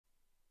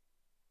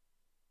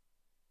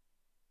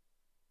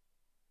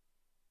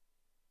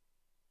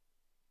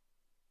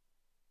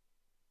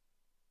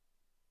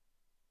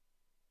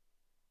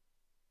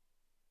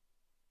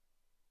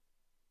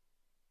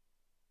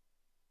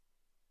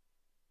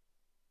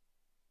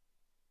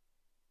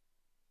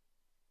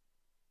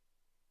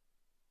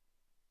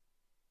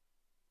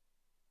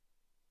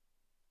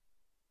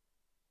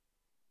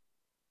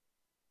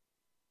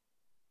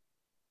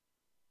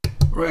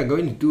Alright, I'm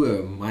going to do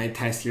a my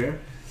test here.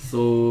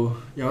 So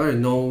you want to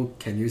know,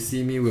 can you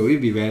see me? Will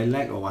it be very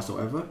lag or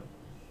whatsoever?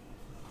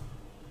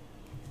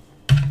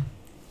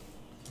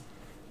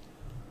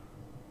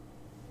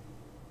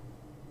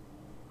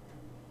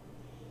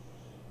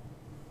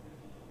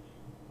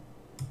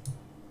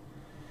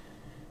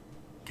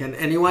 Can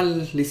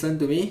anyone listen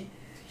to me?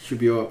 Should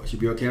be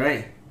okay,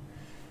 right?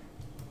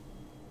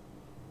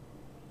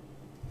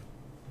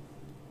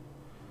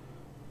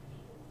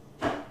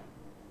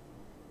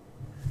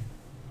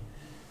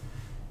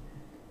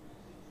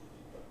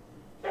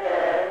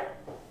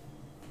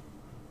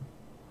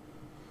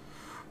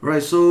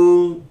 Right,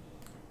 so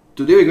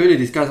today we're going to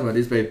discuss about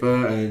this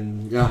paper,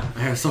 and yeah,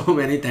 I have so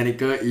many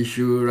technical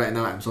issues right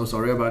now. I'm so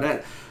sorry about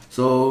that.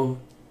 So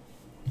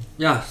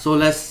yeah, so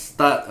let's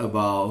start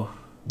about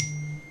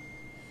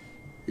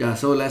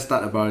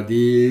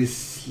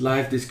this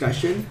live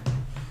discussion.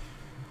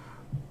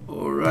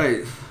 All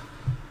right.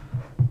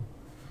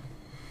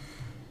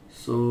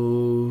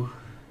 So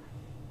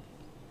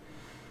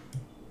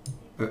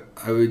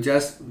I will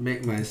just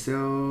make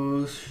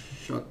myself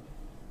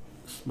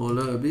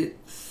smaller a bit.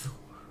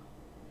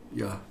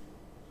 Yeah.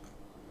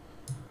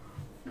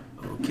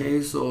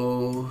 Okay,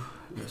 so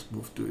let's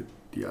move to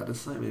the other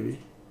side maybe.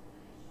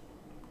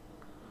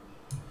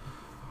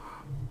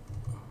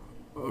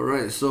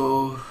 Alright,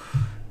 so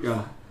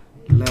yeah,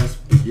 let's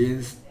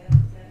begin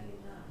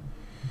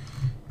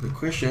the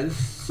questions.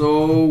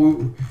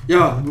 So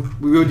yeah,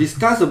 we will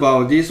discuss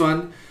about this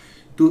one,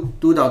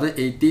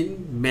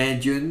 2018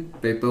 May-June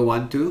paper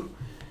 1-2.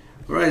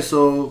 Alright,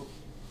 so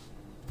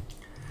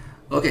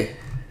okay.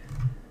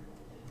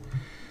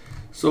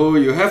 So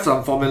you have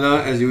some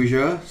formula as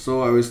usual.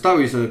 So I will start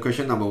with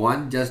question number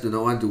 1. Just do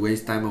not want to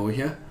waste time over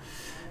here.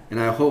 And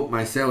I hope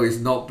my cell is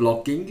not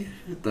blocking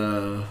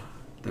the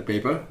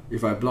paper.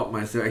 If I block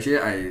myself, actually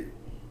I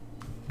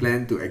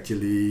plan to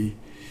actually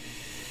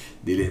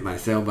delete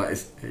myself, but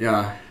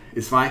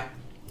it's fine.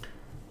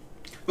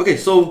 Okay,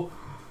 so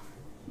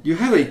you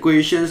have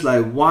equations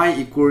like y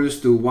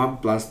equals to 1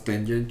 plus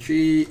tangent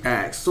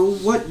 3x. So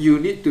what you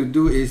need to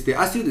do is they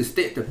ask you to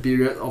state the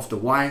period of the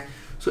y.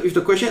 So if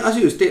the question asks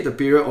you to state the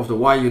period of the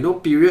y, you know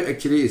period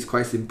actually is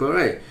quite simple,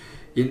 right?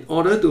 In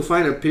order to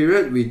find a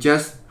period, we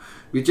just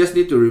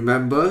need to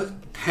remember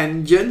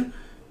tangent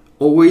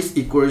always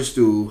equals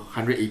to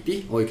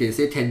 180, or you can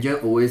say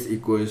tangent always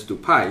equals to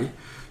pi.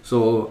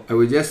 So I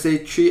will just say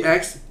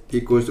 3x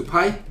equals to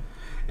pi,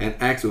 and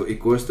x will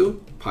equals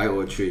to pi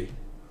over 3.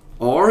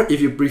 Or if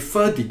you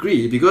prefer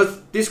degree,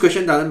 because this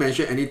question doesn't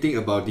mention anything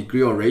about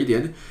degree or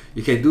radian,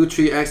 you can do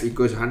 3x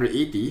equals to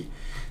 180,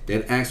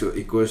 then x will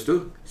equals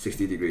to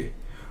 60 degree.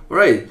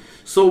 Alright,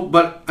 so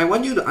but I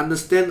want you to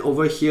understand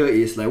over here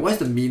is like, what's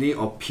the meaning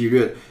of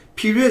period?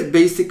 Period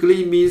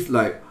basically means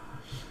like,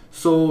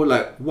 so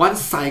like one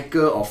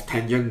cycle of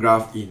tangent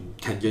graph in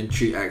tangent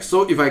 3x.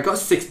 So if I got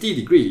 60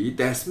 degree,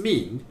 that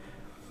means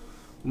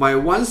my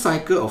one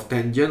cycle of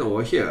tangent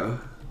over here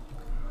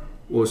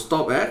will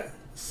stop at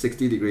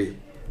 60 degree.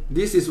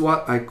 This is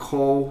what I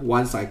call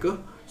one cycle.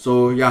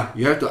 So yeah,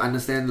 you have to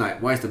understand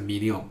like what is the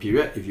meaning of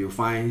period if you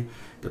find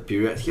the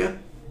period here.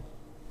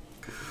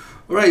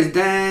 Alright,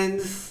 then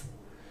so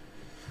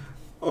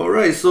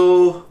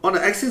on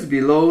the axis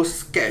below,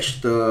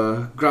 sketch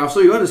the graph. So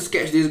you want to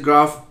sketch this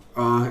graph,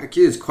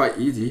 actually it's quite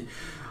easy.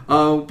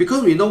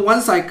 Because we know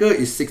one cycle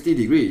is 60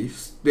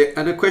 degrees,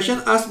 and the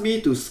question asked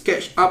me to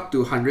sketch up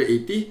to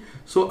 180.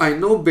 So I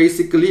know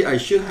basically I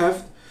should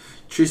have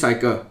 3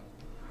 cycles.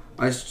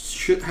 I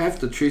should have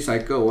the 3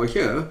 cycle over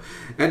here,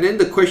 and then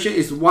the question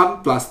is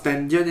 1 plus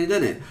tangent,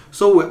 isn't it?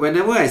 So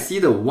whenever I see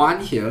the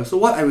 1 here, so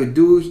what I will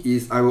do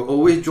is I will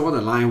always draw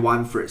the line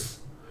 1 first.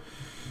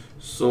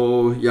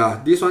 So yeah,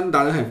 this one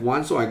doesn't have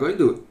 1, so I'm going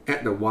to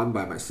add the 1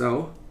 by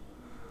myself.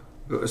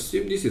 We'll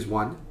assume this is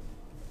 1.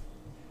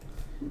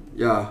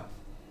 Yeah,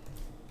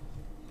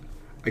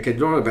 I can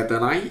draw a better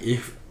line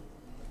if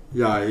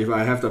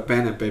I have the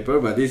pen and paper,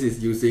 but this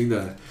is using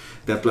the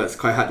tablet. It's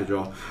quite hard to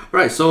draw.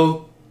 Right,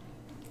 so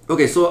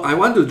okay, so I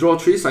want to draw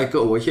 3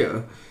 cycles over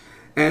here,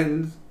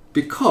 and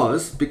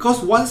because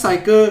one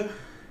cycle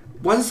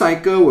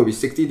will be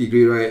 60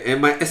 degree, right?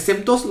 And my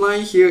asymptote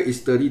line here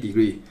is 30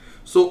 degree.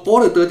 So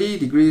all the 30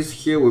 degrees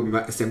here will be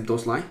my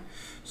asymptote line.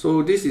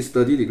 So this is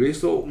 30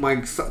 degrees. So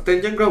my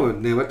tangent graph will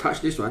never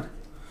touch this one.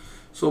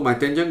 So my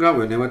tangent graph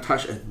will never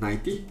touch at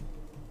 90,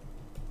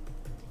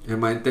 and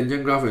my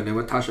tangent graph will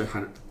never touch at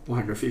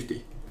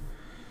 150.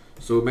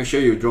 So make sure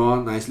you draw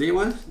nicely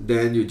once,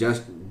 then you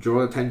just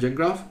draw the tangent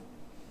graph.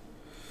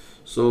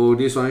 So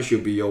this one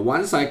should be your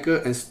 1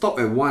 cycle and stop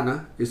at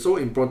 1. It's so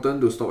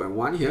important to stop at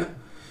 1 here.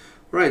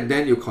 Right,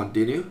 then you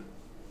continue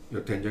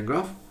your tangent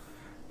graph,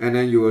 and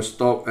then you will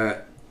stop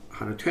at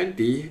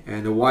 120,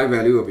 and the y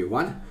value will be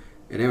 1,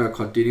 and then we'll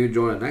continue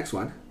draw the next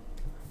one,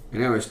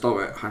 and then we'll stop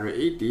at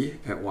 180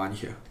 at 1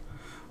 here.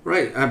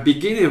 Right, I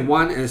begin at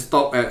 1 and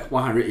stop at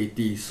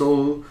 180.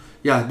 So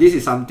yeah, this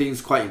is something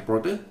that's quite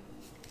important.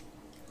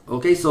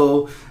 Okay,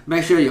 so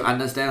make sure you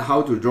understand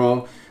how to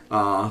draw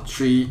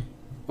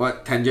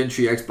tangent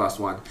 3x plus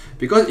 1.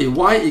 Because if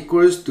y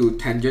equals to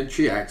tangent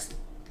 3x,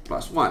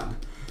 plus 1.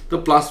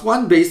 The plus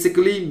 1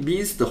 basically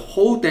means the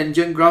whole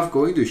tangent graph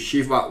going to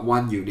shift up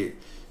 1 unit.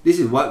 This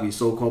is what we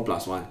so-called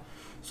plus 1.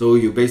 So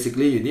you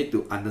need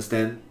to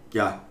understand,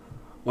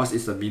 what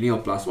is the meaning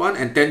of plus 1.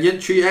 And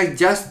tangent 3x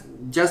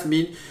just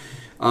mean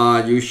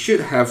you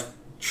should have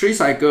 3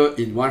 cycles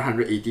in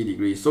 180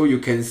 degrees. So you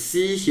can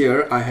see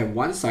here, I have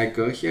 1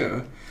 cycle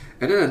here.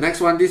 And then the next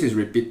one, this is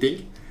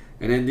repeating.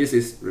 And then this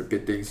is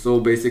repeating. So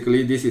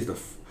basically, this is the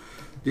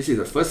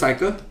first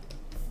cycle,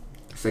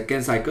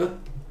 second cycle,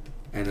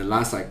 and the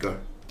last cycle,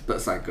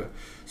 third cycle.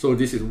 So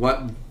this is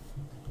what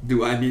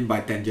do I mean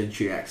by tangent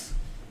 3x.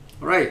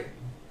 Alright.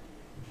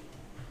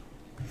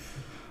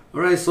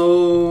 Alright,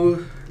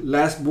 so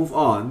let's move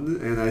on.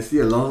 And I see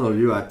a lot of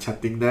you are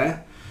chatting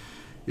there.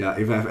 Yeah,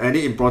 if I have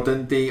any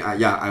important thing,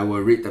 I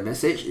will read the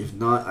message. If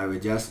not, I will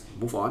just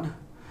move on.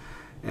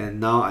 And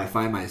now I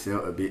find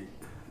myself a bit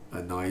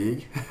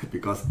annoying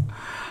because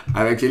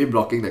I'm actually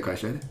blocking the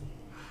question.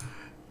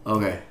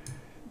 Okay,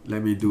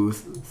 let me do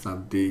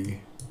something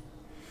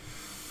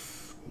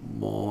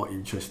more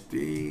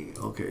interesting.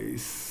 Okay,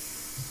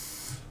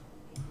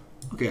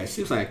 it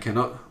seems like I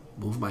cannot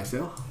move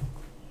myself.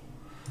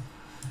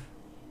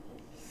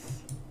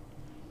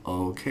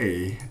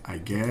 Okay, I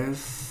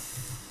guess.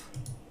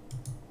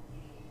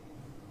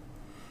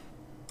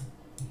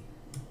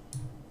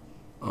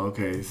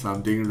 Okay,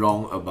 something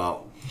wrong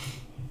about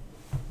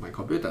my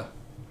computer.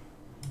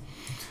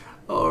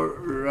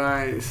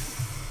 Alright,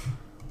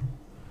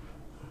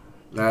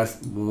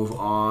 let's move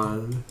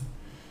on.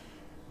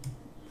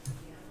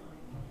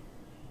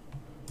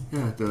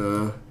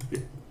 Yeah,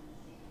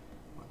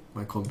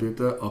 my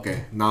computer.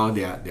 Okay, now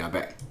they are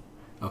back.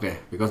 Okay,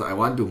 because I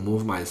want to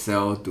move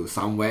myself to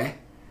somewhere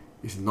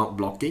it's not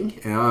blocking,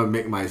 and I'll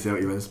make myself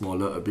even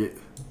smaller a bit.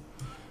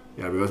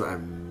 Yeah, because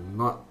I'm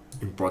not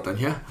important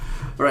here.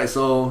 Alright,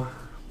 so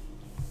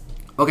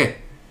okay,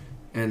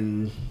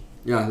 and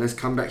yeah, let's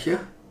come back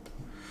here.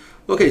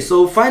 Okay,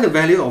 so find the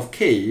value of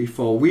k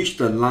for which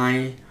the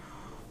line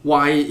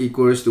y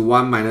equals to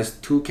 1 minus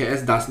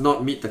 2ks does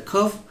not meet the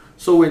curve.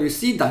 So when you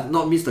see does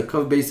not meet the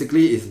curve,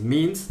 basically it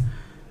means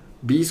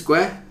b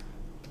squared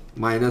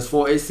minus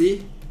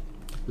 4ac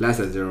less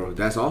than 0.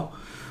 That's all.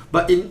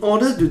 But in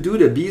order to do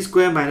the b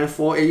squared minus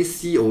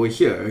 4ac over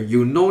here,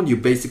 you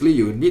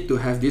need to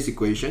have this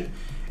equation,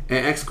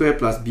 ax squared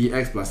plus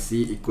bx plus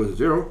c equals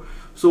 0.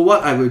 So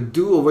what I will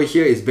do over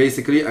here is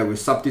basically I will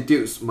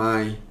substitute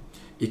my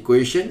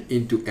equation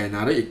into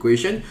another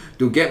equation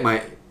to get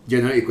my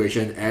general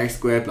equation, ax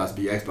squared plus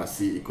bx plus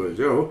c equals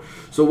 0.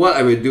 So what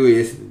I will do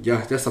is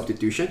just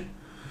substitution.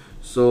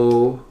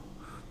 So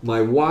my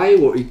y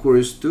will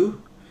equals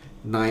to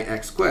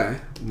 9x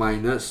squared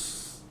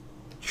minus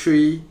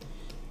 3k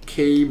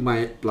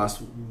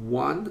plus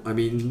 1.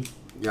 I'm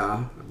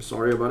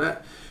sorry about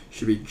that.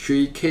 Should be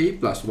 3k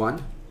plus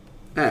 1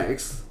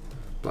 x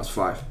plus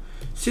 5.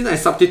 Since I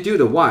substitute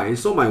the y,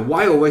 so my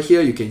y over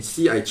here, you can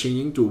see I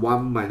changing to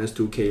 1 minus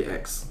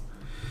 2kx.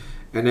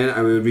 And then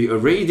I will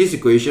rearrange this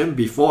equation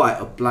before I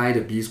apply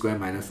the b squared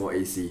minus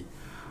 4ac.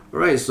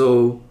 Alright,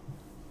 so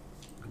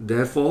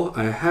therefore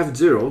I have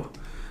 0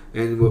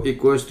 and will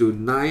equals to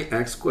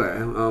 9x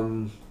squared.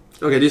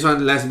 Okay, this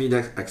one lets me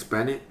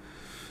expand it.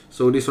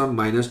 So this one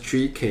minus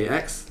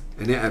 3kx,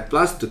 and then I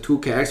plus the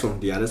 2kx from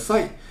the other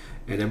side,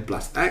 and then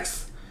plus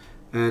x.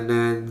 And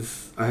then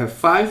I have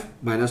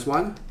 5 minus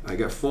 1, I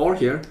get 4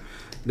 here.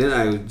 Then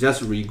I will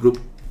just regroup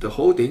the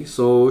whole thing,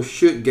 so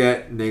should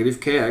get negative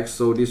kx,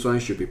 so this one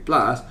should be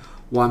plus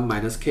 1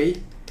 minus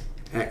k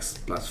x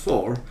plus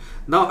 4.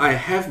 Now I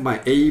have my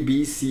a,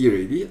 b, c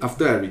already.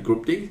 After I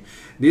regroup things,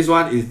 this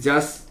one is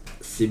just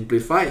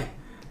simplify.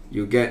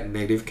 You get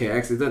negative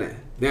kx, isn't it?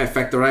 Then I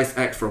factorize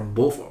x from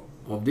both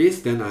of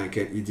these, then I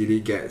can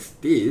easily get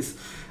this.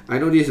 I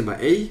know this is my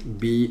a,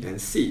 b, and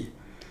c.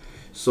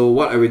 So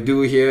what I will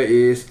do here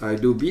is I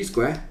do b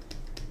squared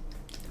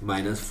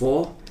minus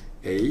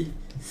 4ac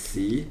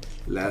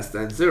less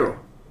than 0.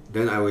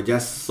 Then I will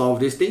just solve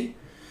this thing.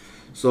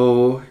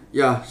 So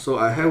yeah, so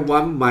I have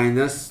 1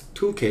 minus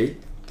 2k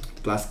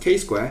plus k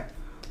squared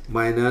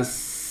minus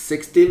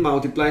 16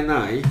 multiply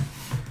 9.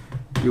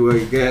 You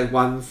will get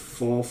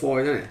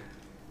 144, isn't it?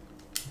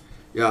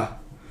 Yeah,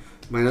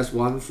 minus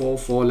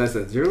 144 less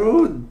than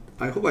 0.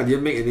 I hope I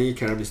didn't make any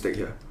character mistake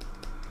here.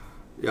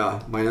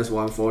 Yeah, minus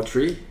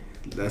 143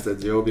 less than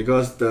 0,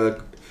 because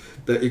the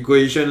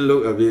equation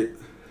look a bit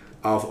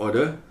out of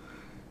order.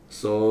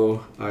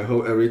 So I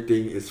hope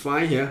everything is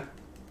fine here.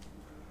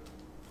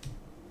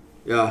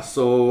 Yeah,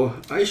 so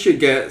I should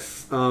get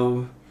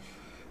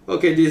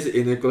okay, this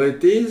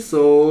inequality.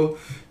 So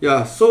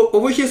yeah, so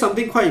over here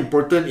something quite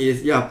important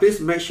is, please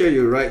make sure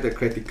you write the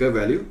critical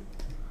value,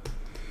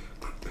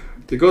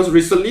 because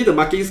recently the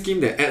marking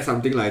scheme they add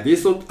something like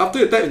this. So after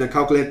you type in the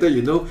calculator,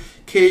 you know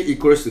k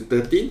equals to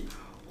 13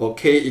 or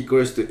k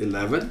equals to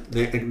 11,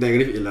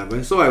 negative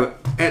 11. So I will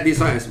add this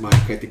one as my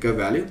critical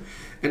value.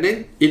 And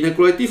then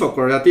inequality for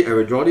quadratic, I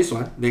will draw this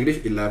one,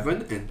 negative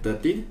 11 and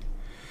 13.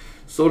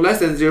 So less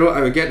than 0,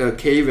 I will get a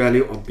k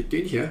value on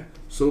between here.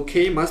 So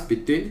k must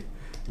between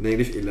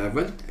negative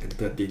 11 and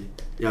 13.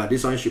 Yeah,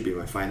 this one should be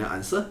my final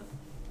answer.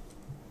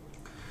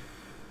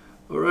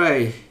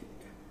 Alright.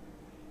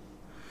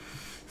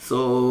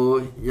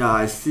 So yeah,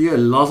 I see a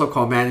lot of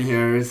comment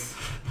here.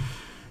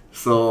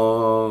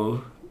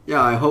 So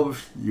yeah, I hope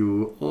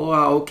you all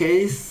are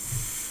okay.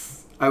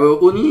 I will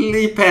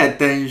only pay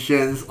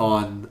attention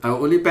on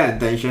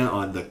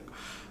the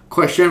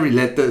question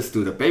related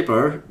to the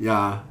paper.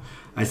 Yeah,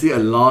 I see a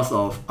lot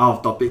of out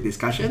of topic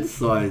discussions,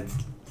 so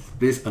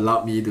please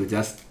allow me to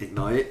just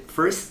ignore it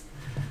first.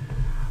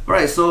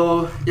 Alright,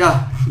 so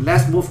yeah,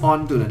 let's move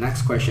on to the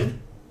next question.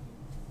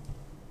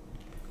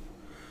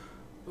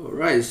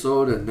 Alright,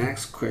 so the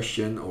next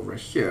question over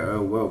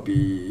here will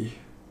be,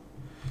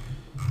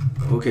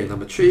 okay,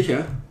 number 3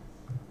 here.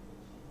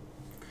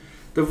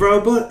 The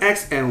variable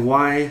x and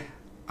y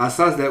are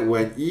such that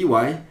when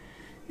EY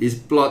is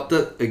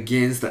plotted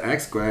against the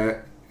x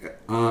squared,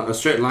 a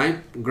straight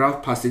line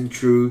graph passing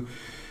through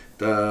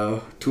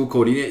the two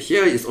coordinates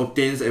here is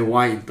obtains a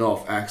y in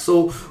terms of x.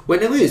 So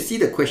whenever you see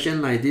the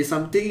question like this,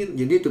 something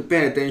you need to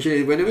pay attention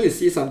is whenever you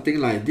see something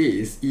like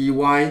this,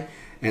 EY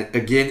and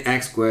again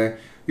x squared,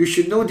 you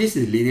should know this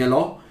is linear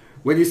law.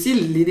 When you see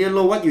linear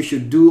law, what you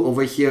should do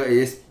over here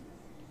is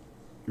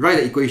write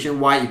the equation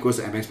y equals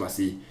to mx plus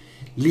c.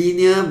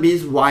 Linear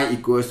means y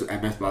equals to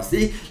mx plus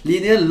c.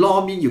 Linear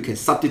law means you can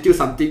substitute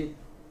something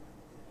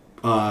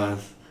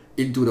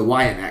into the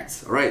y and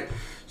x. Alright,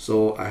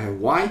 so I have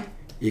y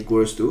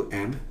equals to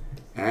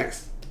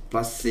mx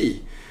plus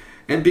c.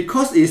 And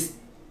because it's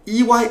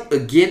ey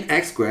again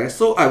x squared,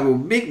 so I will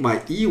make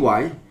my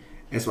ey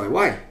as my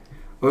y.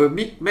 I will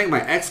make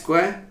my x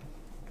squared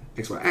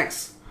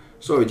x.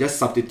 So we just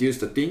substitute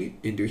the thing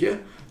into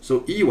here.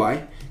 So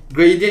ey,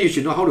 gradient, you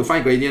should know how to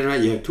find gradient,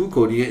 right? You have two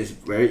coordinates, it's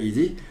very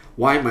easy.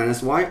 Y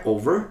minus y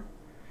over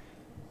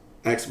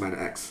x minus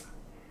x.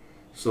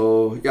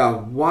 So yeah,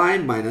 y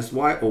minus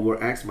y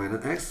over x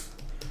minus x.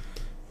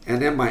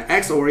 And then my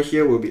x over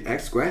here will be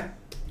x squared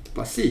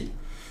plus c.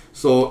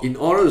 So in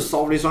order to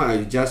solve this one,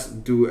 I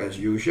just do as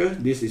usual.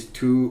 This is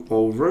 2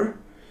 over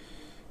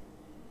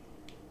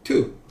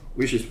 2,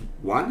 which is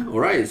 1.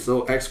 Alright,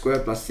 so x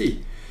squared plus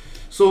c.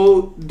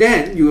 So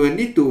then you will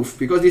need to,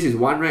 because this is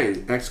 1,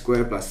 right, x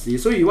squared plus c.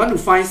 So you want to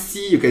find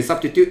c, you can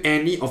substitute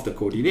any of the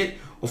coordinate.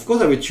 Of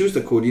course, I will choose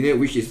the coordinate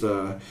which is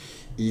the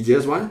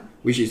easiest one,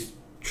 which is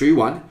 3,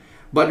 1.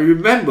 But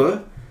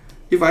remember,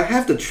 if I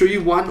have the 3,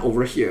 1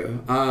 over here,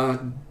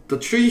 the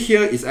 3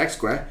 here is x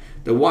squared,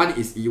 the 1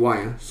 is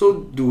ey.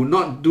 So do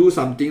not do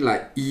something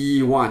like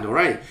e1,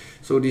 alright?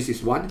 So this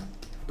is 1.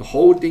 The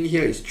whole thing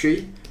here is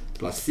 3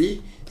 plus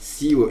c.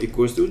 c will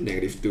equals to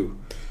negative 2.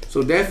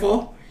 So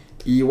therefore,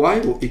 ey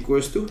will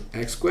equals to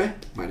x squared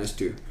minus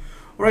 2.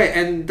 Alright,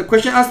 and the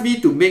question asked me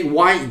to make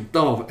y in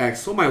terms of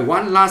x. So my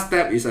one last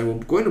step is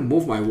I'm going to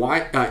move my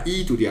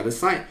e to the other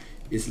side.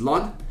 Is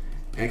ln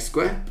x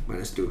squared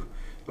minus 2.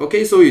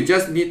 Okay, so you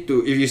just need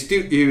to, if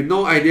you have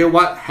no idea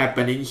what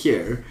happening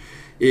here,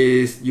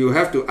 is you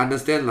have to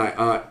understand like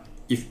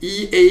if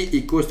EA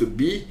equals to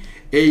B,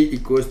 A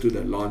equals to the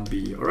ln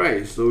B.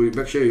 Alright, so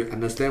make sure you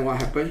understand what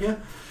happened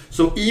here.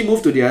 So E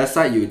move to the other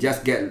side, you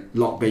just get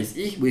log base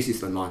E, which is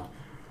the ln.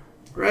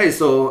 Right,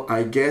 so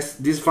I guess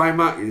this 5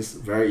 mark is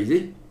very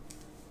easy.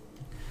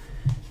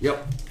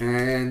 Yep,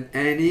 and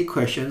any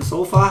questions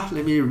so far?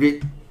 Let me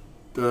read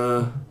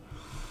the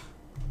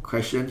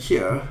question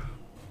here.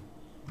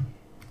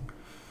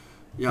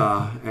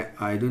 Yeah,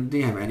 I don't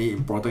think I have any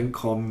important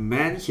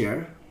comment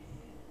here.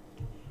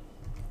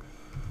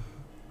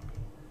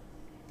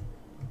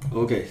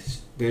 Okay,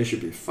 that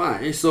should be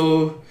fine.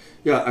 So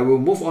yeah, I will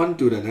move on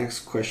to the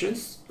next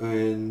questions.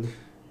 And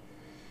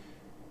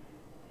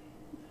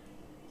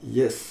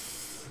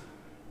yes,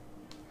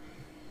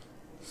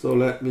 so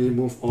let me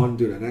move on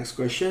to the next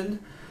question.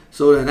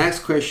 So the next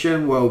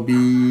question will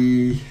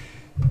be,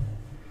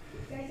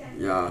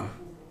 yeah,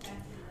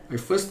 my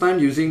first time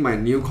using my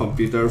new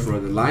computer for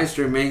the live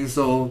streaming,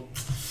 so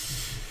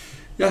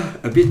yeah,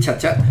 a bit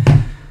chat.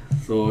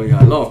 So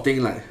yeah, a lot of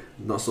things like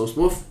not so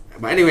smooth.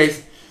 But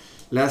anyways,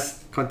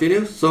 let's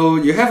continue. So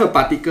you have a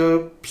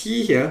particle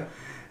P here,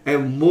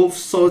 and move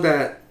so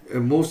that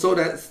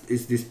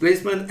its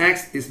displacement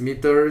x is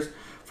meters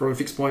from a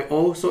fixed point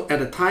O. So at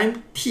the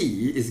time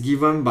t is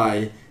given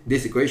by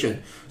this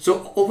equation.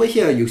 So over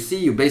here you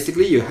see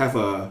you have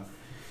a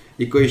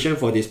equation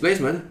for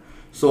displacement.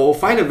 So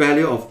find the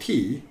value of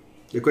t.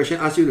 The question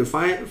asks you to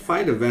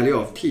find the value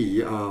of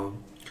t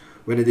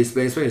when the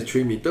displacement is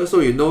 3 meters. So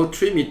you know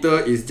 3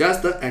 meters is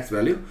just the x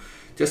value.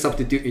 Just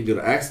substitute into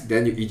the x,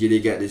 then you easily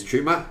get this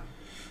 3 mark.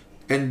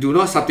 And do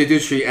not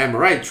substitute 3m,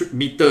 right?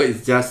 Meter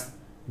is just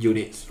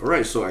units.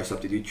 Alright, so I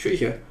substitute 3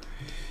 here.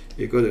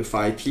 Equal to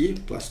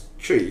 5t plus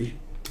 3.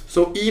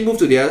 So e move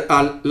to the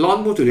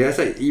ln move to the other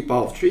side, e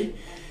power of 3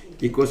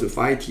 equals to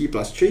 5t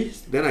plus 3.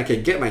 Then I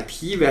can get my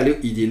t value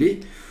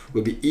easily.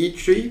 Will be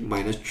e3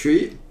 minus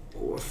 3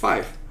 over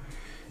 5.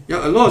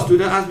 Yeah, a lot of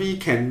students ask me,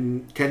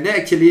 can they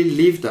actually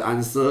leave the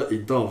answer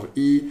in terms of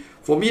e?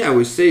 For me, I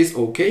would say it's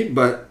okay,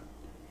 but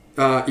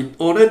in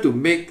order to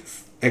make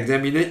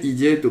examiner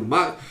easier to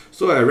mark.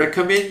 So I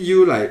recommend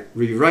you like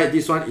rewrite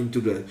this one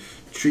into the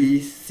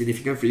 3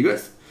 significant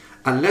figures.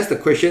 Unless the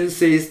question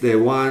says they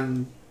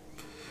want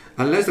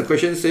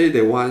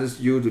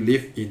you to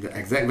live in the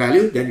exact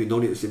value, then you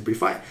don't need to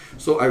simplify.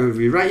 So I will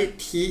rewrite it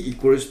t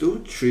equals to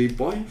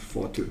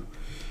 3.42.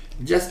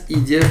 Just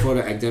easier for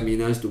the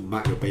examiners to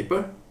mark your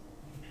paper.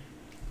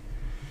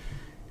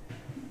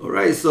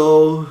 Alright,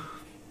 so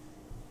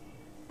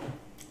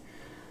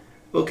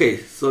okay,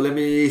 so let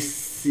me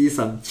see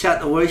some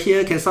chat over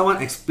here. Can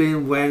someone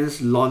explain when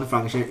ln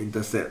function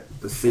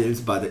intercept the same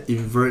but the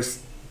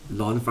inverse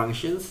ln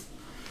functions?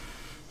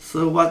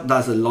 So what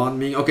does a ln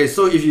mean? Okay,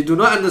 so if you do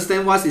not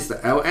understand what is the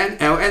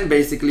ln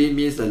basically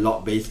means the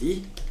log base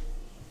e.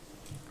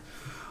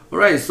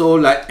 Alright, so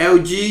like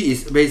lg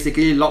is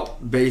basically log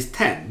base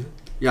 10.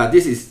 Yeah,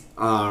 this is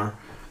a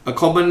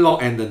common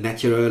log and the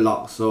natural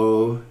log.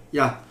 So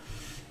yeah,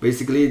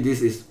 basically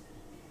this is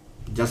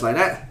just like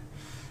that.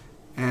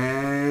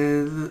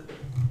 And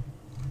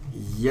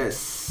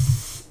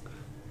yes,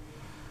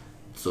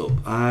 so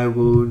I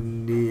will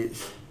need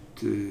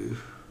to,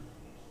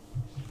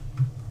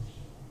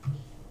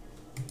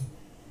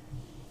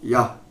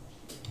 yeah.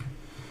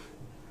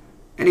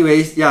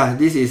 Anyways, yeah,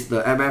 this is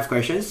the MF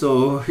question.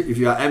 So if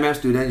you are MF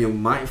student, you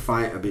might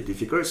find a bit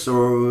difficult.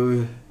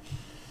 So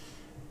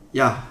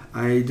yeah,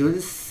 I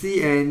don't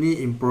see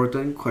any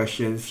important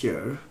questions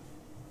here.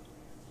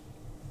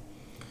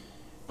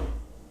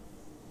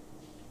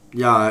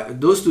 Yeah,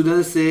 those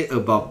students say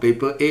about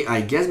paper A,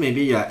 I guess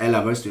maybe you're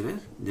A-level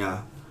student.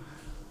 Yeah.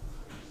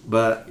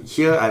 But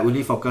here I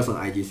only focus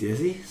on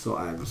IGCSE, so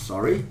I'm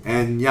sorry.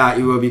 And yeah,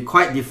 it will be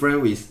quite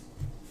different with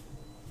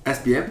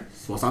SPM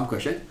for some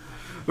question.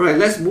 Alright,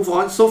 let's move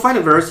on. So find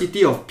the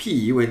velocity of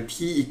P when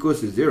T equals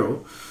to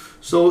 0.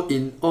 So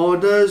in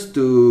order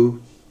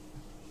to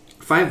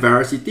find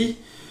velocity,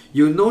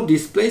 you know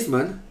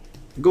displacement,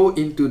 go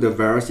into the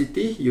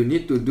velocity, you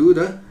need to do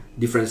the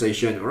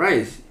differentiation,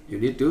 right? You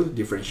need to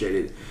differentiate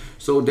it.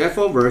 So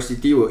therefore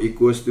velocity will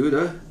equals to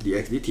the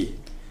dx dt.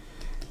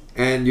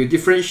 And you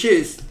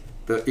differentiate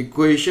the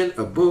equation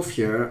above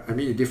here. I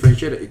mean you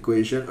differentiate the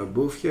equation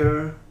above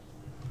here.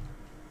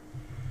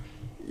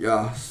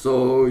 Yeah,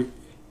 so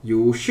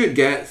you should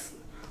get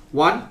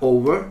 1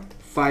 over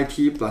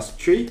 5t plus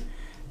 3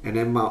 and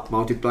then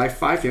multiply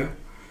 5 here.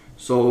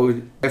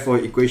 So therefore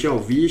equation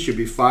of v should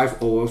be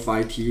 5 over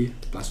 5t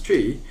plus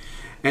 3.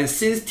 And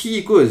since t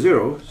equals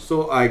 0,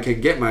 so I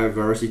can get my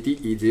velocity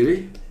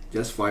easily,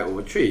 just 5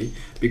 over 3.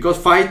 Because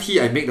 5t,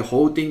 I make the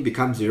whole thing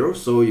become 0,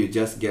 so you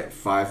just get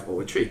 5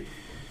 over 3.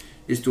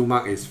 These 2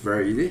 marks is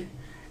very easy.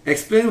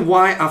 Explain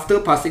why after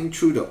passing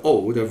through the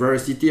O, the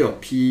velocity of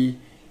P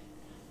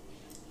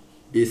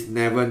is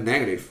never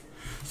negative.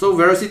 So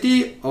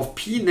velocity of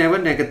P never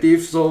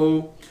negative,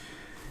 so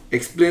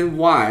explain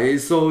why.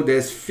 So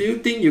there's few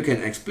things you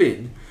can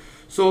explain.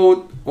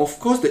 So of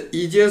course the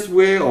easiest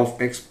way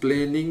of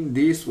explaining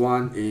this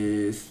one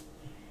is,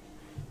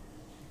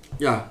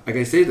 yeah, I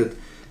can say that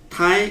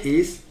time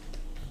is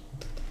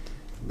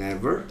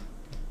never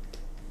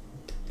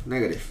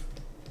negative.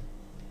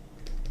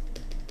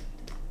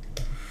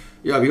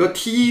 Yeah,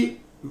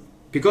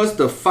 because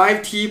the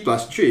 5t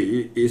plus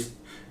 3 is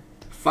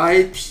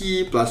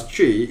 5t plus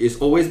 3 is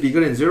always bigger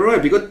than 0,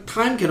 right? Because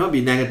time cannot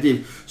be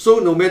negative. So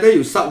no matter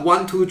you sub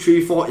 1, 2,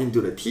 3, 4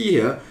 into the t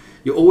here,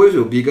 you always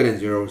will be bigger than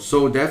 0.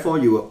 So therefore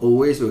you will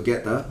always will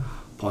get the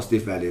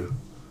positive value.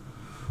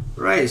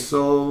 Right,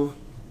 so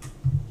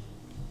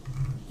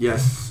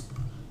yes.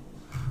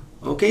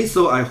 Okay,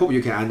 so I hope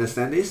you can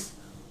understand this.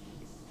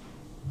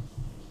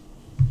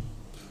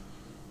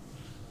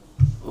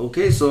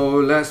 Okay, so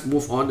let's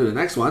move on to the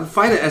next one.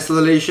 Find the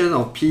acceleration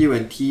of P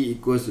when t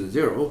equals to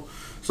 0.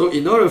 So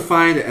in order to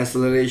find the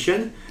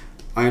acceleration,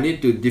 I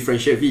need to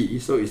differentiate v,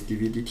 so it's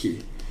dv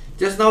dt.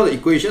 Just now the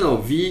equation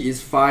of v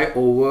is 5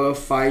 over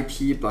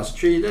 5t plus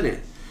 3, isn't it?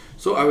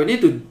 So I will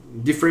need to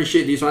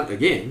differentiate this one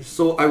again.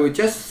 So I will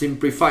just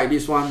simplify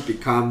this one,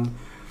 become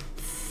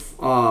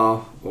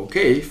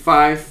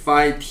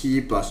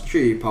 5t plus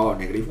 3 power of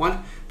negative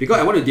 1. Because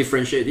I want to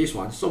differentiate this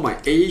one. So my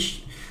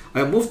h,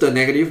 I move the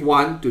negative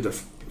 1 to the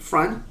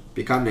front,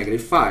 become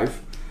negative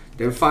 5.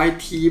 Then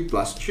 5t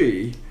plus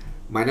 3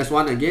 minus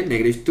 1 again,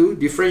 negative 2.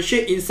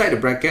 Differentiate inside the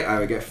bracket, I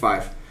will get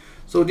 5.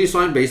 So this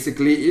one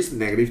basically is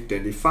negative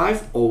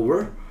 25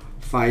 over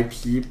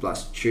 5t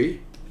plus 3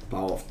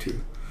 power of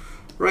 2.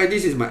 Right,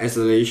 this is my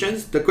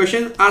accelerations. The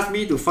question asked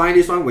me to find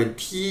this one when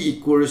t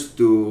equals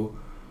to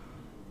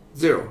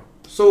 0.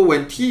 So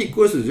when t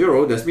equals to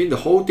 0, that means the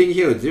whole thing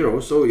here is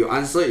 0. So your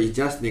answer is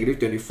just negative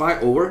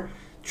 25 over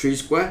 3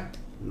 squared,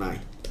 9.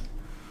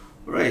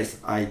 Alright,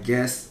 I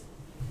guess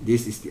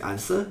this is the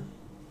answer.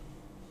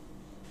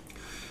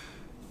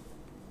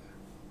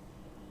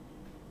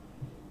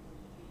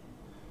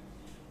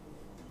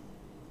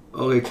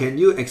 Okay, can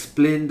you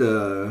explain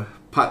the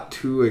part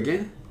 2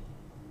 again?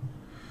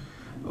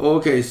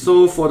 Okay,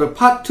 so for the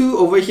part 2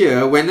 over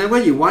here,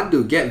 whenever you want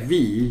to get v,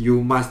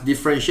 you must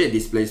differentiate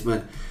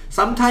displacement.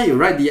 Sometimes you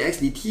write dx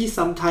dt,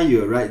 sometimes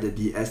you write the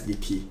ds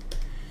dt.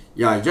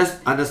 Yeah,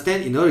 just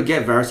understand in order to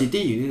get velocity,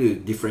 you need to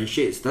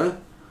differentiate the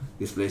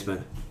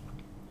displacement.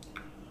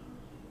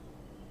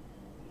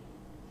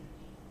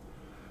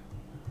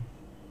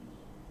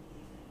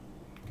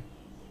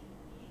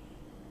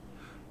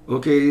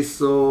 Okay,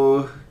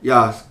 so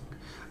yeah,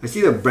 I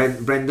see the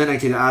Brandon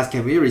actually asked,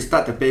 can we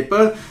restart the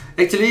paper?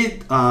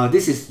 Actually,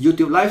 this is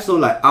YouTube live, so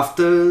like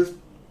after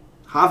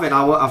half an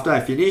hour after I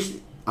finish,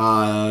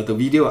 the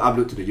video will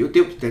upload to the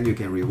YouTube, then you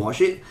can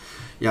rewatch it.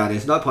 Yeah,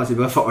 it's not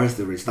possible for us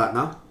to restart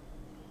now.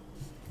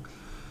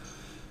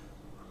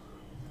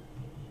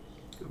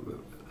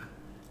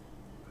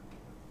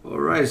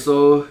 Alright,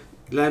 so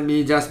let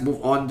me just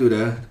move on to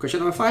the question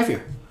number 5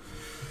 here.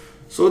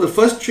 So the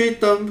first three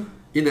terms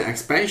in the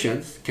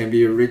expansions can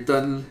be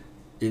written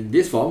in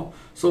this form.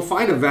 So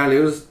find the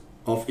values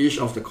of each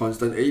of the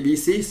constant A, B,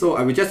 C. So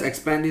I will just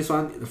expand this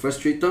one, the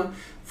first three terms.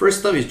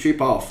 First term is 3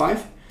 power of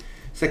 5.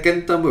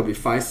 Second term will be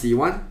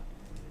 5C1.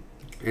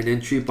 And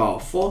then 3 power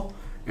of 4.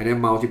 And then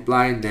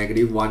multiply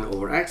negative 1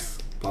 over x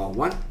power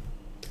 1.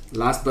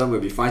 Last term will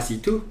be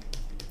 5C2.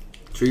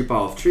 3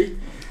 power of 3.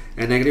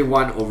 And negative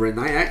 1 over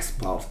 9x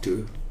power of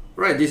 2.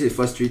 Right, this is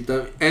first three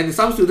term. And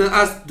some students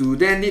ask, do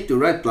they need to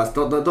write plus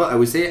dot dot dot? I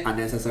would say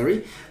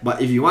unnecessary.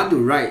 But if you want to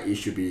write, it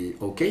should be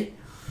okay.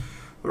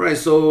 Alright,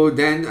 so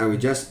then I will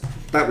just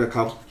type in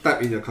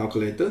the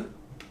calculator.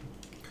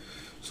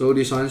 So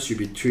this one should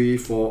be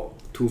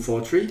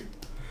 34243.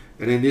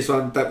 And then this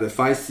one, type the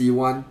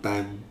 5C1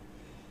 times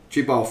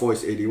 3 power 4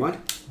 is 81.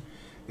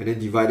 And then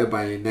divided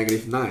by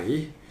negative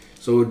 9.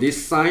 So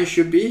this sign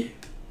should be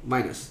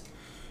minus.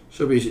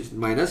 Should be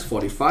minus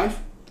 45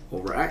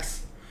 over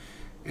x.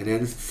 And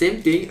then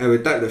same thing, I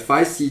will type the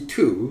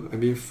 5C2,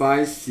 and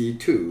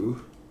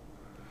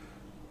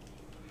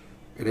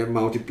then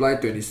multiply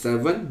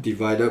 27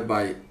 divided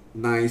by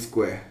 9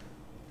 square.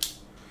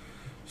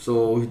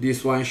 So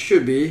this one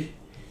should be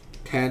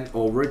 10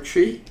 over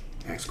 3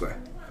 x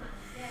squared.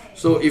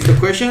 So if the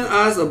question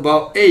asks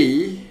about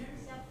A,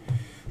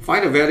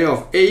 find the value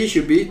of A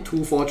should be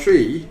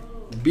 243,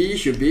 B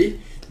should be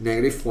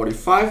negative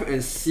 45,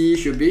 and C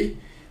should be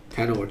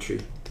 10 over 3.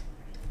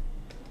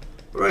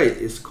 Right,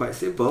 it's quite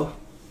simple.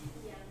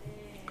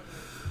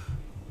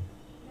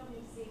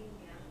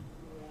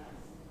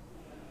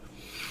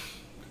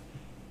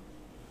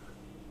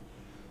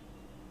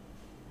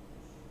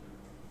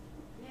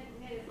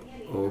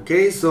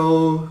 Okay,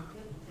 so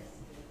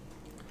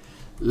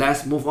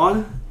let's move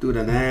on to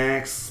the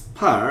next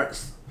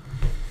part.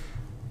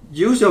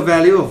 Use your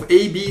value of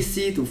A, B,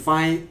 C to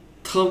find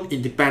term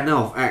independent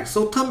of x.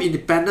 So term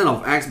independent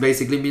of x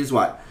basically means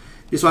what?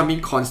 This one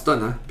means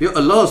constant. Because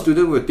a lot of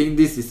students will think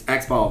this is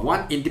x power of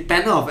 1.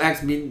 Independent of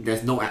x means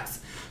there's no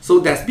x.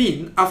 So that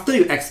means after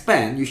you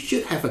expand, you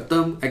should have a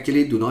term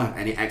actually do not have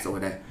any x over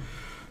there.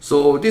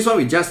 So this one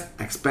we just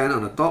expand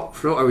on the top.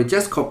 So I will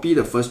just copy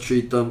the first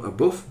three terms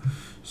above.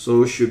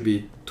 So should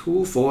be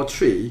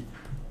 243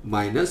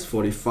 minus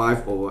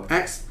 45 over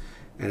x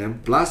and then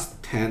plus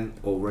 10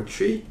 over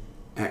 3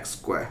 x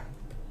squared.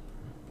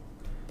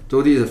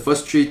 So this is the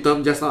first three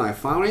terms just now I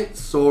found it.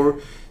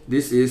 So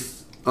this is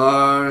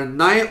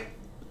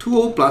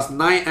 2 plus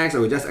 9x, I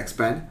will just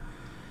expand.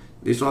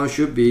 This one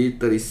should be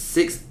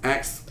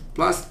 36x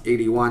plus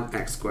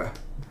 81x squared.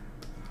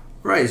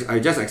 Right, I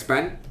just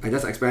expand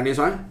this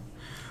one.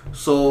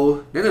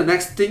 So then the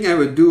next thing I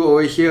will do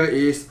over here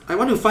is I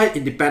want to find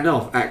independent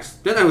of x.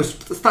 Then I will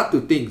start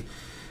to think,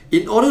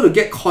 in order to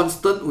get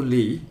constant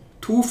only,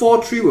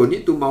 243 will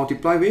need to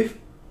multiply with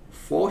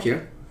 4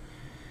 here.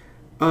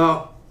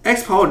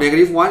 X power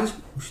negative 1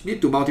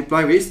 need to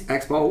multiply with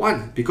x power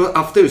 1, because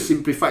after you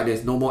simplify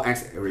there's no more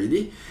x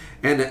already,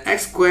 and the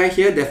x squared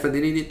here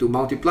definitely need to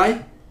multiply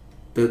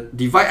the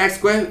divide x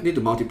squared, need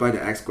to multiply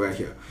the x squared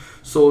here.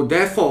 So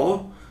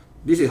therefore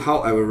this is how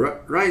I will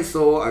write.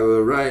 So I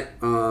will write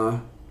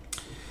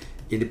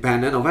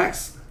independent of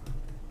x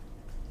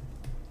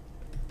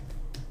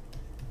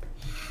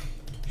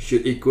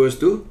should equals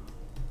to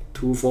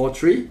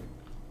 243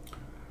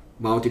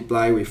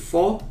 multiply with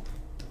 4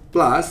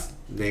 plus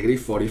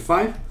negative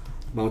 45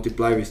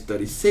 multiply with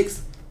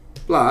 36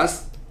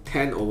 plus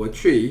 10 over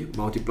 3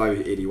 multiply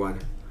with 81.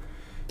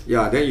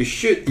 Yeah, then you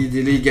should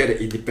easily get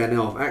the independent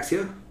of x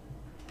here.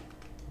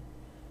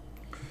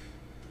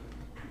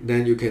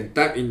 Then you can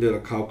type into the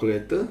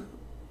calculator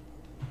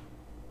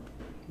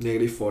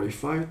negative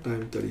 45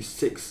 times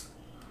 36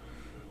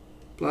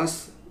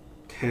 plus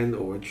 10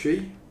 over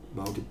 3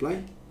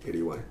 multiply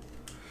 81.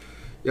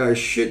 Yeah, I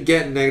should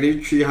get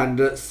negative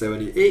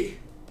 378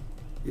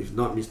 if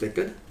not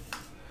mistaken.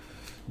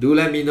 Do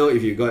let me know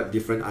if you got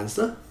different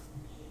answer.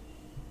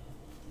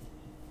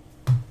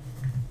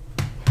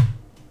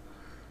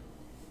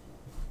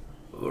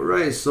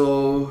 Alright,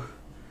 so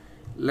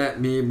let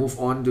me move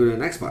on to the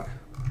next part.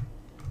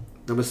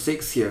 Number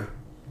 6 here.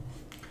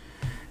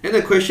 And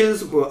the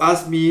questions will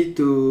ask me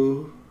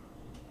to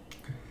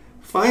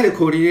find the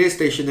coordinate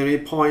stationary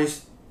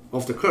points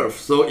of the curve.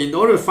 So in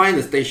order to find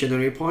the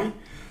stationary point,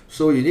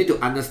 so you need to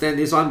understand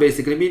this one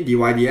basically means dy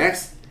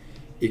dx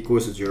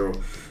equals to 0.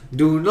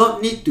 do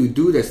not need to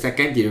do the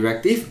second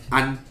derivative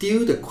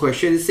until the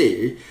question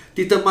say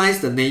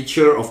determines the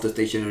nature of the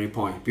stationary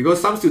point.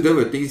 Because some students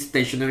will think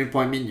stationary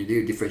point means you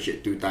need to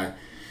differentiate 2 times.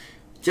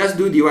 Just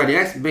do dy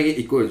dx, make it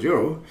equal to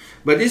 0.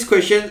 But this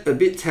question a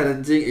bit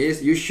challenging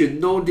is you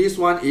should know this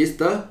one is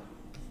the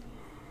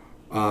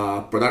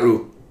product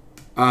rule.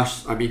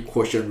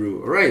 Quotient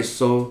rule. Alright,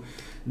 so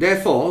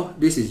therefore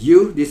this is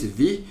u, this is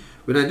v.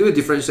 When I do a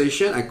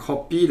differentiation, I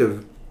copy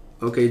the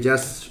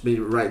just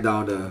write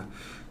down the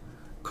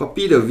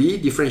copy the v,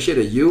 differentiate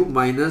the u,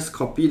 minus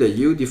copy the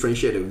u,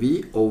 differentiate the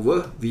v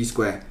over v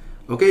squared.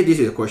 Okay, this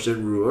is a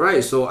quotient rule.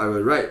 Alright, so I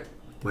will write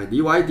my dy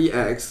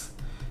dx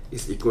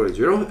is equal to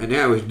 0, and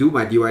then I will do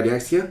my dy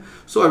dx here.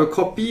 So I will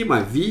copy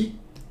my v,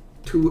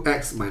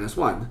 2x minus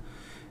 1,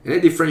 and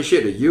then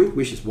differentiate the u,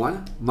 which is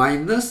 1,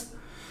 minus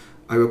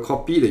I will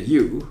copy the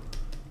u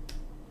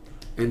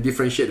and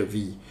differentiate the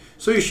v.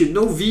 So you should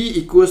know v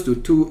equals to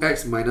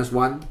 2x minus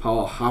 1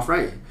 power of half,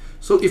 right?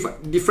 So if I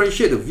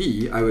differentiate the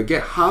v, I will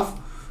get half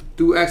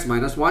 2x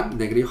minus 1,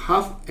 negative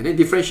half, and then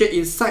differentiate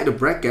inside the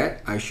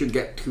bracket, I should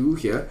get 2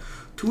 here.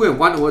 2 and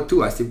 1 over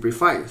 2 I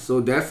simplify.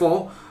 So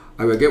therefore,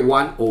 I will get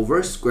 1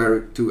 over square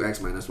root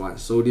 2x minus 1.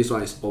 So this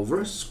one is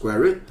over square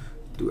root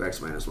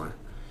 2x minus 1.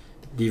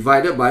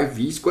 Divided by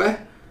v squared.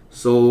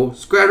 So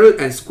square root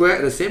and square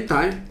at the same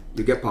time,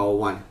 you get power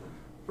 1.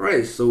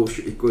 Right, so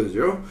should equal to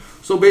 0.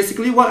 So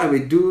basically what I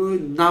will do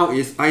now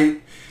is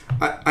I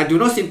do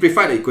not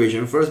simplify the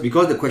equation first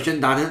because the question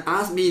doesn't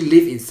ask me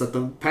live in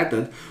certain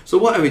pattern. So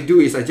what I will do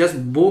is I just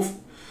move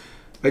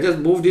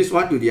this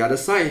one to the other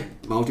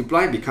side,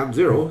 multiply, become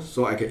 0,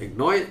 so I can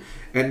ignore it.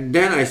 And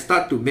then I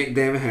start to make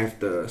them have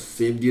the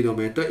same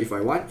denominator if I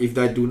want. If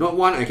I do not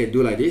want, I can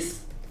do like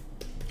this.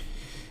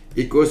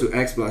 Equals to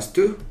x plus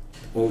 2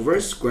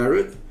 over square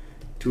root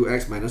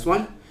 2x minus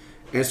 1.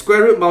 And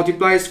square root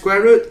multiply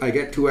square root, I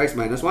get 2x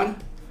minus 1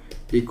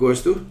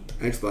 equals to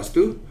x plus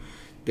 2.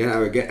 Then I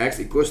will get x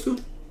equals to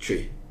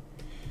 3.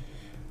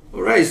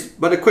 Alright,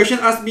 but the question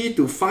asked me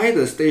to find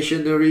the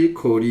stationary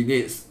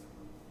coordinates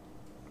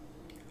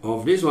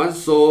of this one.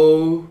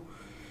 So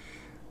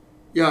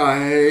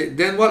yeah,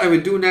 then what I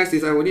will do next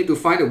is I will need to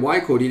find the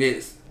y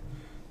coordinates.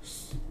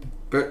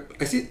 But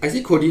I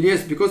see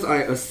coordinates because I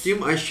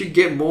assume I should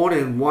get more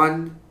than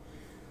one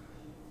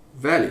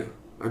value.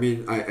 I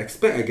mean, I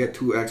expect I get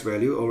 2x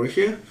value over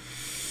here.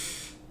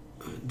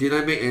 Did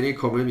I make any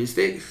common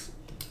mistakes?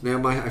 Never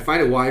mind, I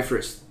find the y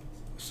first.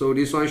 So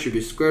this one should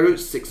be square root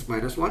 6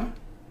 minus 1.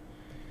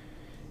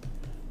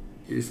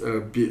 It's a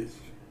bit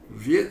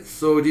weird.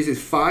 So this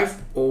is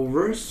 5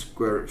 over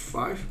square root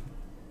 5.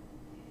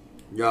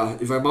 Yeah,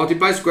 if I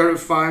multiply square root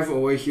 5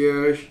 over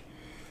here,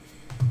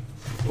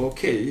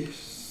 okay,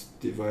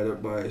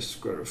 divided by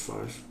square root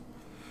 5.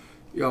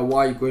 Yeah,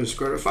 y equals to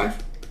square root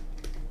 5.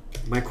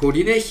 My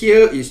coordinate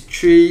here is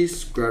 3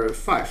 square root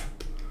 5.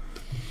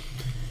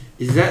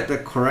 Is that the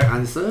correct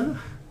answer?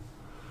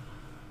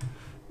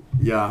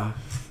 Yeah,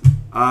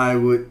 I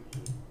would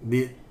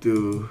need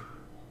to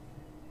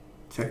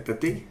check the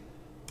thing.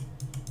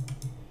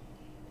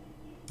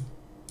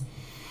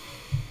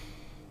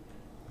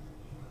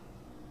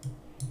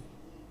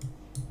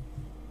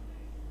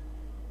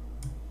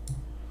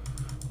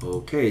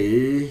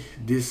 Okay,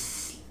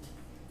 this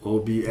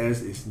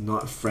OBS is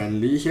not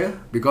friendly here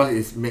because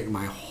it's make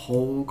my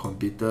whole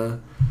computer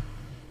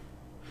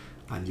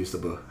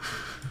unusable.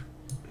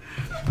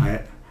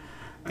 I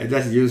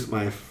just use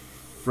my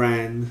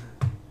friend.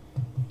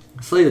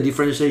 So your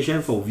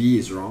differentiation for v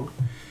is wrong.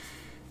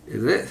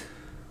 Is it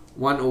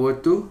 1 over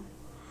 2?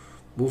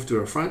 Move to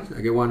the front,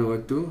 I get 1 over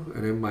 2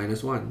 and then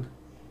minus 1.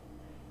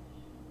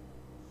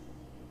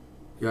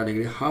 Yeah,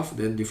 negative half,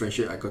 then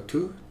differentiate, I got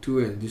 2. 2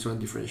 and this one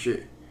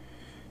differentiate.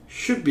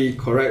 Should be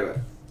correct,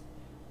 right?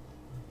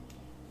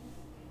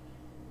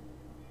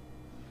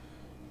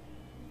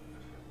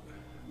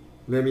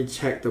 Let me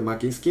check the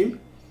marking scheme.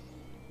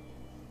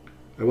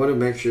 I want to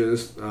make sure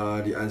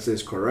the answer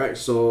is correct.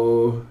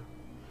 So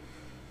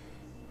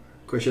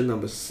question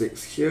number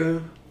 6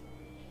 here.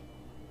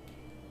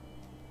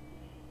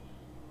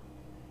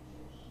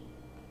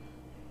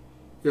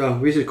 Yeah,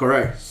 which is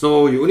correct.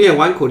 So you only have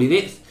one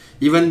coordinate,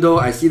 even though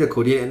I see the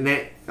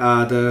coordinate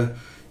the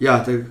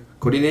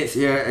coordinates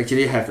here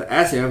actually have the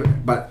s here,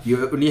 but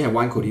you only have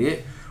one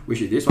coordinate,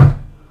 which is this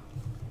one.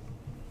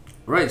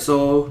 Alright,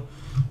 so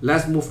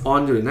let's move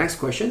on to the next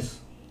questions.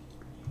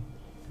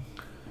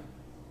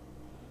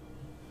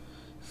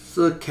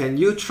 So can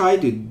you try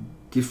to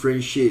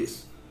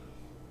differentiate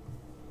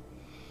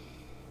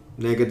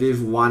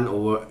negative 1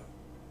 over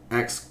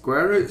x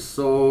squared?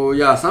 So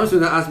yeah, some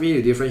students ask me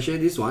to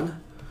differentiate this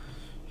one.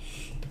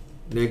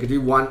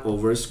 Negative 1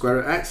 over square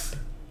root x.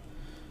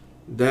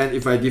 Then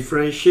if I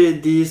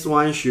differentiate, this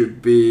one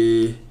should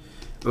be,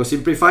 I'll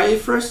simplify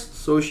it first,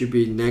 so it should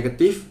be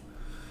negative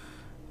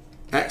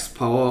x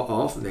power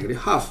of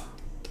negative half.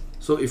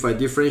 So if I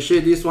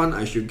differentiate this one,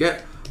 I should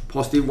get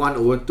positive 1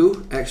 over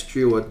 2 x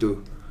 3 over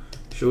 2.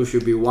 So it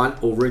should be 1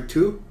 over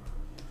 2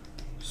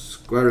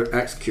 square root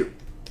x cubed.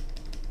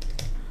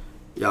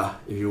 Yeah,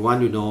 if you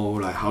want to know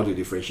like how to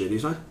differentiate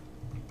this one.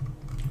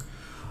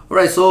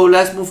 Alright, so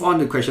let's move on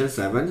to question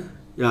 7.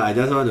 Yeah, I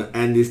just want to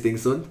end this thing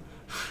soon.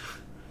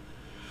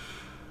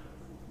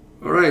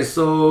 Alright,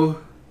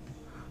 so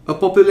a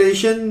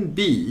population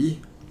B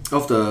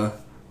of the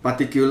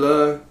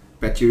particular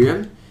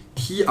bacterium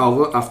T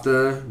hour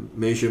after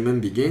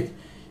measurement begin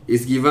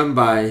is given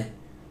by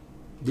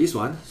this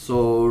one.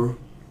 So,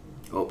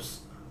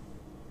 oops.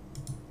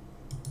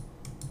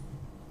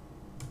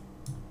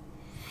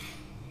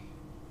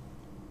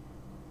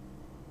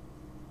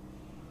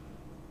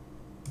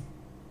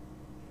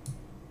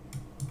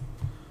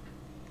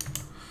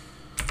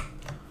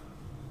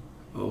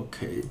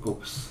 Okay,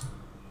 oops.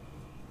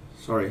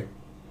 Sorry.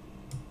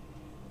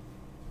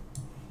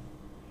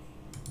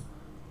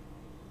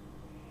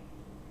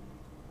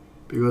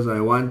 Because I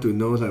want to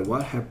know like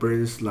what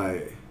happens,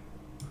 like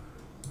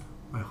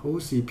my whole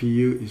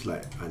CPU is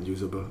like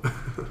unusable.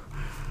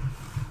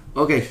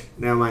 Okay,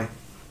 never mind.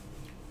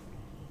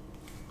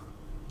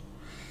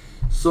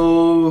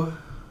 So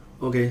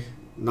okay,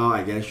 now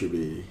I guess should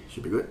be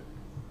good.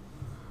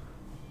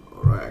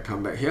 Alright, I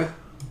come back here.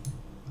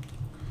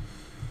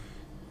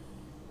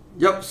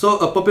 Yep, so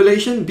a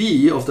population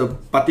B of the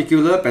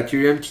particular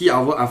bacterium T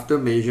hour after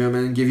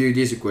measurement give you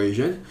this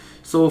equation.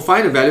 So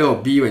find the value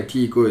of B when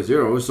T equals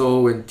 0.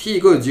 So when T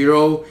equals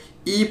 0,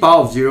 E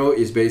power of 0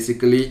 is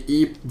basically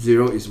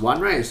E0 is 1,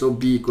 right? So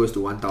B equals to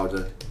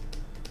 1000.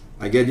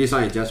 I get this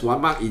one is just 1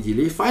 mark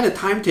easily. Find the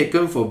time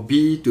taken for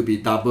B to be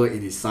double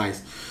in its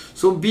size.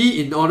 So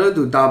B, in order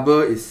to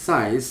double its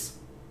size,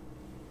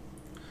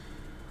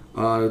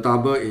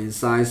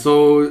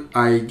 so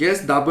I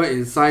guess double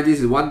in size, this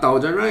is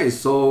 1000, right?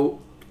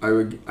 So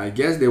I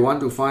guess they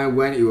want to find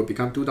when it will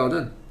become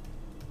 2000.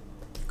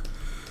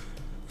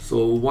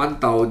 So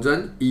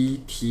 1000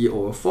 ET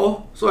over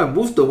 4. So I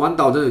move the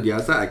 1000 to the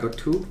other side, I got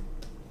 2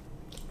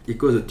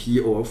 equals to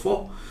T over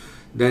 4.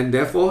 Then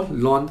therefore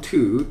ln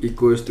 2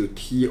 equals to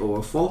T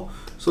over 4.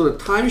 So the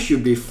time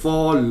should be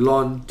 4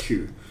 ln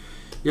 2.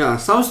 Yeah,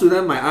 some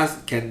students might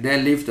ask, can they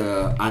leave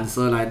the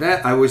answer like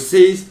that? I would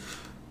say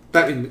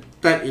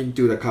type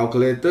into the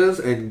calculators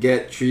and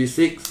get 3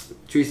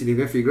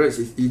 significant figures.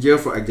 It's easier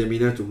for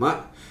examiner to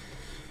mark.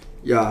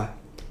 Yeah,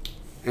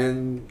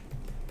 and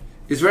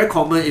it's very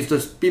common if the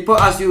people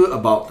ask you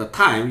about the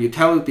time, you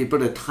tell people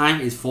the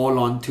time is 4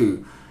 ln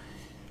 2.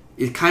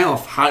 It's kind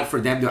of hard for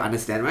them to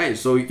understand, right?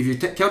 So if you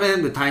tell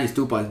them the time is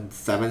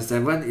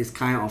 2.77, it's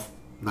kind of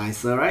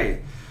nicer,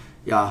 right?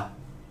 Yeah.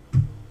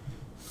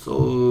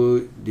 So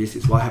this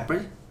is what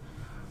happened.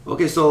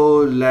 Okay, so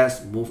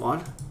let's move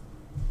on.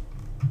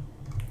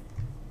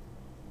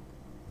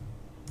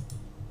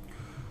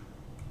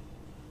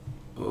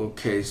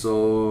 Okay,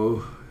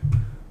 so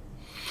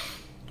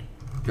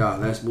yeah,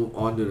 let's move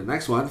on to the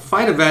next one.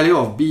 Find the value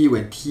of B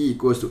when T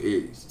equals to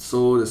 8.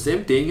 So the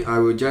same thing, I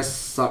will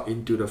just sub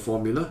into the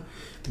formula.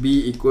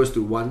 B equals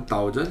to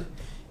 1000.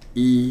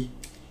 E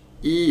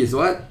is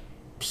what?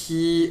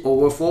 T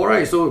over 4,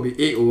 right? So it will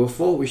be 8 over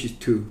 4, which is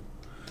 2.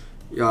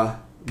 Yeah,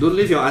 don't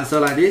leave your answer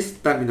like this.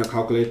 Type in the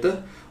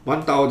calculator.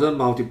 1000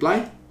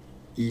 multiply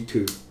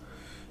E2.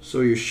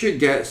 So you should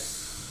get,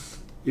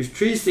 if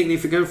 3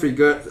 significant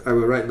figures, I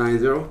will write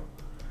 90.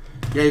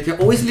 Yeah, you can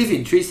always leave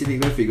in 3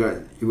 significant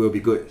figures. It will be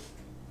good.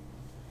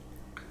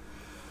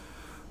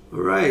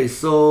 Alright,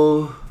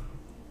 so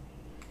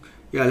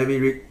yeah, let me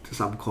read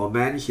some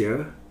comment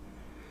here.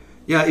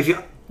 Yeah, if you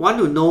want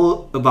to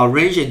know about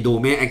range and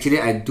domain, actually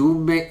I do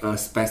make a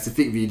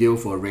specific video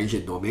for range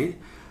and domain.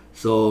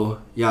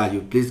 So yeah,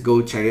 you please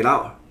go check it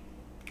out.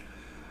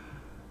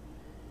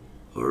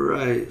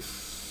 Alright.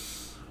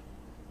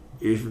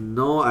 If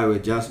no, I will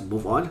just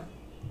move on.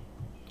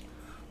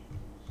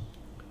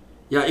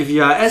 Yeah, if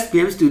you are an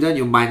SPM student,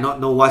 you might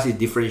not know what's the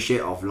differentiate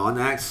of ln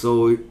x.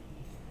 So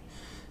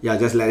yeah,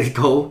 just let it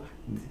go.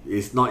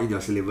 It's not in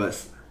your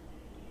syllabus.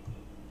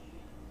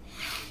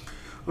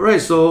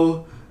 Alright,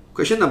 so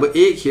question number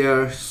 8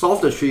 here.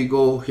 Solve the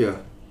trigo here.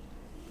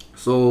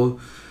 So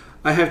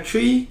I have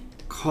 3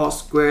 cos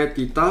square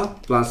theta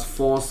plus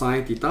 4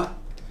 sin theta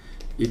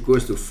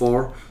equals to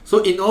 4.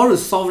 So in order to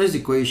solve this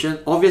equation,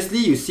 obviously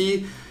you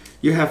see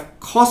you have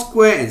cos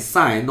square and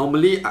sine.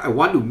 Normally I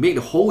want to make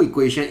the whole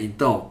equation in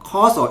terms of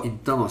cos or in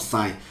terms of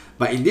sine.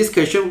 But in this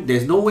question,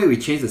 there's no way we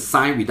change the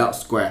sine without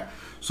square.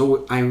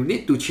 So I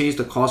need to change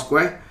the cos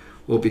square,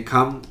 will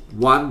become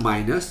 1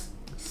 minus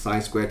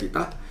sine square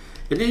theta.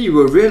 And then you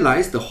will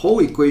realize the whole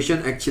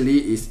equation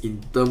actually is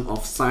in terms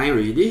of sine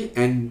already.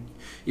 And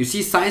you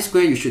see sine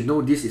square, you should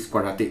know this is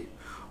quadratic.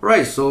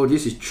 Alright, so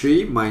this is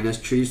 3 minus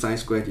 3 sine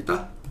square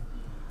theta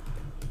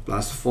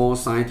plus 4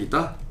 sine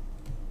theta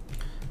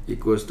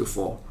equals to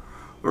 4.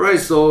 Alright,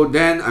 so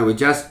then I will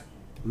just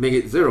make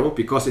it 0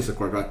 because it's a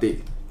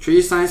quadratic.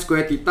 3 sine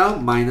square theta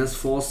minus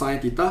 4 sine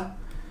theta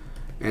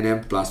and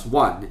then plus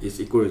 1 is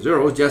equal to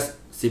 0. Just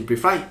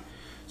simplify.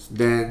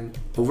 Then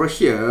over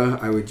here,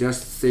 I will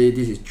just say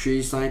this is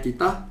 3 sine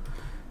theta.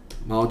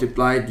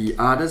 Multiply the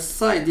other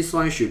side. This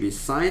one should be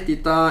sine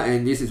theta,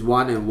 and this is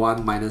 1 and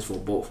 1 minus for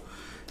both.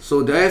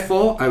 So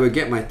therefore, I will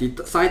get my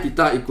theta, sine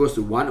theta equals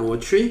to 1 over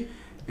 3,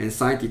 and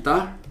sine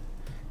theta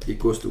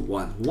equals to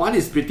 1. 1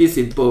 is pretty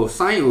simple.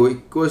 Sine O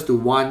equals to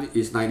 1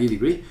 is 90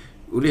 degrees.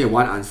 Only have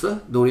one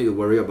answer. No need to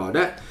worry about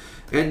that.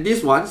 And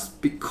this one's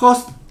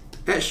because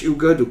add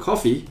sugar to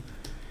coffee,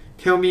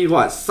 tell me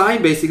what?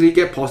 Sine basically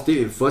get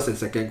positive in first and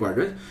second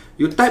quadrant.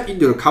 You type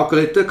into the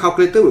calculator.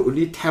 Calculator will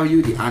only tell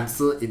you the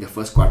answer in the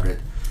first quadrant.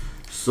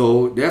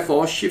 So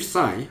therefore, shift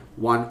sign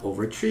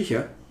 1/3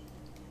 here.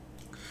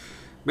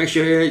 Make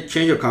sure you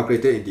change your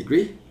calculator in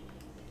degree.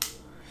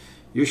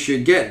 You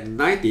should get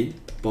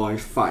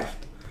 19.5.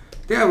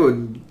 Then I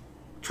will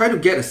try to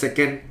get a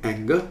second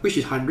angle, which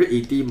is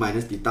 180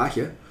 minus theta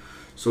here.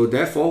 So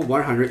therefore,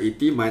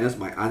 180 minus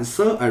my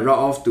answer, I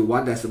round off to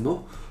 1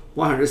 decimal,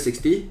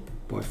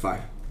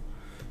 160.5.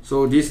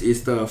 So this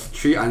is the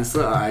 3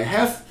 answer I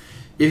have.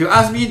 If you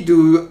ask me,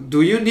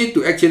 do you need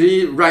to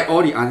actually write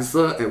all the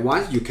answer at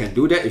once? You can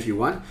do that if you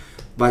want,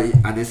 but it's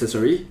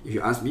unnecessary. If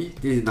you ask me,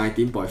 this is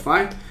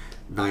 19.5,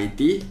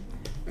 90,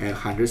 and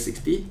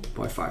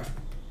 160.5.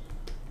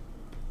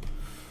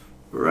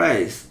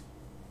 Right.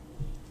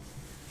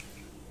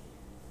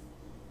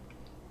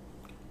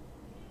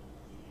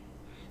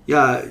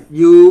 Yeah,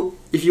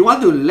 if you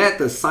want to let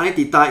the sine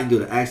theta into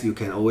the x, you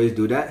can always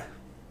do that.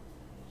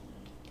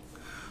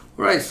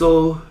 Alright,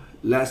 so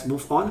let's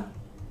move on.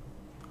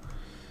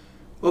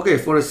 Okay,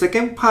 for the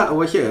second part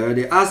over here,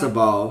 they ask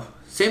about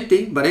same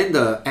thing, but then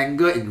the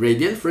angle in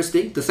radian, first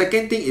thing. The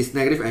second thing is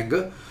negative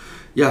angle.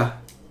 Yeah,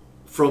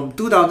 from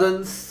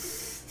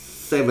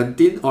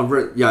 2017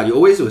 onward, yeah, you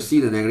always will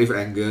see the negative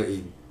angle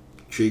in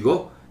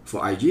trigo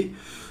for IG.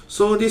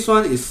 So this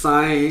one is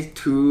sine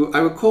 2.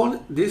 I will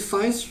call this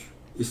sine,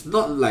 it's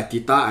not like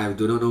theta, I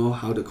do not know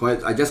how to call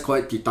it. I just call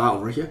it theta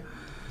over here.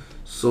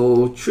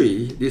 So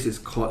 3, this is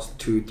cos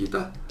 2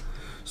 theta.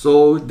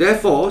 So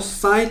therefore,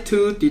 sine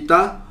 2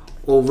 theta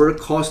over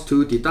cos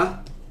 2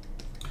 theta,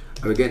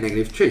 I will get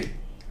negative 3.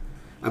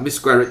 I mean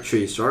square root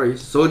 3, sorry.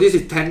 So this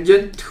is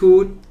tangent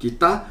 2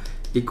 theta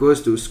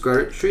equals to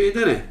square root 3,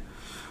 isn't it?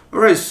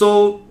 Alright,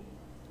 so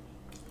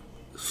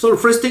the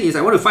first thing is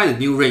I want to find a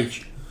new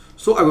range.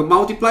 So I will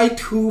multiply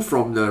 2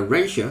 from the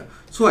range here.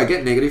 So I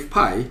get negative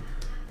pi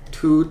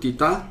 2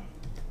 theta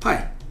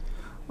pi.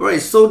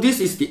 Alright, so this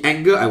is the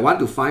angle I want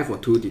to find for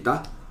 2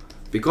 theta.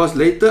 Because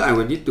later I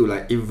will need to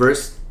like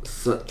inverse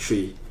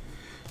 3.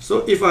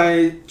 So if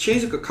I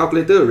change the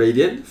calculator to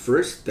radian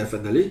first,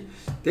 definitely,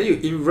 then you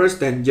inverse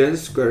tangent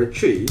square root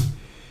 3,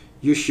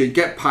 you should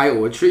get pi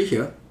over 3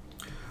 here.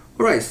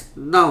 Alright,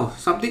 now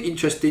something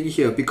interesting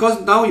here, because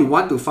now you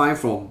want to find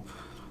from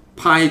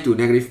pi to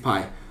negative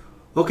pi.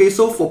 Okay,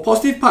 so for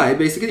positive pi,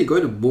 basically you're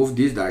going to move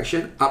this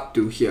direction up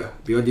to here,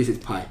 because this is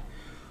pi.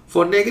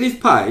 For negative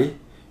pi,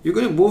 you're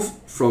going to move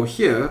from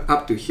here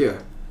up to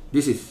here.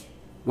 This is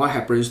what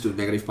happens to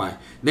negative pi.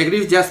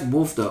 Negative just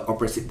move the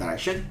opposite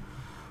direction.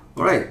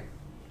 Alright,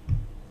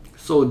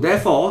 so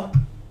therefore,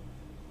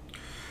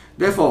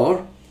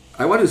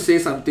 I want to say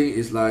something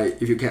is like,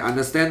 if you can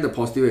understand the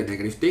positive and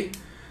negative thing,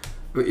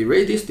 we'll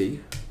erase this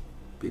thing,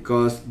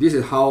 because this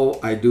is how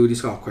I do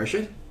this kind of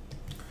question.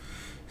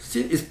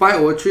 Since it's pi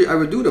over 3, I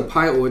will do the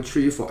pi over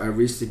 3 for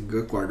every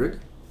single quadrant.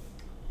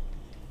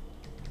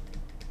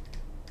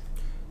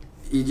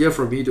 Easier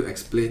for me to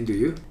explain to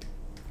you.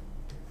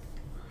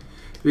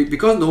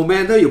 Because no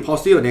matter you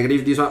positive or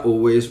negative, this one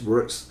always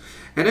works.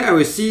 And then I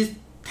will see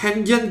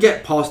tangent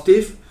get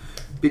positive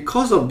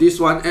because of this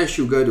one, add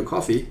sugar to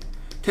coffee.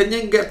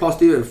 Tangent get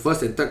positive in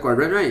first and third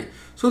quadrant, right?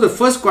 So the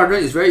first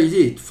quadrant is very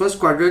easy. First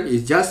quadrant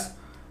is just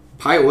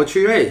pi over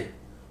 3, right?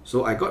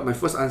 So I got my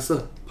first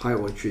answer, pi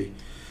over 3.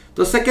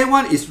 The second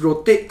one is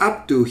rotate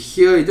up to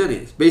here, isn't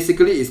it?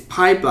 Basically, it's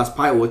pi plus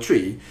pi over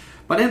 3.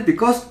 But then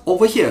because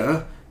over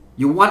here,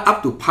 you want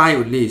up to pi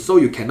only, so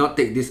you cannot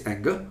take this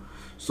angle.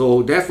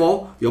 So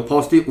therefore, your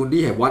positive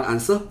only have one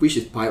answer, which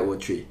is pi over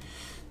 3.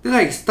 Then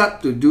I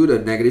start to do the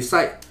negative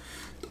side.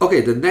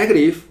 Okay, the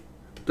negative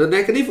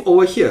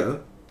over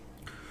here,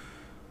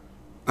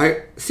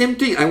 same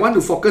thing, I want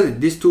to focus in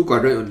these two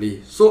quadrants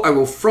only. So I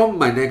will from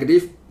my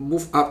negative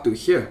move up to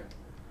here.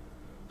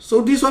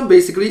 So this one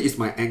basically is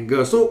my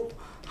angle. So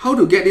how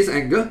to get this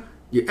angle?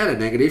 You add a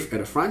negative at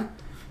the front,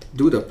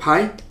 do the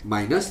pi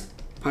minus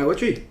pi over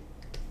 3.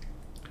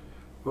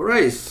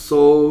 Alright,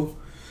 so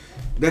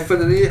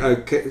definitely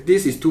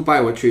this is 2 pi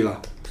over 3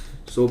 lah.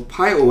 So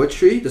pi over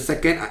 3, the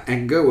second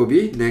angle will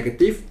be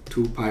negative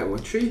 2 pi over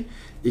 3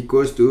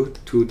 equals to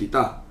 2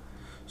 theta.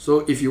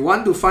 So if you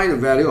want to find the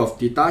value of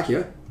theta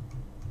here,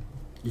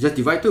 you just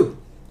divide 2.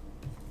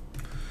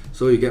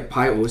 So you get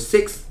pi over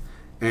 6,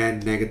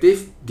 and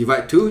negative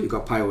divide 2, you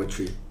got pi over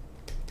 3.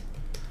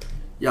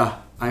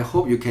 Yeah, I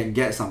hope you can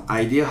get some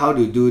idea how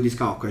to do this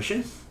kind of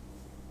questions.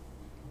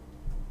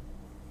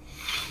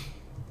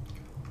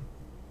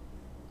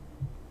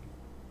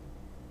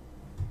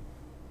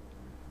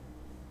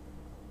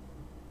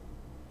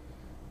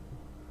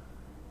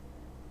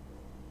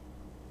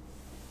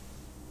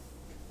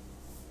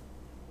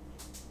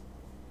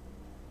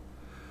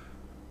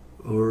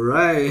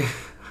 Alright,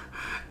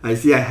 I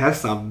see I have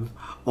some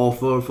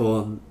offer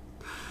for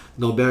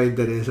Nobel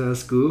International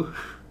School.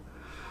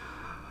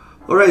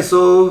 Alright,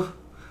 so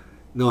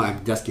No,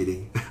 I'm just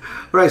kidding.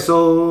 Alright,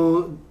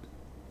 so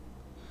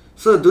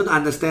don't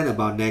understand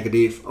about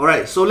negative.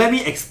 Alright, so let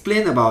me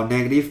explain about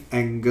negative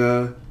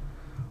angle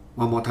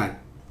one more time.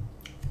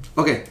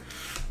 Okay,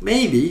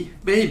 maybe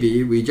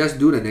we just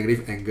do the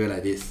negative angle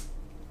like this.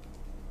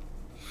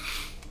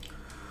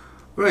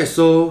 Alright,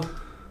 so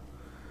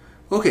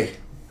okay,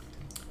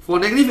 for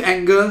negative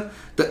angle,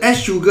 the add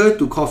sugar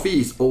to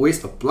coffee is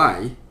always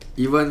applied,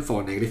 even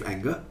for negative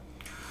angle.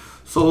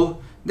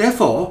 So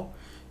therefore,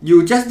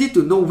 you just need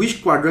to know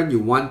which quadrant you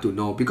want to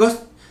know,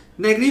 because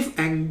negative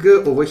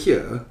angle over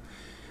here,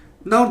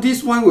 now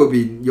this one will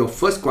be your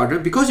first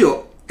quadrant, because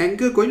your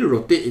angle going to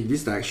rotate in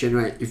this direction,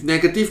 right? If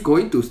negative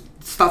going to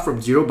start from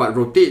 0 but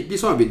rotate,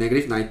 this one will be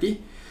negative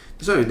 90,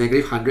 this one will be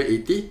negative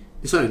 180,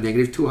 this one will be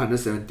negative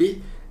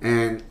 270,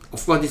 and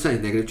of course this one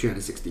is negative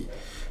 360.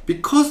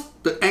 Because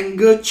the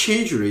angle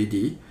changed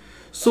already,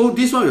 so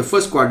this one will be your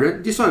first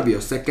quadrant, this one will be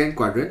your second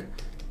quadrant,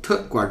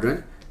 third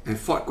quadrant, and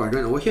fourth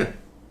quadrant over here.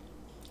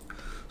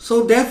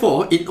 So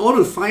therefore, in order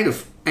to find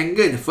the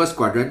angle in the first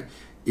quadrant,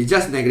 it's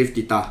just negative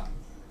theta.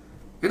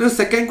 And the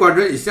second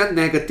quadrant is just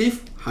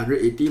negative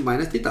 180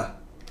 minus theta.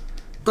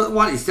 Third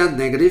one is just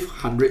negative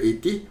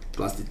 180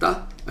 plus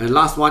theta. And the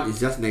last one is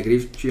just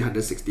negative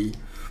 360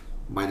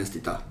 minus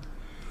theta.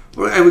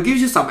 Alright, I will give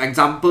you some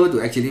example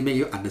to actually make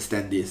you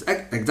understand this.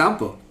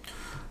 Example,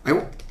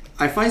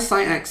 I find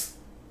sine x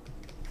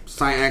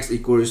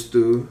equals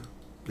to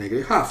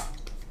negative half.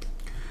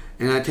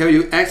 And I tell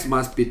you x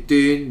must be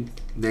between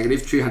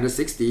negative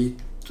 360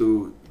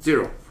 to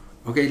 0.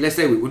 Okay, let's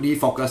say we only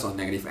focus on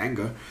negative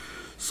angle.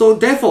 So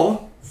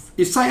therefore,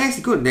 if sine x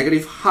equals to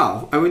negative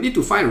half, I will need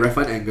to find a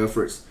reference angle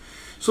first.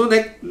 So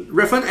the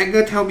reference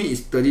angle tell me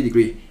is 30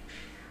 degrees.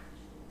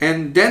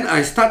 And then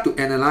I start to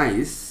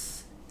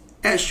analyze,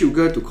 add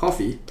sugar to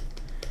coffee.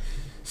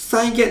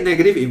 Sine get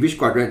negative in which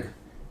quadrant?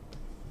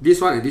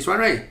 This one and this one,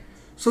 right?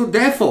 So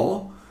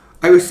therefore,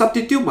 I will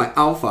substitute my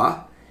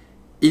alpha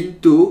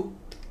into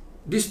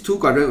these two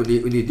quadrants,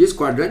 only this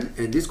quadrant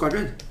and this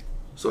quadrant.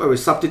 So I will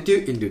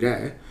substitute into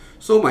there.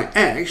 So my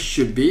x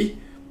should be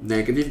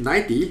negative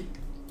 90,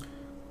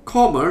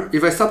 comma,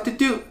 if I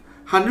substitute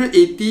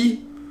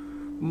 180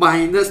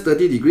 minus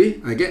 30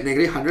 degrees, I get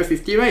negative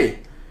 150,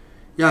 right?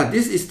 Yeah,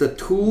 this is the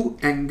two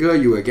angle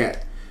you will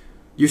get.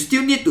 You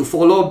still need to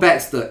follow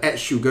back the add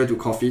sugar to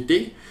coffee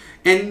thing.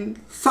 And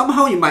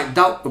somehow you might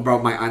doubt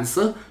about my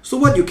answer. So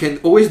what you can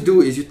always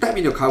do is you type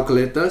in your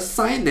calculator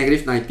sine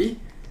negative 90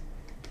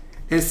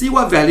 and see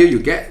what value you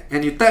get.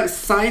 And you type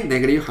sine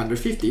negative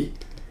 150.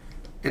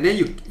 And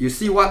then you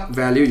see what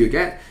value you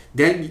get.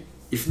 Then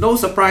if no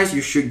surprise,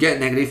 you should get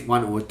negative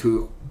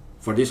 1/2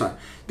 for this one.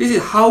 This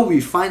is how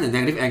we find the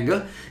negative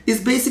angle. It's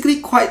basically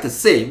quite the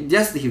same,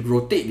 just you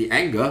rotate the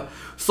angle.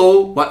 So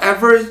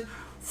whatever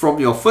from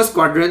your first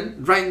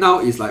quadrant, right now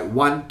is like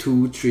 1,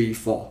 2, 3,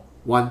 4.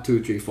 1,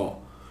 2, 3, 4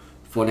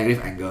 for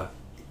negative angle.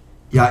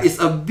 Yeah, it's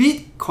a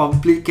bit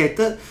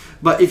complicated,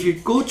 but if you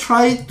go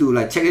try to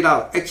like check it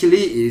out,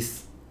 actually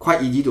it's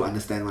quite easy to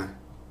understand one.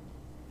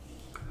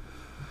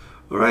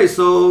 Alright,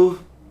 so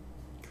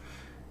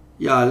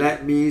yeah,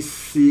 let me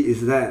see,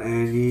 is there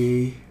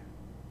any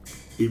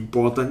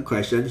important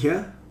question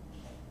here?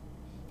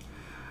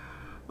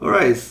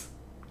 Alright,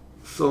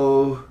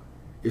 so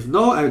if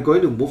no, I'm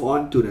going to move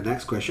on to the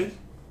next question.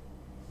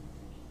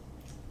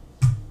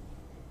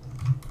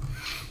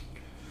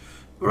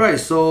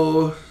 Alright,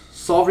 so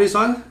solve this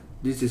one.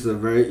 This is a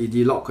very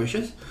easy log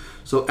question.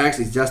 So x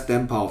is just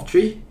 10 power of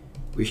 3,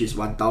 which is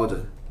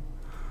 1000.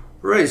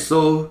 Alright,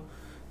 so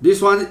this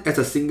one as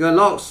a single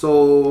log.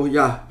 So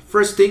yeah,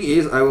 first thing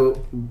is I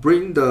will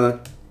bring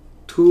the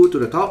 2 to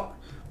the top,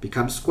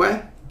 become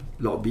square,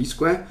 log b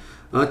square.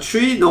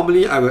 3,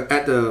 normally I will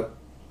add the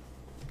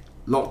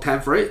log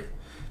 10 for it.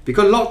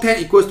 Because log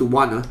 10 equals to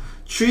 1.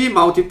 3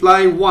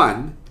 multiply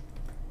 1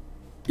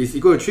 is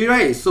equal to 3,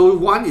 right? So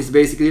 1 is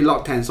basically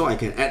log 10. So I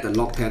can add the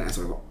log 10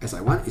 as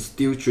I want. It's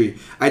still 3.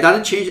 I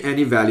doesn't change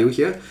any value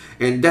here.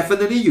 And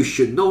definitely you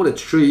should know the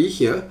 3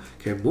 here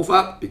can move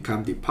up,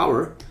 become the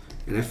power.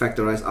 And then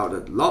factorize out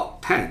the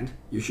log 10.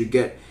 You should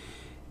get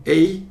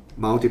a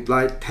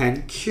multiply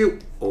 10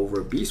 cubed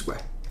over b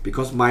squared.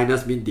 Because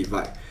minus means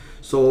divide.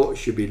 So it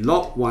should be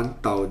log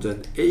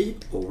 1000 a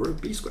over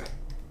b squared.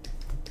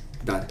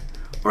 Done.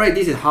 Alright,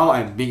 this is how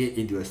I make it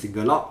into a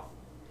single log.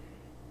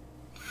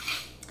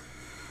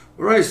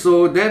 Alright,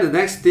 so then the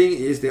next thing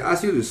is they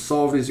ask you to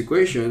solve this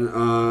equation.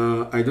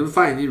 I don't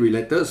find any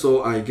related,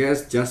 so I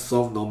guess just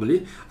solve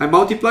normally. I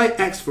multiply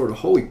x for the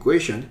whole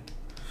equation.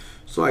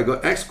 So I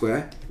got x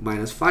squared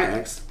minus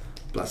 5x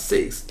plus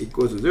 6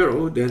 equals to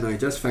 0. Then I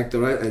just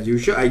factorize as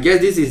usual. I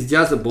guess this is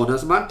just a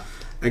bonus mark.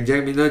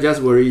 Examiner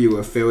just worry you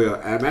will fail your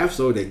MF,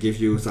 so they give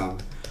you some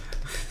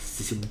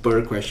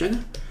simple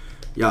question.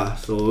 Yeah,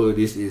 so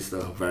this is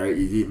a very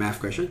easy math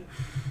question.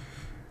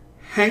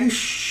 Hence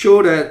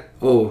show that,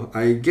 oh,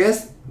 I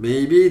guess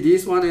maybe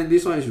this one and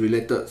this one is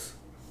related.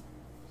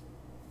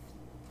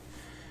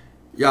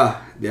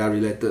 Yeah, they are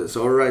related.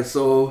 So alright,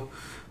 so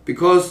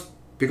because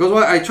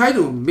what I try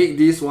to make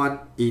this one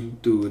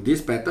into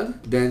this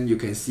pattern, then you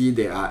can see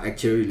they are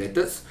actually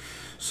related.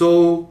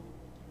 So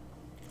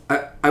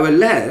I will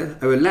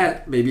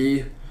let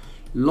maybe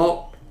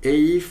log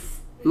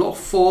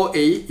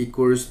 4a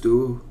equals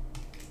to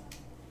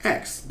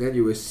x. Then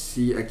you will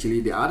see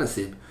actually they are the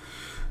same.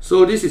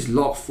 So this is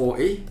log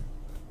 4a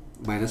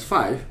minus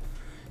 5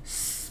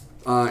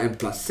 and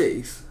plus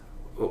 6.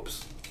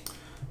 Oops.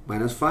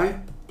 Minus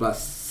 5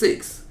 plus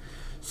 6.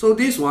 So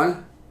this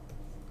one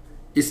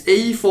is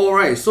a4,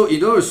 right? So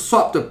in order to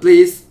swap the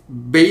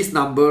base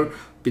number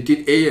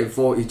between a and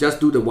 4, you just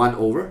do the 1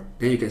 over.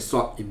 Then you can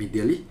swap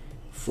immediately.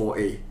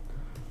 4a,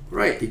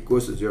 right,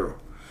 equals to 0.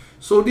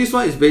 So this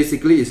one is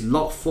basically is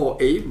log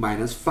 4a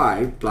minus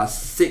 5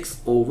 plus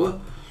 6 over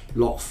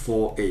log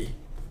 4a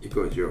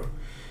equals to 0.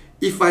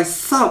 If I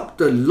sub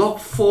the log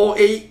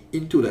 4a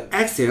into the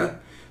x here,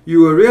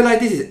 you will realize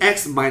this is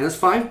x minus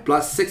 5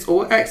 plus 6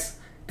 over x.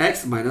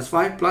 X minus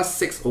 5 plus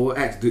 6 over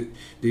x. Do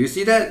you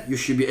see that? You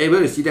should be able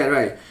to see that,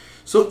 right?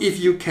 So if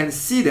you can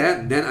see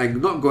that, then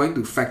I'm not going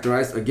to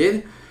factorize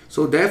again.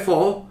 So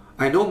therefore,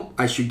 I know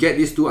I should get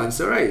these two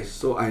answers, right?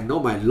 So I know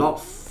my log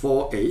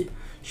 4a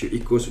should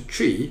equals to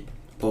 3,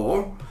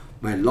 or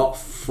my log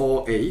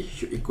 4a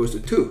should equals to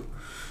 2.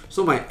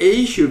 So my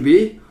a should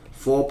be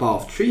 4 power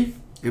of 3,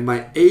 and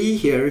my a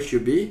here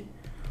should be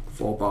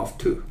 4 power of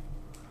 2.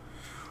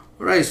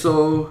 Alright,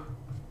 so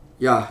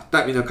yeah,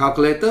 type in the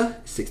calculator,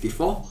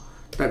 64.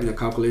 Type in the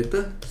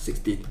calculator,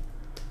 16.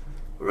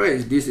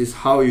 Alright, this is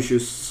how you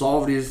should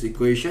solve this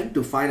equation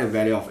to find the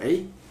value of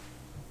a.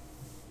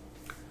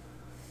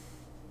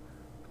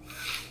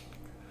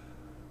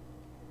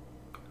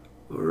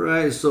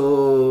 Alright,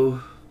 so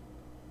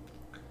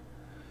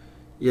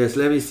yes,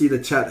 let me see the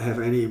chat have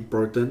any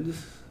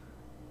importance.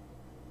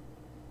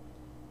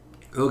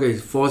 Okay,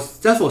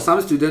 just for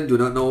some students do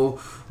not know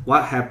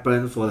what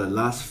happened for the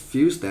last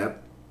few steps.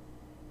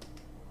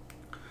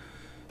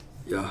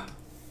 Yeah.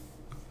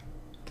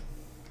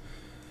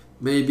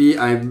 Maybe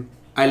I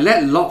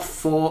let log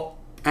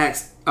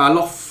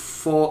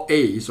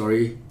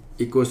 4a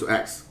equals to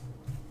x.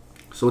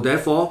 So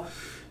therefore,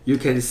 you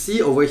can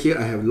see over here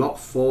I have log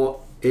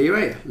 4a,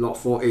 right? Log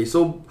 4a.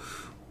 So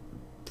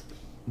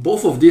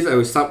both of these I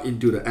will sub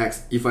into the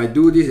x. If I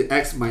do this,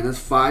 x minus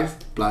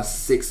 5 plus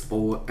 6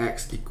 over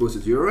x equals to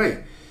 0,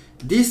 right?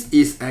 This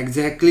is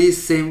exactly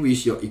same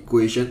with your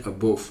equation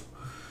above.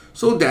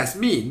 So that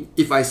means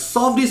if I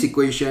solve this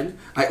equation,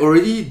 I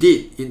already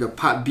did in the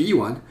part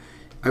B1,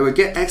 I will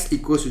get x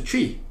equals to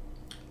 3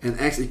 and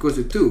x equals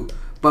to 2.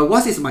 But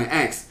what is my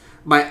x?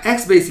 My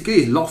x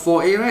basically is log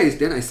 4a, right?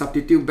 Then I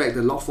substitute back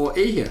the log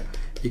 4a here,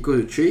 equal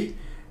to 3,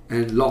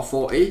 and log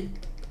 4a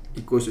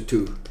equals to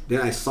 2.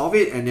 Then I solve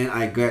it and then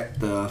I get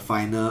the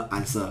final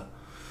answer.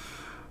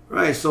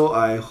 Right, so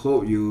I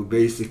hope you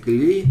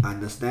basically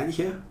understand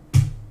here.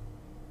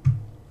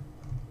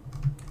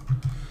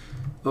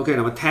 Okay,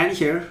 number 10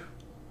 here.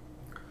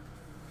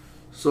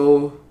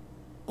 So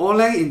all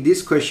length in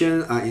this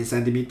question are in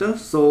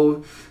centimeters.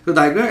 So the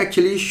diagram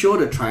actually show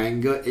the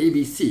triangle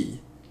ABC.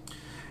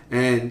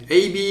 And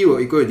AB will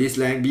equal to this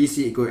length,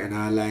 BC equal to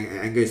another length, and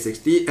angle is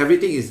 60.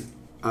 Everything is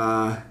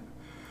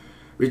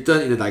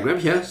written in the diagram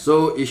here.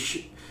 So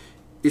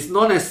it's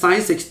known as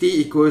sin 60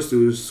 equals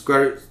to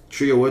square root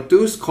 3 over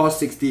 2, cos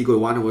 60 equal to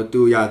 1 over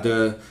 2. Yeah,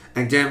 the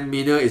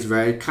examiner is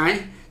very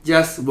kind.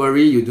 Just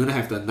worry you don't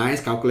have the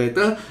nice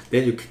calculator,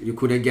 then you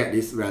couldn't get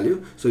this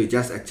value. So it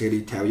just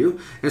actually tell you.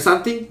 And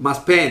something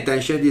must pay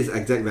attention, this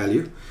exact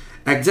value.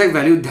 Exact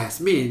value does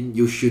mean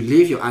you should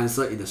leave your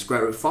answer in the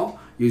square root form.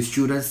 You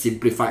shouldn't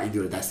simplify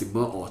into the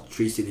decimal or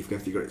 3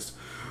 significant figures.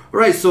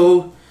 Alright,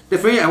 so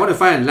definitely I want to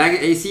find a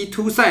length AC,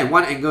 2 sides and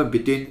 1 angle in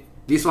between.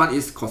 This one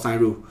is cosine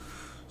rule.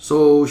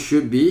 So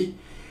should be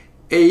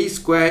a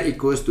squared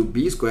equals to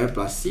b squared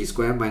plus c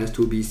squared minus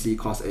 2bc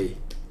cos a.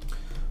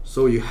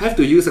 So you have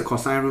to use a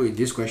cosine rule in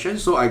this question.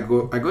 So I'm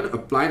going to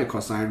apply the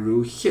cosine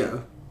rule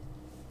here.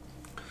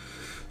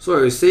 So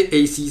I will say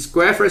AC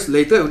squared first.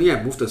 Later only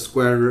I move the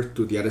square root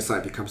to the other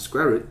side, becomes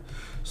square root.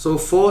 So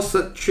 4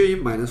 sub 3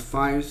 minus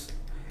 5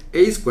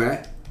 a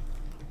squared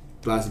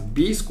plus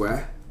b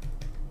squared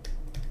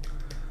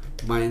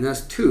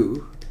minus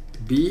 2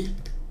 b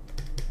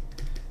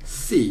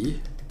c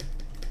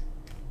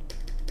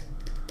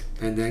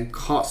and then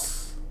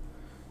cos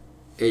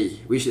a,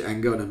 which is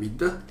angle on the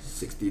meter,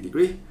 60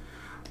 degree.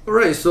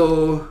 Alright,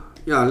 so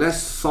yeah, let's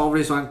solve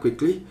this one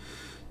quickly.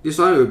 This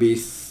one will be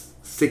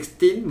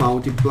 16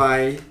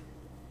 multiply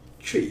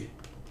 3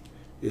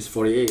 is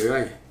 48,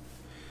 right?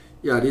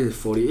 Yeah, this is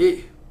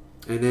 48.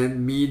 And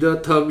then middle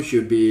term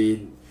should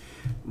be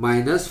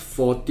minus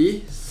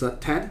 40 sub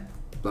 10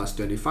 plus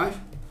 25.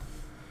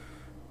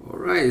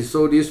 Alright,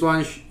 so this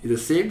one is the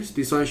same.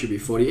 This one should be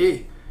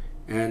 48.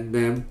 And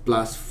then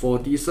plus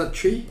 40 sub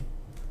 3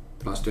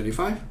 plus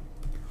 25.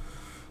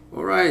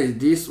 Alright,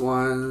 this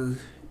one,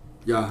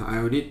 yeah,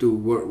 I will need to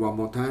work one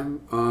more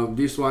time.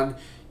 This one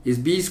is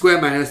b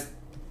squared minus,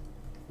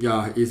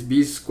 yeah, is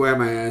b squared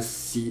minus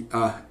c,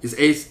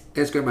 is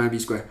a squared minus b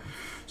squared.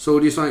 So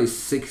this one is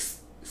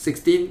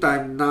 16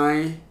 times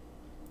 9,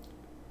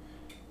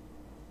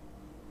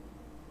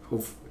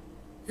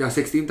 yeah,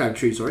 16 times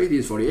 3, sorry, this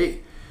is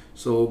 48.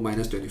 So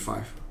minus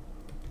 25.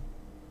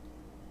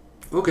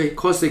 Okay,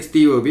 cos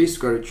 60 will be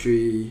square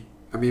root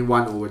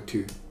 1 over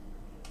 2.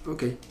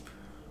 Okay.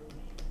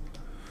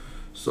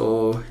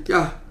 So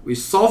yeah, we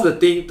solve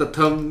the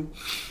term,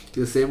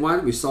 the same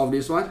one. We solve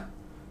this one.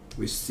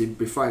 We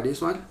simplify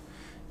this one.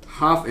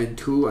 Half and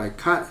 2 I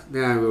cut.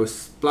 Then I will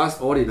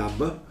plus all the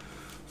number.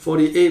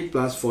 48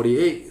 plus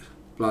 48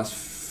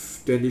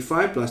 plus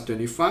 25 plus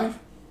 25.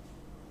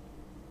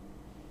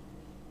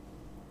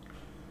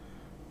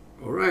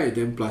 Alright,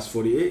 then plus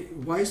 48.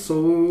 Why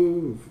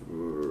so?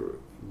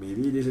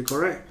 Maybe this is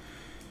correct.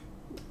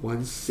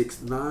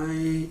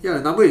 169. Yeah,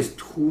 the number is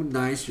too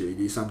nice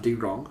already. Something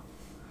wrong.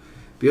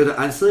 Because the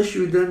answer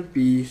shouldn't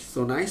be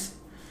so nice.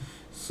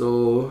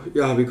 So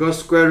yeah, because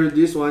square root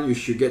this one, you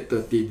should get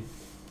 13.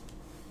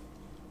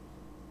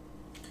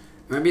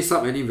 Let me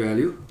sub any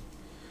value.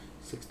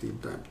 16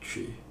 times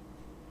 3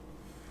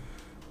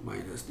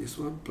 minus this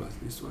one plus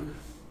this one.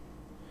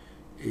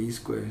 A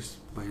squared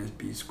minus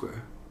b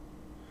squared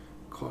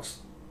cos.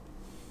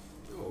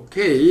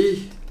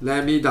 Okay,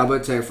 let me double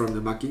check from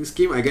the marking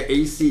scheme. I get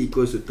AC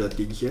equals to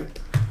 13 here.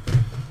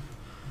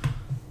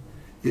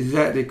 Is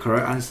that the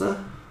correct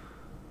answer?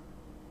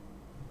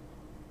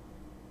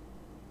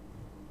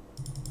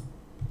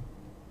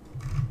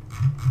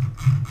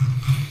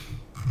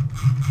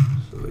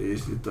 So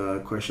is it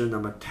the question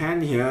number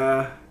 10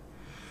 here?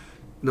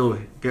 No,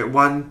 get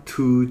 1,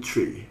 2,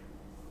 3.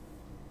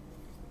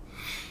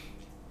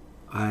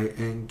 I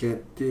am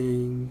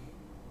getting...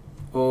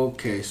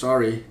 Okay,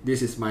 sorry,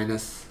 this is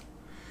minus.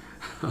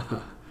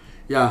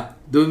 Yeah,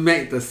 don't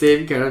make the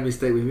same carrot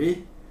mistake with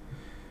me.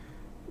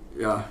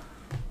 Yeah,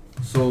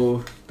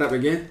 so type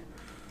again.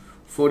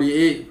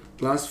 48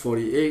 plus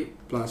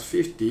 48 plus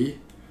 50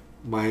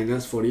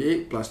 minus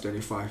 48 plus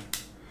 25.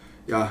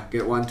 Yeah,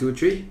 get 1, 2,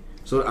 3.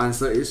 So the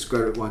answer is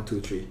square root 1,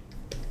 2, 3.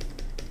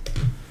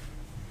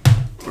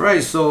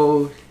 Alright,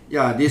 so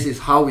yeah, this is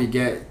how we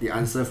get the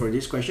answer for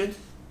this question.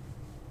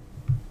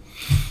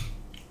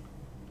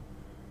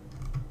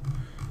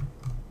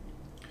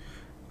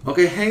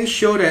 Okay, hence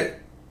show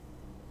that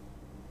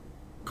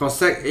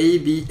cosec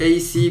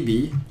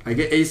ACB, I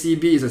get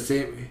ACB is the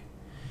same.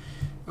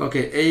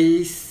 Okay,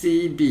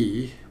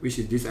 ACB, which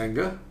is this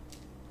angle,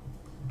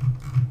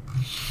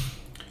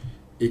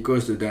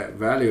 equals to that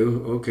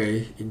value.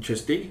 Okay,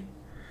 interesting.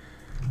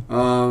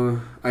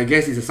 I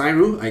guess it's a sine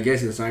rule.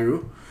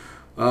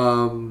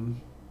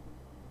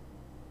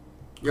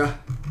 Yeah,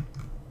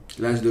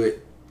 let's do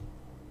it.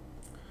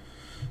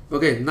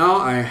 Okay, now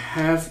I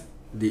have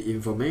the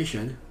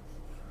information,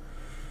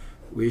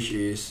 which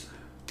is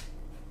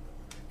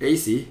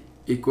AC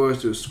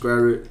equals to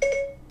square root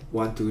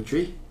 1, 2,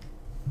 3.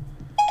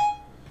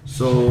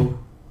 So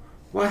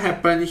what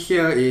happened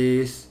here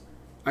is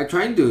I'm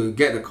trying to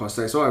get the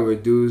cosec, so I will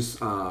do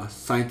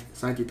sine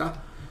theta.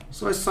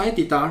 So sine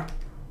theta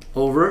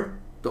over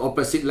the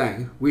opposite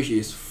length, which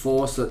is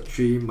 4 sub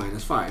 3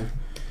 minus 5,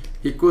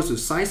 equals to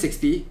sine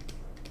 60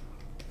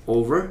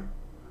 over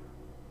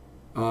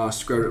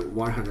square root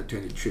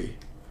 123.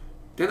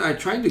 Then I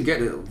try to get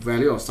the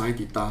value of sine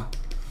theta.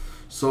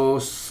 So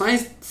sine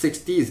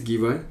 60 is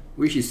given,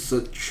 which is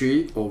sub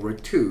 3 over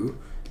 2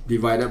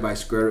 divided by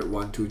square root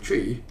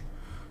 123.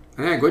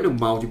 And then I'm going to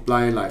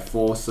multiply like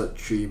 4 sub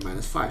 3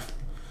 minus 5.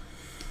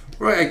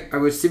 Right, I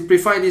will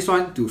simplify this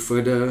one to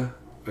further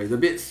a little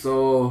bit.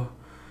 So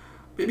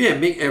maybe I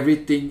make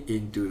everything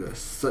into the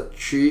sub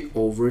 3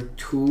 over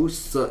 2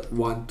 sub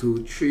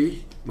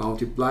 123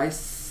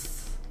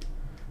 multiplies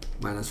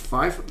minus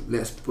 5.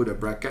 Let's put a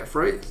bracket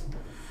for it.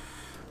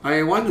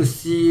 I want to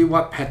see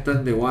what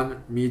pattern they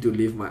want me to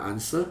leave my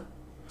answer.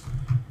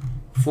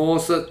 4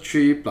 sub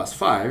 3 plus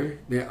 5.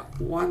 They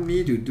want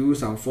me to do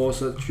some 4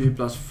 sub 3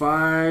 plus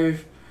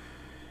 5.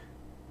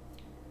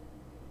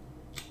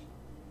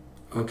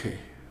 Okay.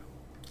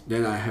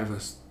 Then I have a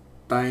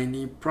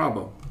tiny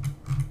problem.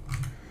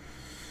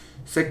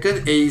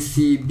 Second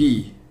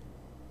ACB.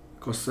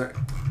 Cosec.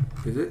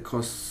 Is it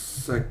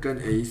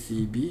cosecant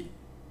ACB?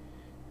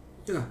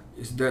 Yeah,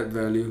 it's that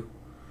value.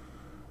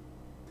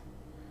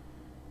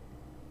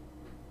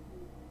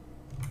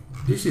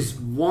 This is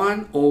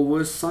 1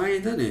 over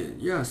sine, isn't it?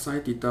 Yeah,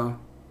 sine theta.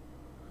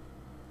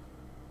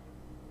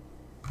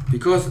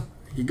 Because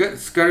you get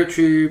square root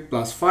 3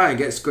 plus 5, I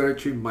get square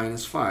root 3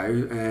 minus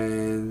 5,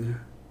 and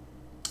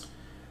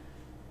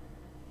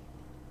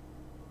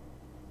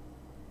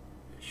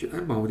should I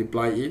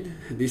multiply in?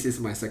 This is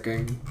my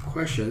second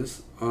question.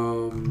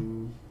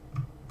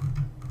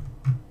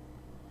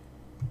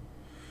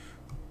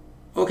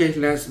 Okay,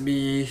 let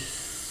me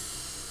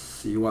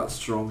see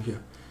what's wrong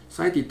here.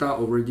 Sine theta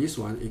over this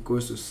one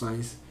equals to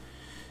sine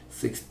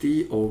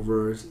 60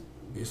 over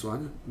this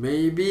one.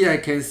 Maybe I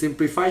can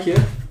simplify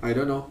here. I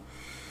don't know.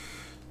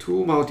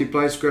 2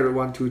 multiply square root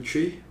 1, 2,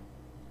 3.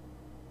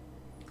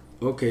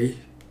 Okay,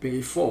 make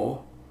it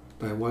 4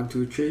 times 1,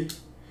 2, 3.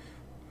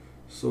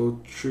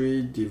 So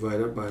 3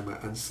 divided by my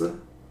answer.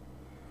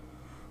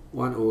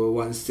 1 over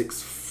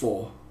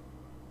 164.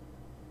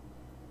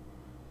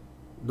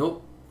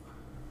 Nope.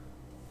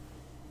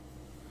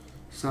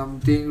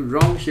 Something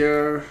wrong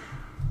here.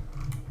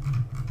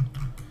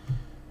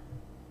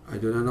 I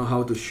do not know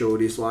how to show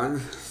this one,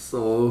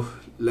 so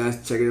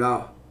let's check it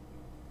out.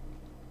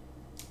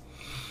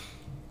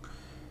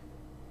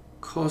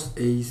 Cos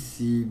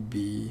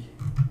ACB,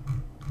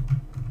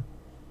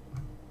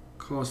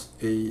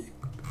 cosine.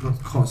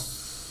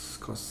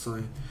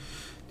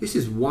 This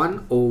is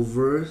 1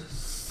 over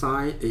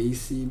sine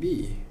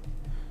ACB.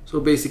 So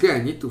basically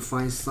I need to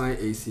find sine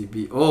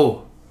ACB.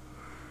 Oh,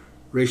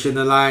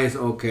 rationalize.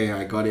 Okay,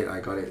 I got it.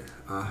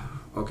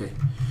 Okay,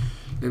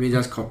 let me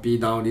just copy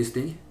down this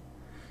thing.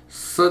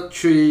 Sub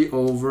 3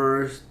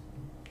 over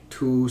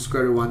 2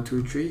 square root 1,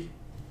 2, 3.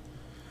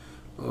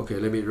 Okay,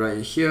 let me write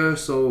it here.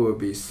 So it will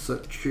be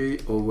sub 3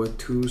 over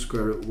 2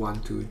 square root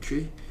 1, 2,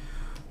 3.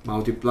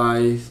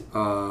 Multiply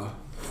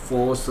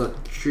 4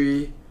 sub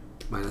 3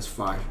 minus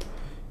 5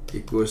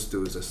 equals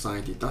to the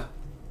sine theta.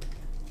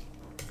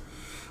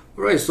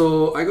 Alright,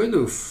 so I'm going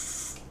to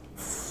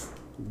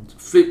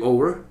flip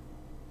over,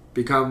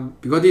 because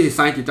this is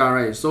sine theta,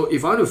 right? So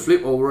if I want to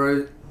flip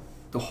over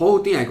the whole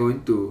thing, I'm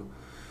going to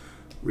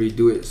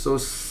redo it. So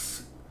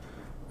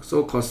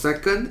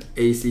cosecant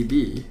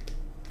ACB.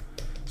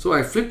 So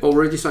I flip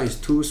over, this one is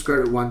 2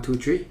 square root 1, 2,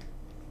 3.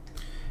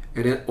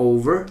 And then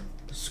over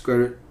square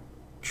root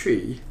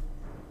 3.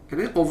 And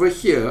then over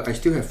here, I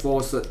still have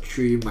 4 sub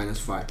 3 minus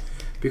 5.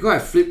 Because I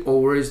flip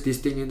over is this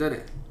thing, isn't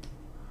it?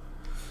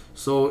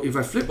 So if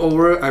I flip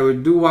over, I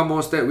will do one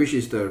more step, which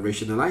is the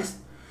rationalize.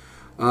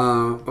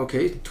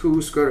 Okay,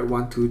 2 square root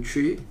 1, 2,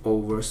 3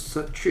 over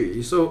sub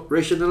 3. So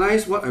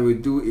rationalize, what I will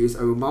do is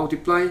I will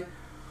multiply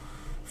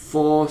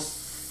 4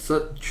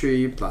 sub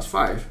 3 plus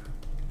 5.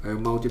 I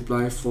will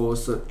multiply 4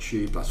 sub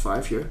 3 plus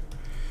 5 here.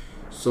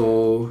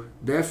 So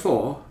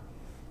therefore,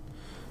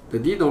 the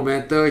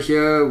denominator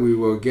here we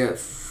will get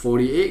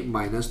 48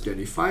 minus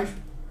 25.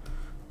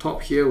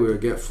 Top here we will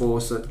get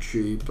 4 sub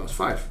 3 plus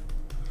 5.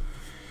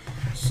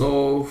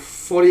 So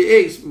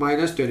 48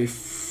 minus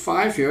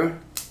 25 here,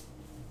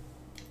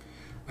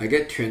 I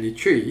get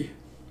 23.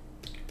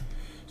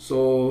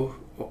 So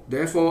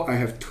therefore I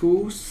have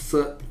 2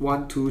 sub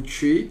 1, 2,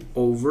 3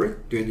 over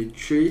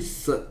 23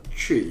 sub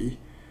 3.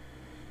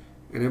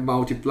 And then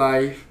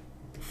multiply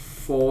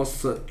 4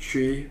 sub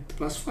 3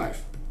 plus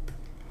 5.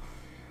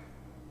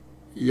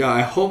 Yeah,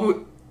 I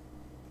hope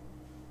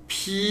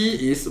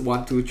P is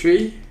 1, 2,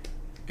 3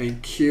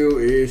 and Q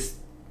is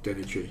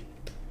 23.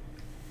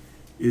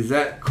 Is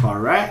that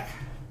correct?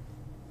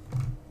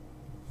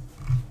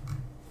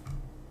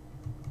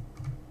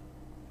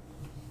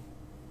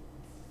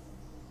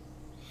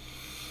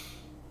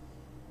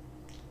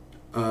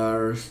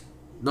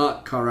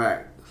 Not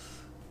correct.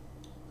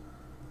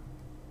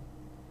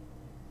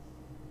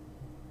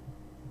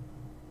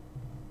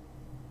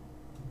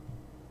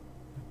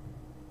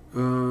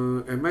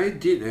 Am I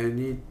did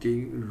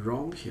anything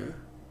wrong here?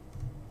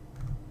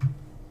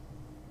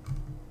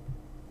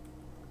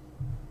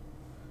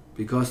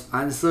 Because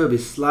answer will be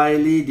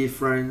slightly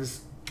different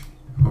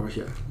over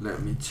here.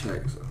 Let me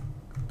check. So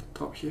at the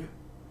top here,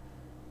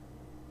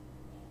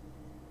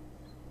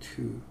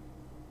 2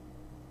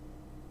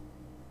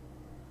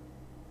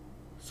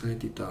 sine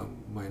theta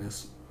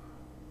minus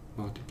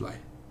multiply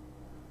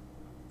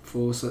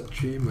 4 sub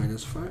 3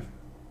 minus 5.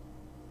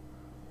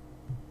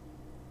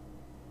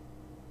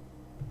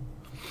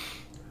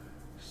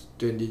 It's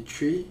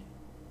 23.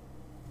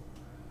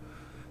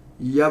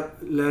 Yep,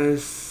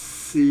 let's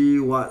see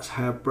what's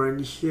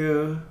happened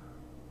here.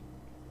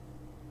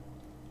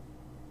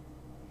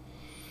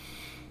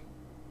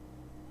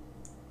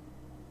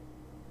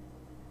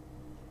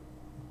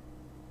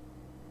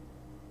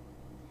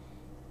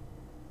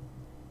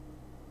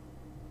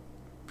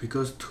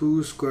 Because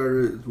 2 square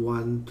root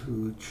 1,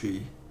 2,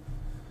 3.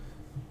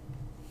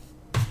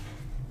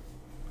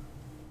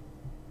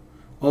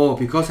 Oh,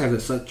 because I have the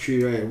sub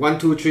 3, right? 1,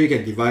 2, 3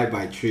 can divide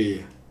by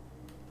 3.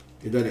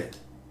 Isn't it?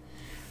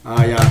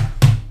 Yeah.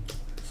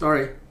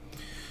 Sorry.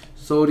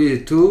 So this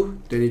is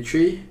 2,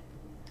 23.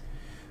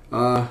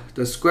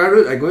 The square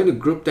root, I'm going to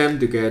group them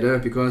together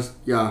because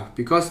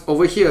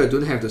over here I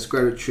don't have the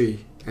square root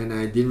 3 and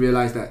I didn't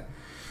realize that.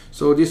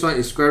 So this one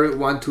is square root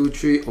 1, 2,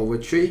 3 over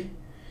 3.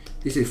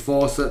 This is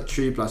 4 sub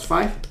 3 plus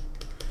 5.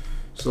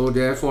 So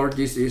therefore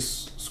this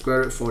is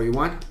square root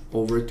 41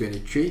 over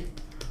 23.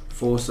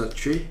 4 sub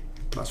 3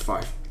 plus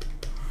 5.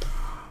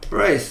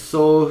 Alright,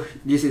 so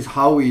this is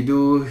how we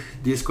do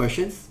these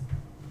questions.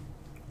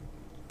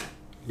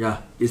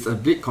 Yeah, it's a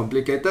bit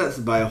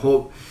complicated, but I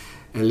hope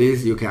at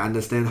least you can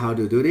understand how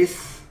to do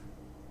this.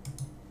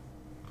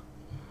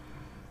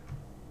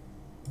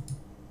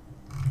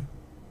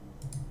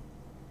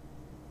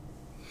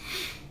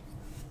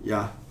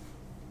 Yeah.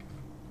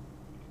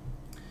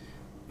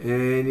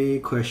 Any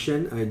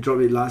question? I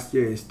dropped it last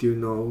year and still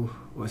know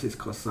what's its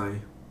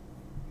cosine.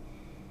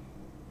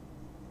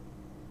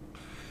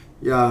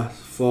 Yeah,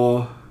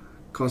 for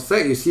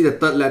cosec, you see the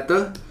third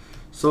letter.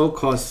 So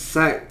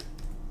cosec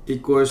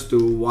equals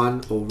to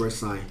 1 over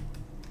sine.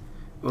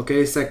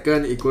 Okay,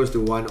 second equals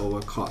to 1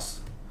 over cos.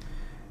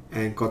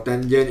 And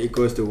cotangent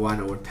equals to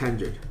 1 over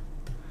tangent.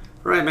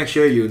 Alright, make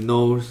sure you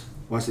know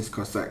what is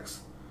cosec.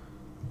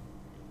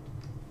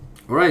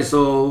 Alright,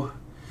 so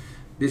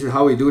this is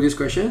how we do this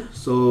question.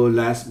 So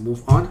let's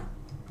move on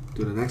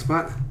to the next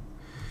part.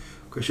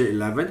 Question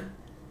 11.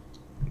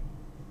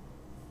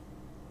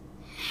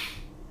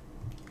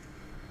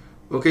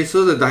 Okay,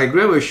 so the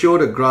diagram will show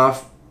the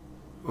graph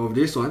of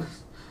this one.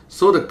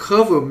 So the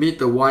curve will meet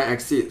the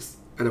y-axis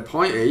at the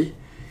point A,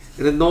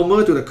 and the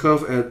normal to the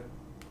curve at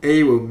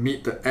A will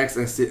meet the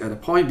x-axis at the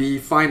point B.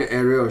 Find the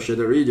area of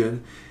shaded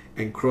region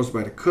enclosed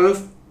by the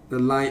curve, the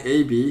line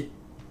AB,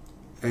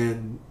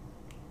 and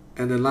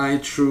the line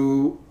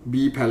through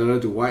B parallel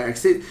to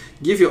y-axis.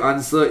 Give your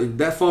answer in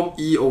that form,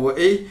 E over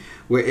A,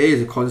 where A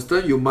is a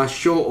constant. You must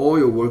show all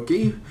your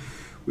working,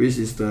 which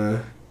is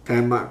the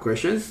 10 mark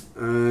questions.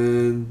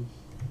 And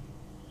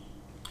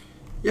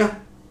yeah.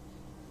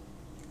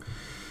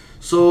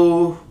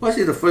 So what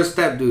is the first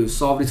step to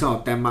solve this kind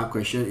of 10 mark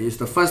question? Is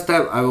the first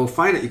step, I will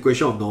find the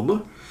equation of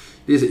normal.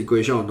 This is the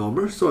equation of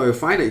normal. So I will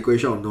find the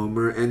equation of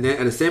normal, and then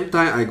at the same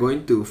time, I'm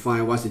going to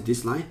find what's in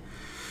this line.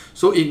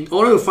 So in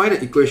order to find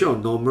the equation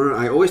of normal,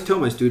 I always tell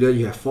my student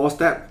you have 4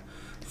 steps.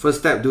 First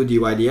step, do dy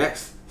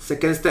dx.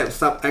 Second step,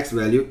 sub x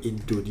value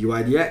into dy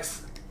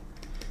dx.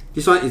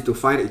 This one is to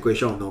find the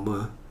equation of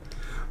normal.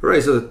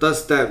 Alright, so the third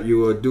step, you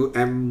will do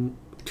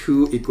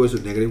m2 equals to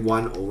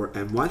 -1 over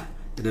m1.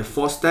 And then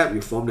fourth step,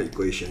 you form the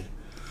equation.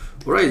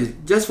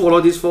 Alright, just follow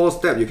these 4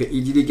 steps, you can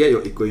easily get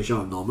your equation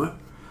of normal.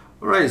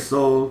 Alright,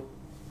 so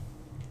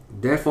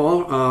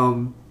therefore,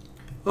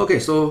 okay,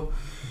 so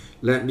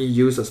let me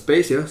use a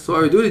space here. So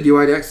I will do the dy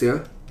dx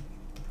here.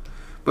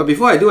 But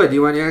before I do a dy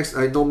dx,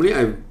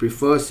 I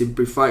prefer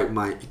simplify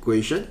my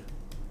equation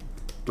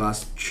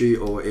plus 3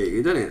 over 8,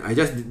 isn't it? I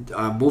just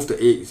move the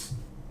 8's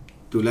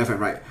to left and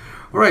right.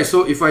 Alright,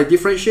 so if I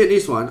differentiate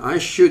this one, I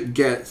should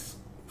get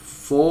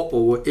 4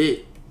 over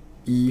 8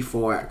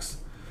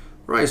 e4x.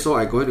 Right, so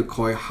I'm going to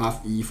call it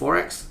half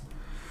e4x.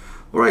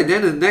 Alright,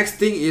 then the next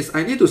thing is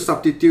I need to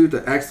substitute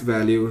the x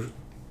value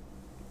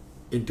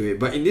into it.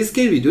 But in this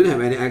case, we don't have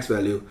any x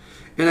value.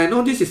 And I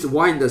know this is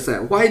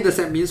y-intercept.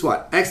 Y-intercept means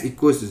what? X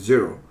equals to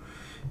 0.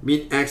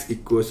 Mean x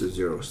equals to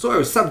 0. So I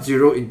will sub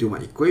 0 into my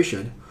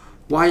equation.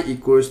 Y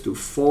equals to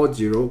 4,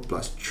 0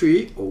 plus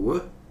 3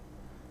 over,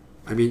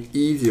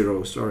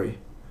 E0, sorry.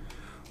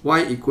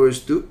 Y equals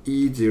to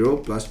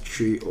E0 plus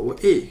 3 over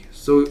A.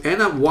 So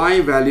end up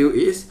y value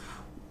is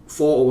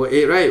 4 over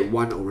 8, right?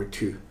 1 over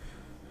 2.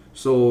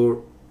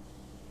 So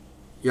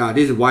yeah,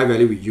 this is y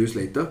value we use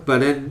later. But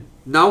then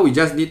now we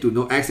just need to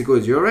know x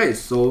equals 0, right?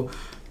 So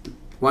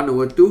 1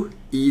 over 2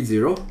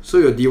 E0. So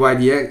your dy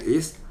dx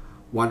is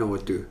 1 over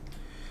 2.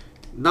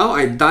 Now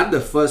I've done the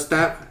first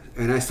step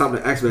and I sub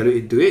the x value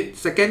into it.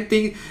 Second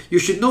thing, you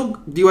should know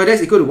dy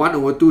dx equal to 1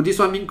 over 2. This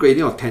one means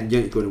gradient of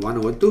tangent equal to 1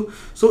 over 2.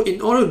 So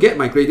in order to get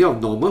my gradient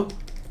of normal,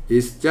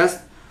 it's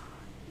just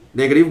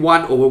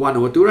 -1 over 1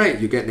 over 2, right?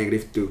 You get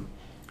 -2.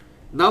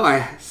 Now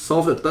I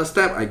solve the third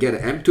step, I get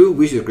an m2,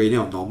 which is the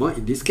gradient of normal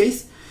in this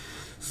case.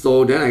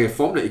 So then I can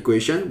form the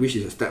equation, which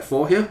is step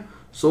 4 here.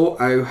 So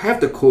I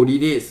have the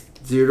coordinates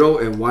 0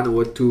 and 1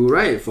 over 2,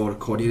 right, for the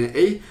coordinate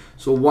A.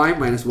 So y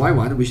minus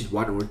y1, which is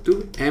 1 over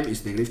 2, m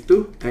is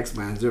 -2, x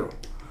minus 0.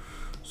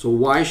 So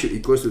y should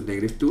equals to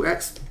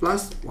 -2x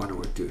plus 1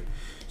 over 2.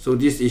 So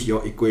this is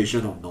your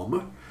equation of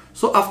normal.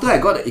 So after I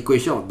got the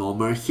equation of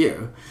normal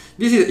here,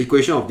 this is the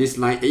equation of this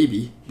line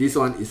AB. This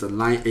one is a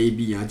line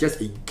AB, just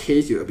in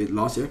case you're a bit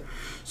lost here.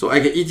 So I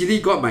can easily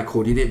got my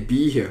coordinate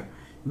B here.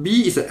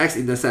 B is an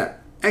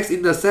x-intercept.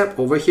 X-intercept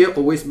over here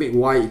always make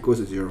y equals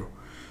to 0.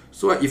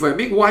 So if I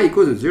make y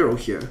equals to 0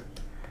 here,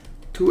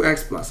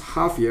 2x plus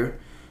half here,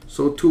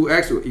 so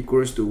 2x will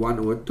equals to 1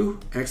 over 2,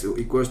 x will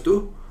equals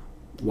to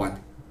 1.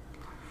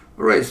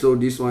 Alright, so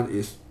this one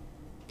is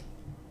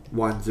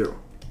 1, 0.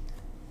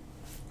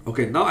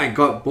 Okay, now I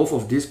got both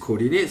of these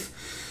coordinates.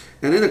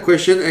 And then the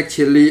question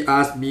actually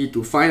asked me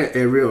to find the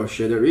area of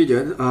shaded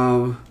region.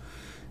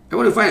 I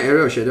want to find the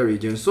area of shaded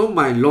region. So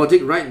my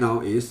logic right now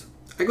is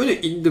I'm going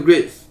to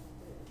integrate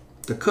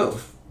the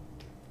curve.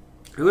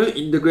 I'm going to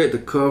integrate the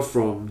curve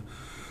from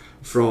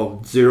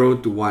 0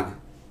 to 1.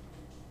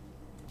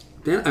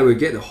 Then I will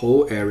get the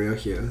whole area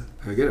here.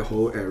 I will get the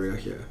whole area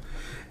here.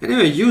 And then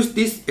I use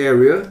this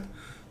area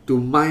to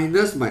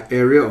minus my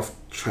area of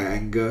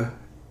triangle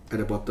at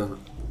the bottom.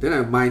 Then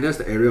I minus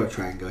the area of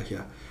triangle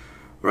here.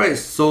 Right,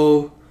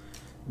 so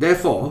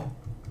therefore,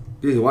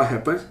 this is what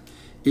happens.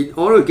 In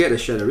order to get the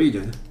shaded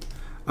region,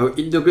 I will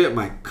integrate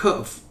my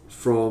curve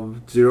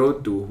from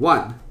 0 to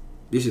 1.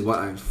 This is what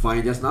I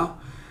find just now.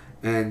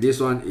 And this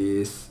one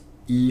is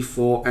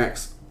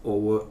E4x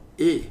over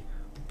A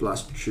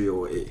plus 3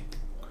 over A.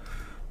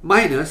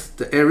 Minus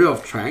the area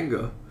of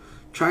triangle.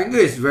 Triangle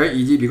is very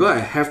easy because I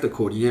have the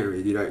coordinate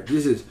already, right?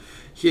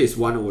 Here is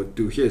 1 over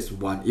 2, here is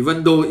 1,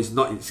 even though it's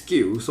not in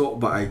scale,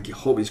 but I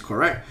hope it's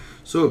correct.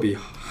 So it will be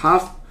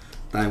half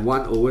times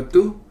 1 over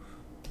 2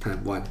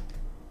 times 1.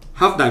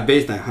 Half times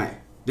base times height.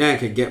 Then I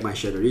can get my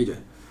shaded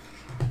region.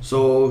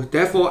 So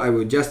therefore, I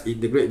will just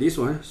integrate this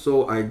one.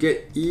 So I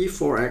get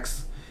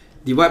E4x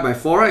divided by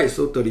 4, right?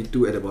 So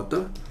 32 at the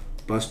bottom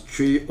plus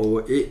 3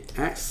 over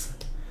 8x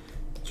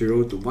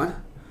 0 to 1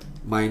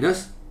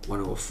 minus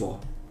 1 over 4.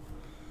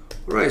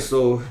 Alright,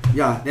 so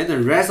yeah, then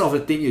the rest of the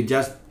thing you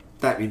just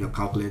type in the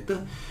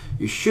calculator.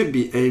 You should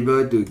be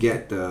able to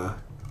get the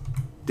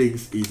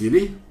things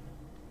easily.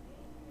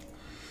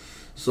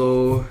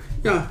 So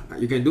yeah,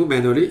 you can do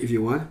manually if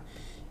you want.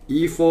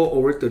 E4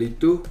 over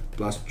 32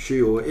 plus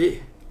 3 over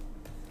 8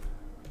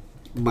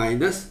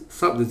 minus,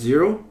 sub the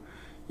 0,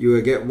 you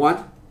will get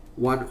 1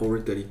 over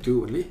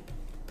 32 only.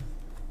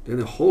 Then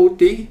the whole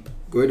thing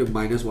going to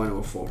minus 1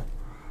 over 4.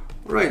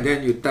 Alright,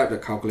 then you type the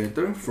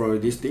calculator for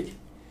this thing.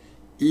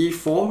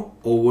 E4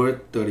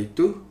 over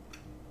 32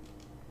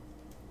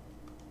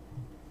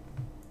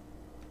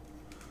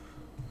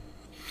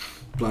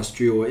 plus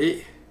 3 over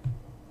 8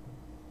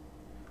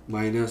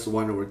 minus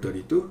 1 over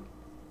 32.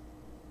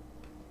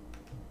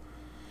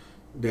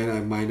 Then I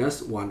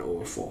minus 1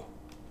 over 4.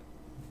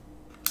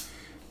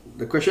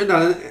 The question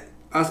doesn't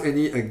ask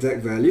any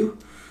exact value.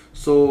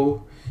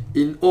 So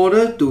in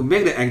order to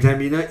make the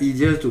examiner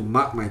easier to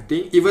mark my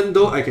thing, even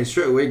though I can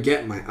straight away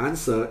get my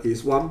answer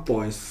is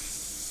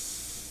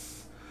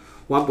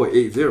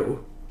 1.80,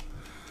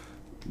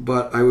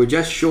 but I will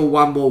just show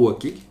one more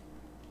working.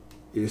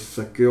 Is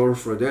secure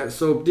for that.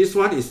 So this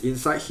one is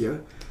inside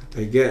here.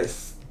 I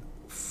guess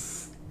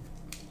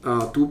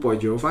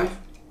 2.05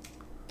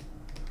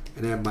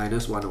 and then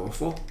minus 1 over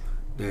 4.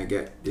 Then I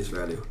get this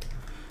value.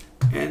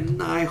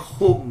 And I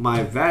hope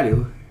my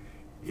value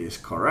is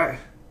correct.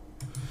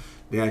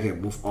 Then I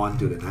can move on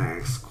to the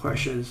next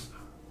questions.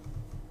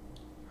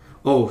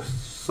 Oh,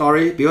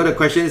 sorry, because the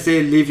question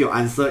says leave your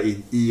answer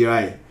in E,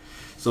 right?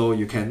 So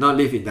you cannot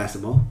leave in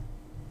decimal.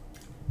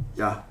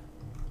 Yeah.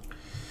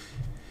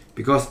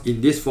 Because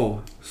in this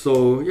form.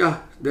 So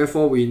yeah,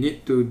 therefore we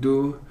need to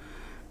do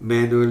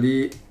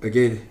manually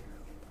again.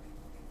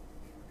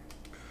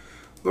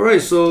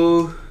 Alright,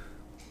 so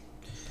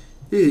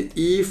this is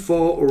E4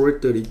 over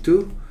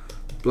 32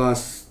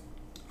 plus,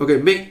 okay,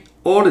 make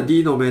all the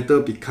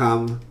denominator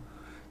become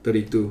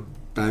 32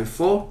 times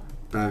 4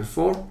 times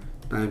 4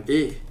 times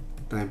 8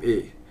 times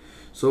 8.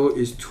 So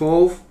it's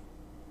 12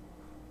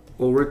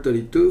 over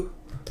 32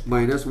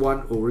 minus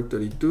 1 over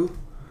 32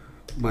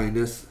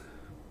 minus,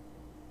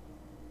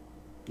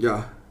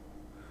 yeah,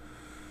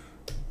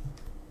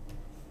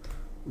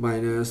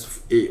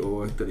 minus 8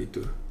 over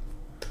 32.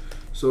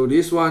 So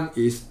this one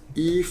is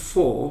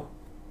E4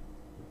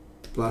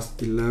 plus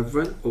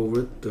 11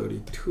 over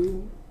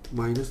 32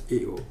 minus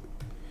 8 over.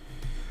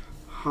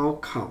 How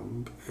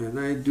come? And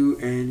I do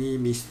any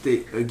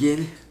mistake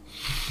again?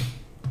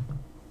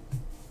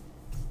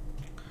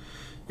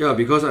 Yeah,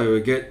 because I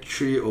will get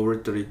 3 over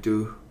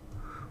 32,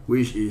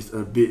 which is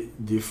a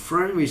bit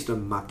different with the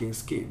marking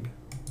scheme.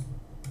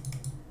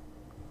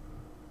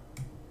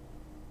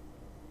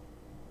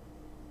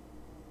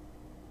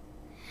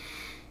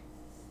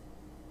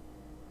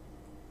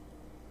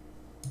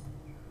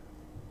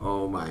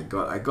 Oh my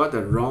god, I got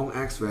the wrong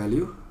x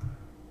value.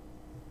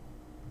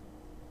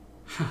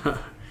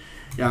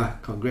 Yeah,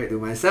 congrats to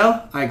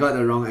myself, I got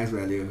the wrong x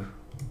value.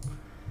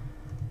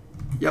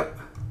 Yep,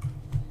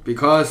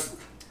 because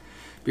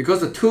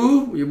the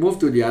 2, you move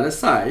to the other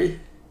side,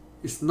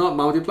 it's not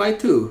multiplied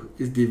 2,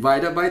 it's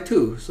divided by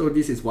 2. So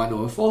this is 1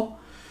 over 4.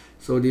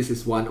 So this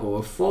is 1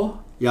 over 4.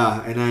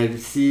 Yeah, and I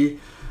see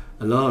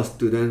a lot of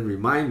students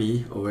remind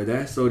me over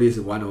there. So this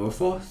is 1 over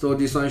 4. So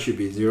this one should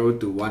be 0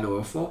 to 1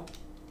 over 4.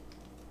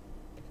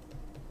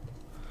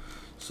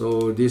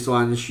 So this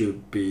one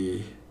should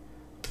be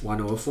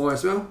 1 over 4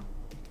 as well.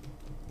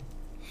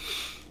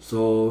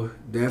 So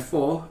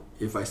therefore,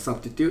 if I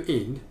substitute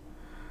in,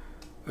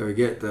 I will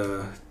get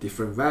the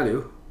different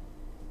value.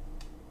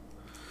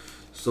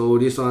 So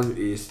this one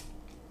is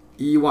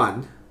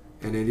E1,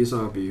 and then this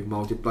one will be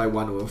multiply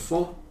 1 over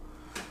 4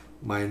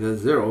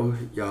 minus 0.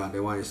 Yeah,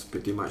 that one is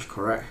pretty much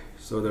correct.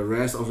 So the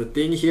rest of the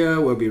thing here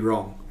will be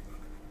wrong.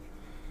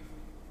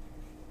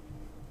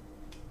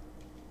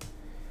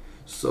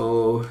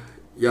 So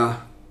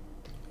yeah,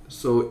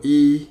 so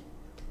E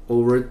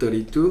over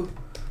 32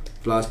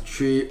 plus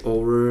 3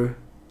 over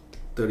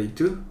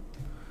 32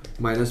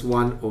 minus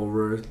 1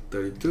 over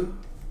 32,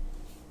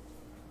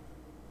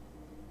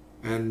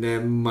 and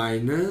then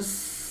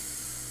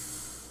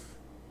minus,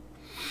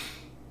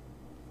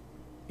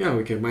 yeah,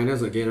 we can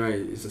minus again, right?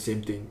 It's the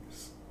same thing.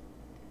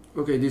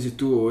 Okay, this is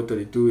 2 over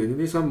 32, and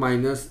this one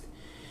minus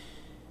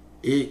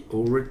 8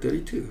 over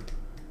 32.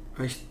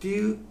 I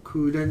still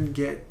couldn't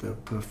get the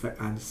perfect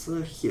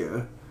answer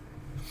here.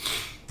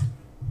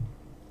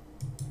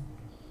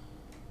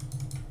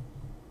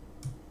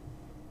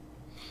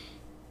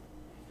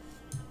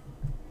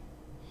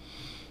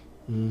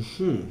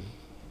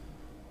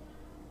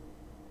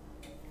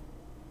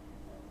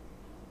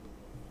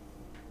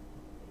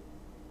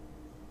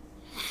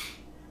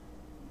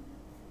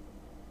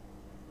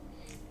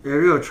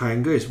 Area of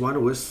triangle is 1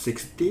 over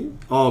 16.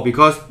 Oh,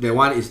 because that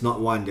one is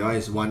not 1, that one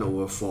is 1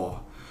 over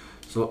 4.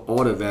 So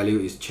all the value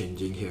is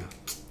changing here.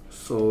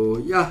 So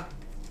yeah.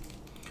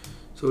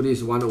 So this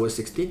is 1 over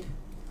 16.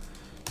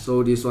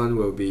 So this one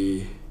will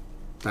be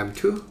times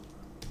 2.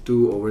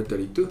 2 over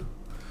 32.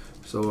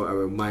 So I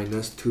will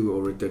minus 2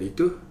 over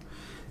 32.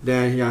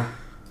 Then yeah,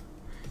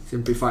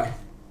 simplify.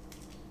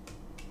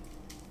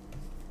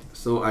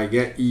 So I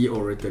get E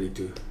over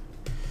 32.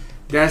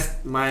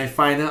 That's my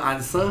final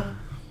answer.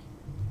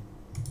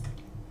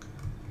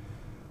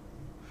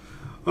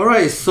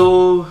 Alright,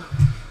 so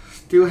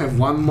still have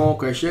one more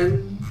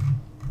question.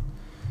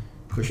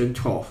 Question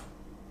 12.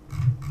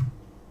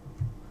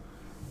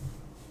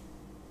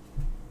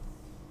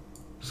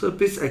 So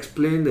please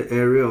explain the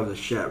area of the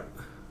shape.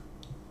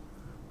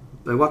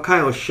 Like what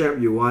kind of shape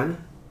you want,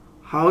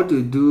 how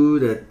to do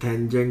the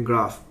tangent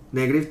graph,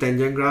 negative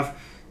tangent graph,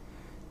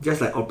 just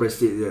like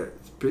opposite. Yeah.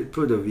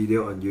 Put the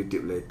video on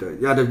YouTube later.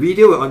 Yeah, the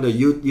video will on the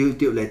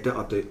YouTube later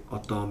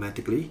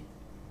automatically.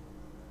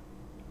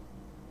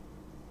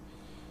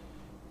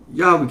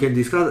 Yeah, we can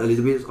discuss a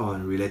little bit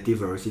on relative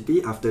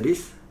velocity after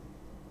this.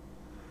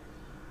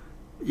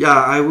 Yeah,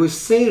 I would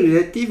say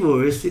relative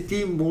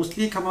velocity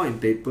mostly come out in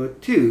paper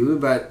 2,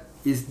 but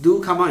it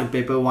do come out in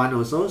paper 1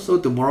 also. So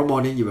tomorrow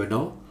morning you will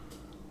know.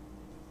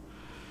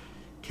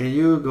 Can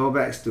you go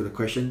back to the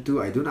question 2?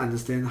 I don't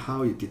understand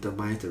how you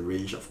determine the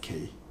range of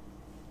K.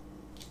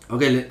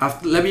 Okay,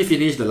 let me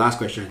finish the last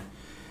question.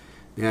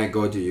 Then I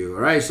go to you.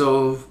 Alright,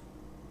 so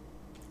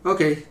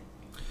okay.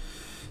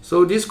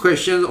 So this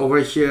question over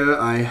here,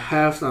 I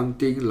have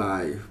something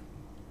like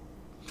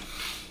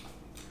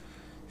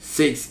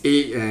 6,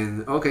 8,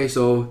 and okay,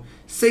 so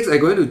 6 I'm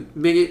going to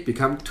make it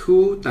become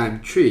 2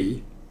 times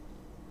 3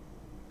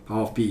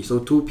 power of P. So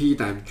 2P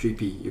times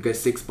 3P. You get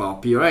 6 power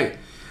of P, right?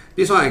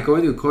 This one I'm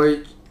going to call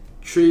it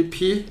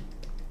 3P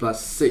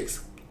plus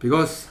 6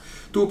 because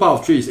 2 power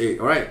of 3 is 8,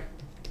 alright?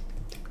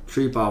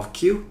 3 power of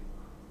Q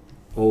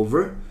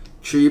over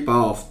 3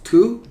 power of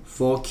 2,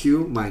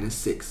 4Q minus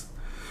 6.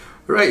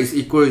 Alright, it's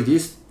equal to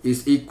this.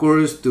 Is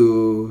equals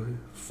to,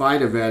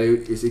 find the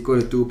value, is equal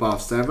to 2 power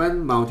of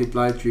 7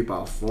 multiply 3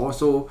 power of 4.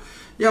 So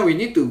yeah, we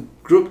need to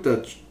group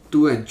the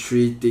 2 and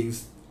 3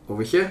 things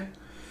over here.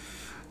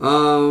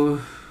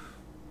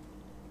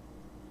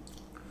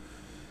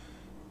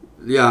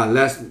 Yeah,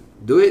 let's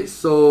do it.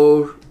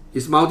 So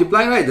it's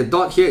multiply, right? The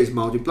dot here is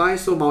multiply.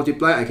 So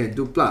multiply, I can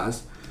do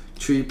plus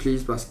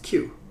 3P plus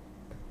Q.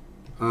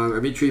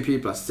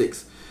 3P plus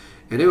 6.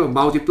 And then we'll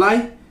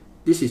multiply.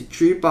 This is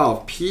 3 power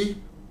of P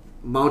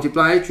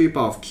multiply 3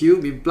 power of Q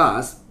mean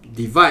plus,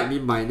 divide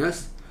mean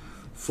minus,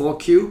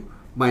 4Q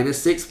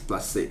minus 6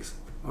 plus 6.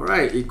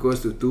 Alright,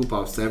 equals to 2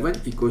 power of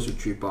 7 equals to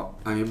 3 power,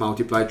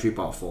 multiply 3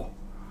 power of 4.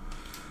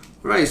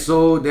 Alright,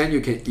 so then you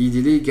can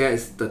easily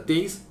get the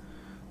things,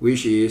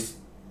 which is,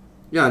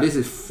 yeah, this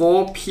is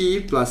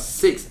 4P plus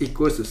 6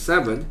 equals to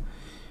 7.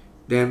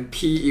 Then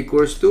P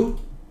equals to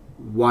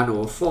 1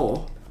 over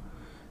 4.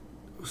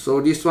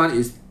 So this one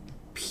is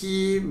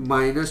P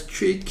minus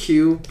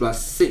 3Q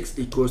plus 6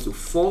 equals to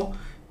 4.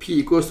 P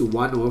equals to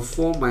 1 over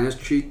 4 minus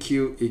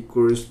 3Q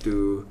equals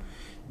to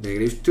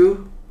negative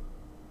 2.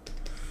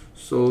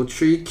 So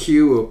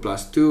 3Q will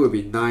plus 2 will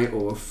be 9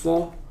 over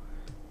 4.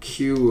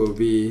 Q will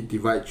be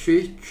divide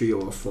 3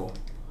 over 4.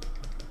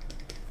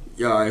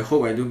 Yeah, I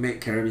hope I don't make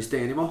carry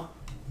mistake anymore.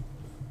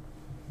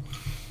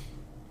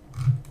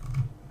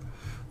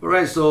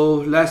 Alright, so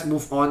let's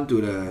move on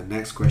to the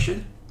next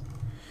question.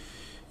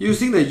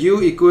 Using the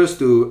u equals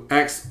to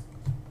x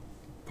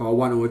power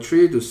 1 over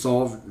 3 to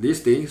solve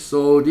this thing.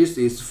 So this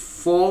is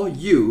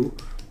 4u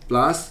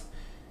plus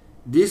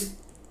this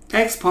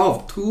x power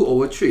of 2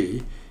 over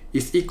 3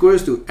 is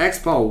equals to x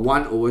power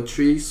 1 over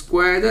 3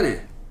 squared, isn't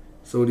it?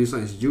 So this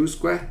one is u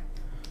squared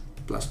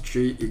plus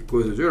 3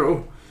 equals to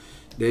 0.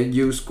 Then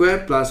u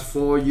squared plus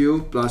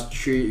 4u plus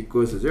 3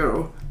 equals to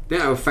 0.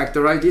 Then I will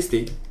factorize this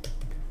thing.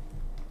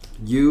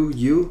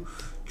 u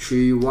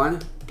 3 1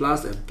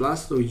 plus and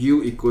plus, so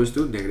u equals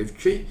to negative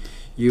 3,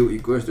 u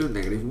equals to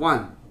negative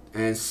 1,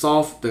 and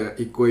solve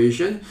the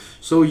equation.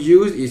 So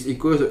u is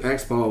equal to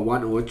x power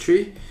 1 over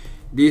 3.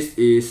 This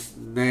is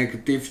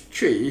negative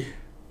 3.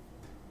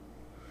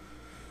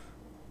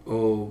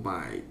 Oh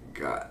my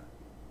god.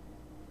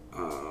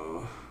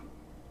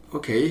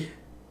 Okay.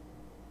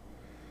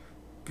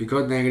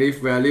 Because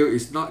negative value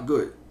is not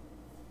good.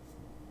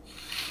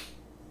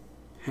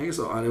 Hence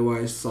or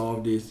otherwise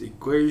solve this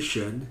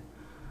equation.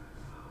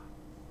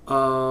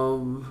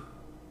 1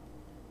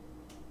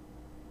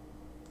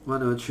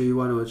 over 3,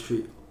 1 over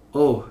 3.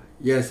 Oh,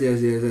 yes.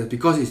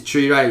 Because it's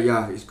 3, right?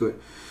 Yeah, it's good.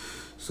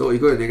 So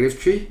equal to negative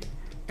 3.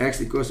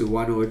 X equals to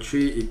 1 over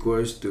 3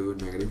 equals to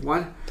negative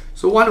 1.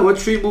 So 1 over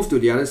 3 move to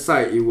the other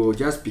side. It will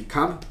just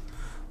become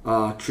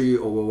 3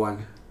 over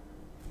 1.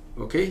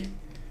 Okay?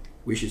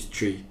 Which is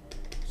 3.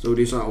 So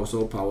this one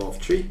also power of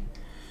 3.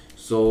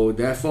 So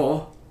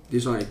therefore,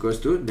 this one equals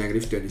to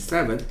negative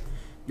 27.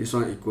 This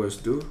one equals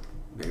to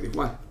negative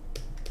 1.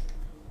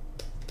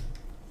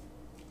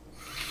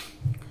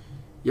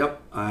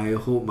 Yep, I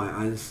hope my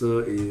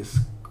answer is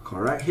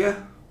correct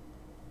here.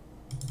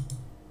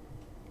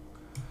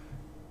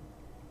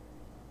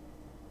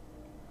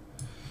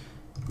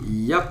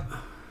 Yep,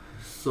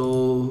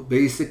 so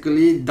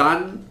basically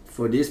done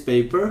for this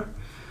paper.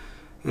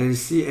 And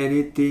see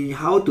anything,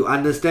 how to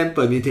understand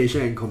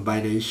permutation and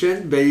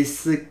combination.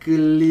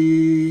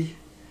 Basically,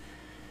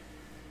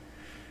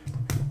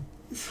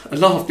 a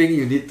lot of things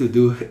you need to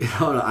do in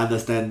order to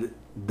understand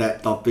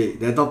that topic.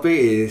 That topic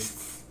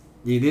is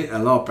you need a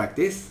lot of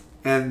practice.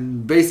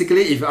 And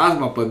basically, if you ask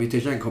about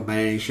permutation and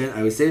combination,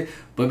 I would say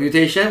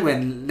permutation,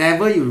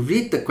 whenever you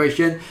read the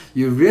question,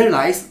 you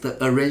realize the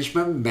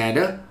arrangement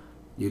matter,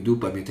 you do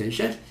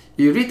permutation.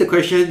 You read the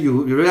question,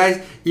 you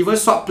realize even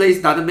swap place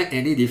doesn't make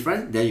any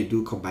difference, then you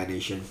do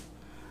combination.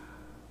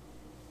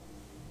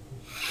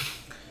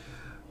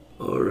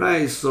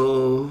 Alright,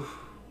 so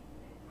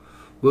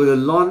will the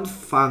ln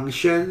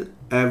function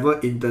ever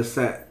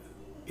intersect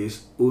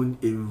its own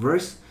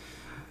inverse?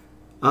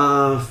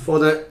 For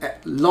the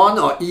ln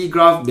or E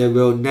graph, they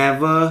will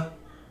never.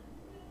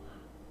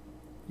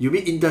 You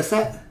mean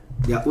intersect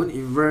their own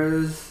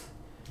inverse?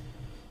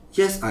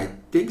 Yes, I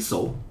think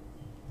so.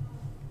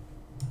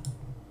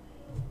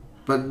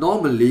 But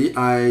normally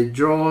I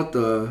draw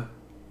the.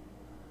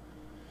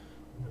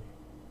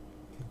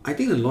 I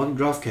think the ln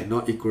graph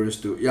cannot equals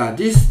to, yeah,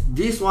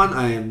 this one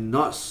I am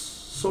not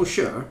so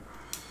sure.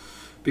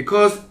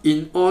 Because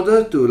in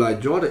order to like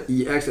draw the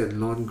EX and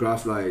ln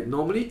graph, like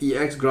normally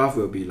EX graph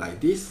will be like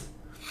this.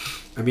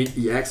 I mean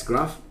EX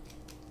graph.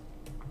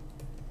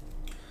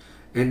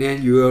 And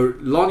then your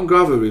ln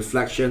graph will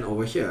reflection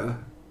over here.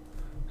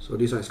 So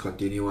this one is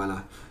continuous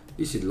one.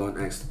 This is ln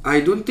X.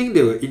 I don't think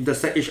they will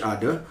intersect each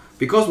other.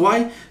 Because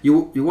why?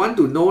 You want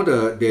to know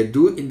they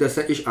do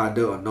intersect each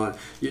other or not.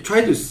 You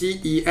try to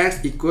see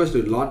EX equals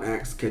to ln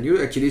X. Can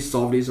you actually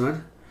solve this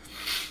one?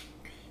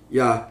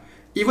 Yeah.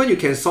 Even you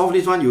can solve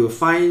this one, you will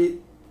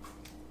find.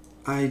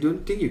 I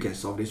don't think you can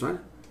solve this one.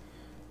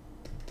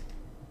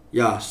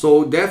 Yeah,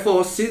 so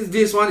therefore, since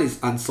this one is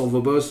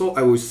unsolvable, so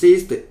I will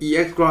say the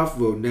EX graph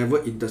will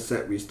never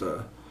intersect with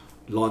the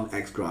ln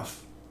X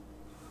graph.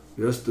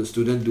 Because the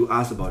student do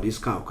ask about this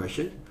kind of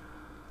question.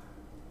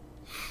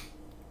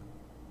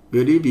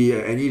 Will there be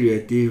any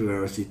relative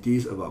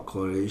velocities about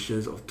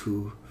correlations of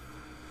two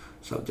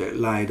subjects,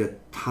 like the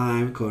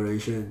time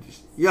correlation?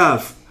 Yeah,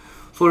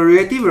 for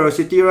relative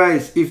velocity,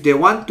 right, if they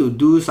want to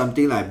do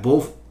something like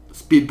both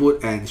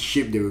speedboat and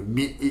ship, they will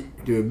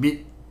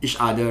meet each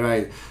other,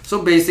 right?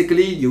 So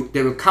basically,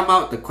 they will come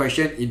out the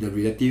question in the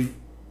relative,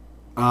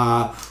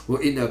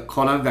 in the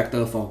column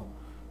vector form.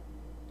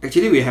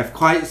 Actually, we have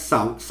quite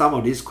some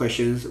of these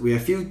questions. We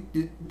have few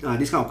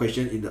this kind of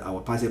question in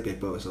our past year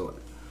paper also.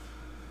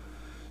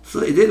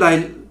 So is it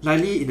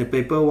likely in the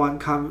paper 1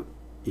 come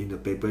in the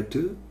paper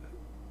 2?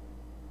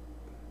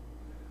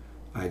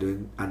 I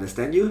don't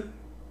understand you.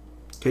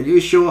 Can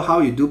you show how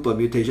you do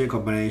permutation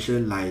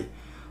combination, like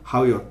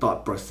how your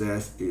thought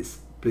process is?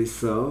 Please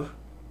solve.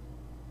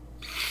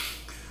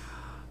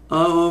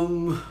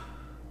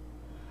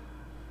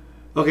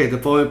 Okay, the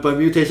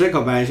permutation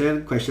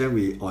combination question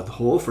we on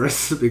hold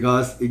first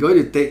because it's going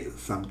to take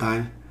some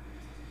time.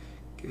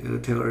 Can you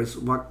tell us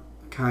what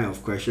kind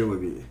of question will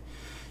be?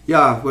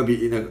 Yeah, will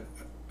be in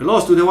a lot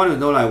of students want to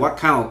know like what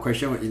kind of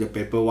question will in the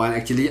paper 1.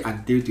 Actually,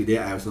 until today,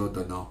 I also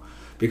don't know.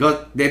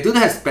 Because they don't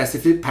have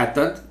specific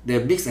pattern,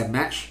 they mix and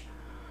match.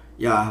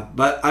 Yeah,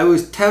 but I will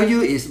tell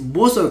you is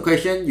most of the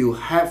question you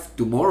have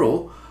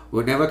tomorrow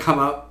will never come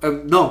out.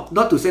 No,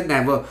 not to say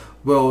never,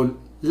 will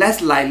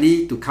less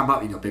likely to come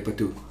out in your paper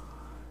 2.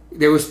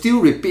 They will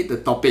still repeat the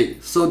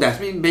topic. So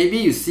that means maybe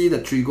you see the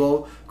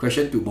trigo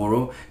question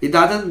tomorrow. It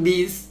doesn't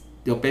mean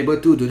your paper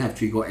 2 don't have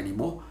trigo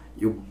anymore.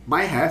 You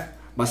might have,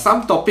 but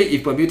some topic,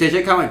 if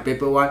permutation come out in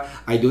paper 1,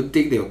 I don't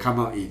think they will come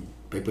out in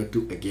paper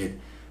 2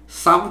 again.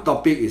 Some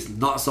topic is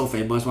not so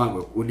famous one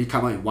will only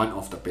come out in one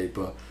of the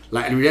paper.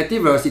 Like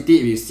relative velocity,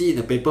 if you see in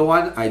the paper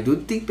 1, I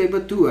don't think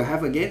paper 2 will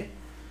have again.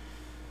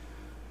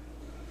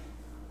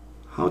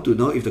 How to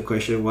know if the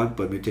question 1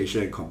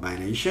 permutation and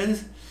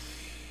combinations?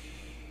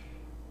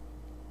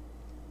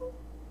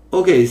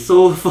 Okay,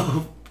 so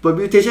for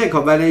permutation and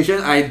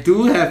combination, I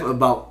do have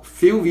about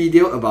few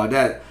video about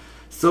that.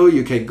 So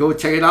you can go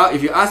check it out.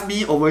 If you ask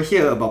me over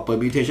here about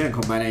permutation and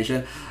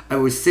combination, I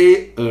would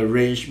say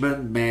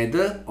arrangement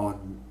matter or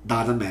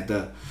doesn't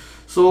matter.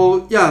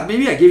 So yeah,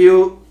 maybe I give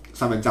you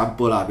some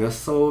example because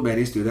so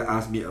many students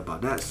ask me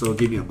about that. So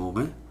give me a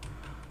moment.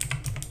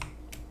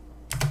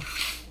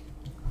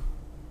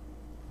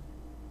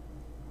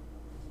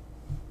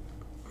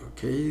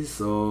 Okay,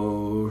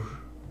 so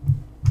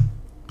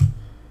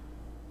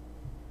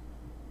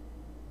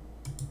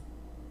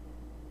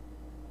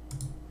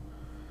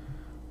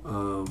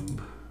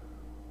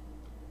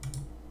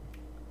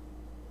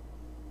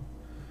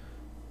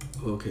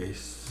okay,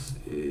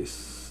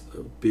 it's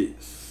a bit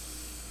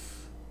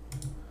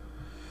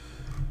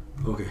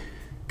okay.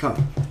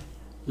 Come,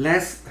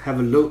 let's have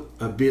a look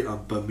a bit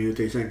on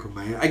permutation and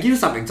combination. I give you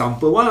some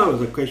example. One of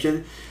the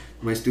question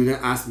my student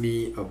asked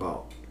me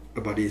about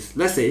this.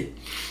 Let's say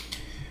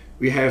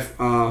we have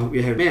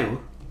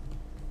male,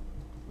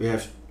 we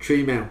have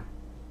 3 male,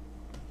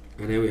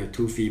 and then we have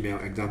 2 female.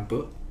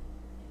 Example.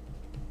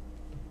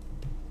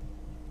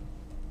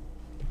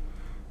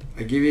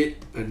 I give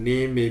it a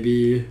name.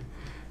 Maybe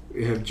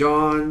we have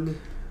John,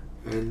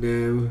 and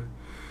then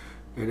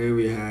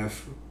we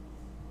have,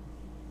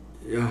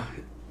 yeah,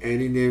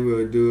 any name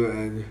will do,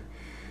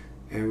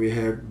 and we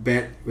have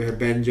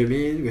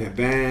Benjamin, we have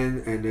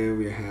Ben, and then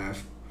we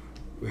have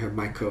We have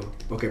Michael.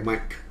 Okay,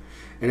 Mike.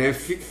 And then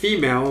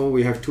female,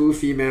 we have 2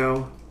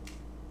 female.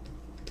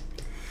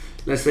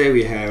 Let's say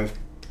we have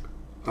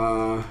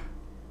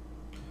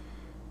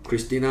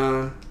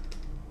Christina,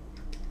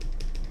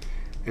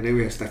 and then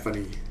we have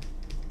Stephanie.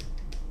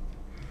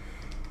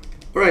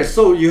 Alright,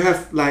 so you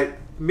have like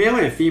male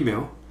and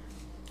female.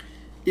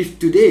 If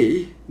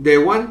today they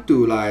want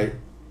to like,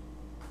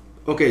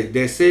 okay,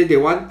 they say they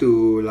want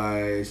to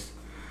like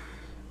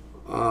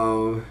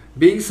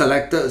being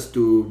selected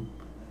to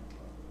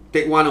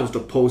take one of the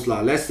posts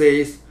lah. Let's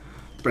say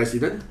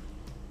president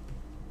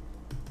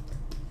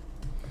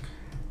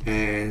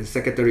and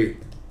secretary.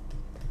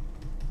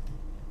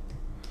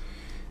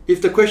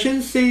 If the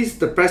question says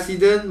the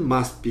president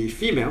must be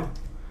female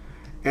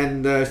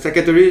and the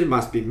secretary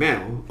must be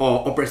male,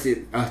 or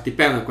opposite,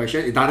 depend on the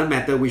question, it doesn't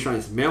matter which one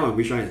is male and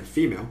which one is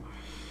female.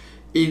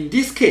 In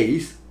this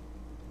case,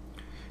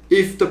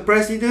 if the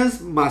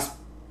president must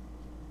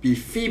be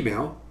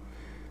female,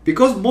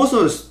 because most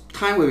of the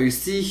time when we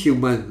see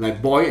human,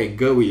 like boy and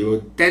girl, we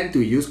will tend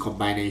to use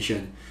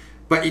combination.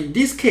 But in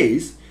this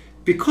case,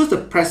 because the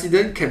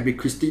president can be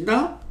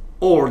Christina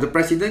or the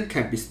president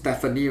can be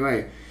Stephanie,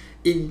 right?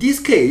 In this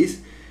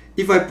case,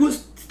 if I put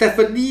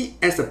Stephanie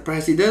as a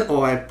president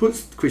or I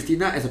put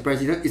Christina as a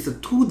president, it's a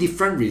 2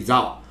 different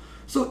result.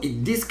 So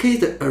in this case,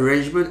 the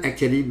arrangement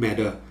actually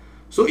matter.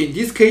 So in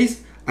this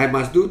case, I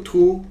must do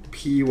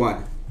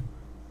 2P1.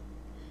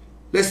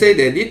 Let's say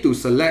they need to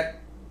select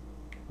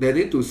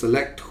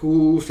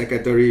 2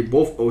 secretary,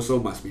 both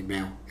also must be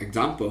male.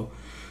 Example.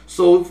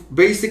 So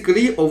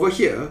basically over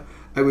here,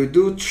 I will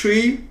do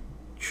 3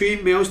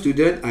 male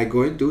students. I'm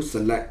going to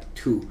select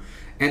 2.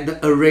 And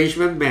the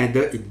arrangement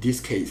matter in this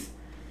case.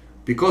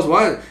 Because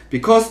what?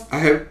 Because I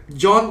have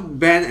John,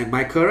 Ben, and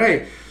Michael,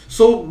 right?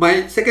 So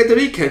my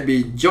secretary can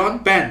be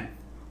John, Ben,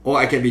 or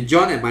I can be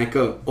John and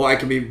Michael, or I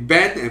can be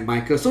Ben and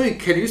Michael. So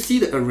can you see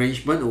the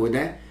arrangement over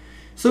there?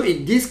 So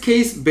in this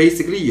case,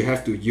 basically you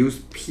have to use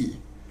P.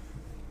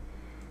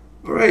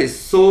 Alright,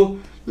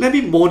 so let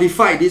me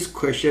modify this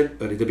question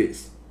a little bit.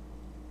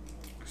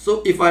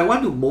 So if I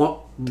want to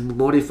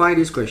modify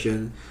this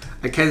question,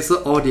 I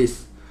cancel all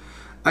this.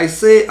 I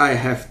say I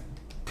have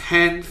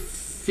 10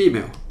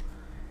 female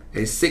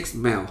and 6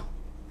 male,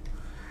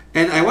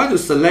 and I want to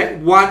select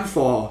one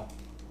for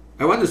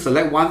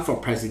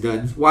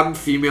president, 1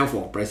 female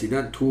for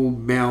president, 2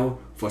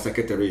 male for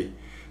secretary.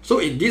 So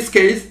in this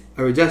case,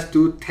 I will just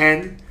do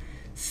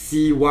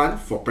 10C1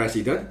 for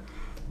president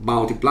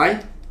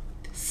multiply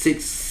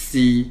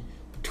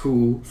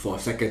 6C2 for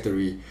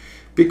secretary.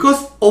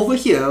 Because over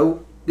here,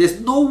 there's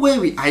no way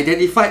we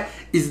identify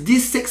is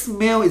this 6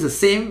 male is the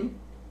same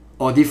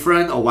or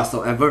different or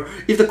whatsoever.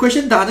 If the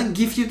question doesn't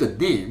give you the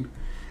name,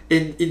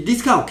 in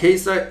this kind of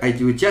case, right, I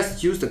will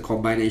just use the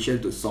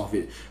combination to solve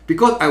it.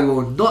 Because I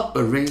will not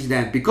arrange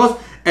them. Because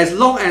as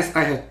long as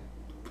I have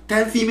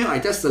 10 female, I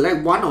just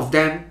select one of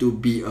them to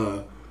be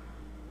a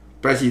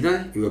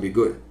president, it will be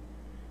good.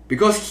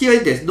 Because here,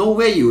 there's no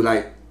way you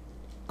like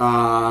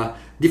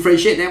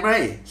differentiate them,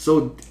 right?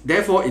 So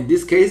therefore, in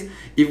this case,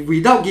 if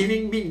without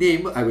giving me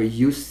name, I will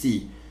use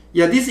C.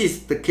 Yeah, this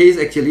is the case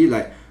actually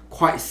like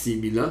quite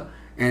similar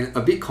and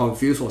a bit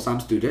confused for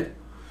some students.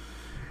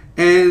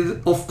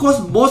 And of course,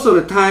 most of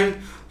the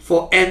time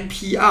for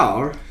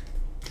NPR,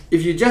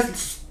 if you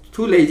just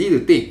too lazy to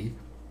think,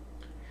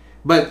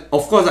 but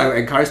of course I will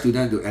encourage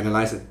students to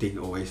analyze and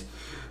think always.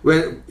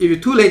 If you're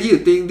too lazy to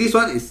think, this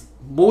one is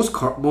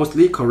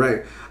mostly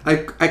correct.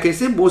 I can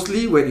say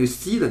mostly when you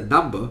see the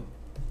number,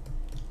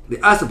 they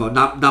ask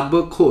about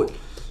number code,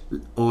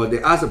 or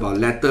they ask about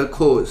letter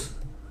codes,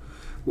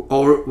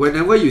 or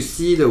whenever you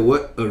see the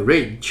word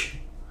arrange,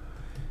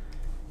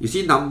 you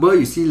see number,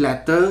 you see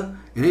letter,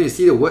 and then you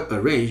see the word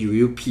arrange, you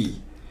use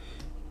P.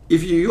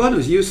 If you want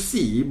to use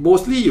C,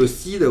 mostly you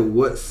see the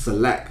word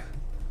select,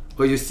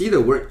 or you see the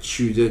word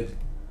children,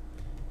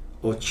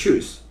 or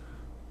choose,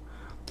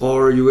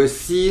 or you will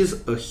see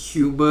a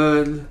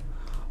human,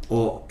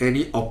 or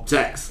any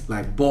objects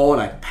like ball,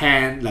 like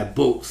pen, like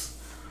books.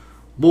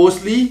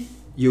 Mostly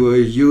you will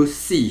use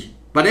C.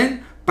 But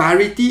then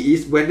parity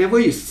is whenever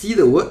you see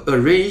the word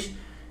arrange,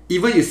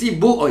 even you see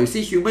book or you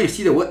see human, you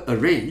see the word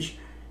arrange,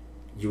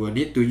 you will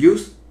need to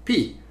use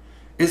P.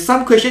 And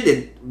some question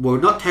they will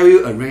not tell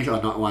you arrange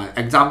or not one.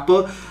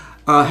 Example,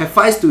 have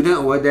 5 students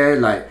over there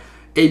like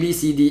A, B,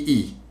 C, D,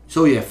 E.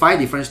 So you have 5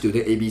 different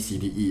students A, B, C,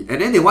 D, E.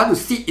 And then they want to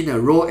sit in a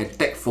row and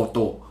take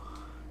photo.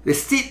 They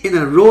sit in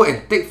a row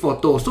and take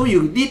photo. So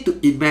you need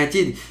to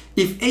imagine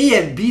if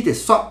A and B they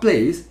swap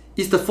place,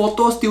 is the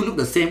photo still look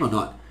the same or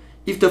not?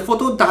 If the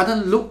photo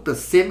doesn't look the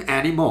same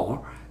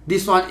anymore,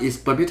 this one is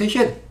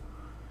permutation.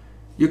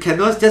 You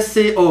cannot just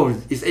say, oh,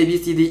 it's A, B,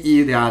 C, D,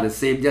 E, they are the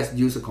same, just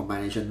use a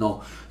combination.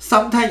 No.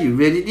 Sometimes you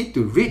really need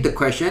to read the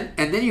question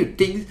and then you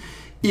think,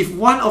 if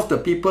one of the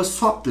people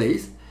swap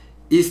place,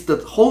 is the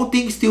whole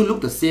thing still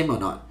look the same or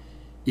not?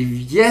 If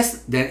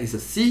yes, then it's a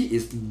C.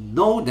 If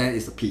no, then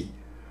it's a P.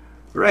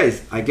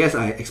 Right, I guess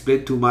I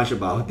explained too much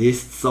about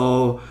this.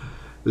 So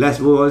let's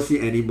move on, see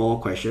any more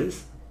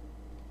questions.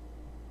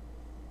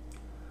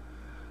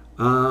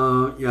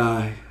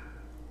 Yeah.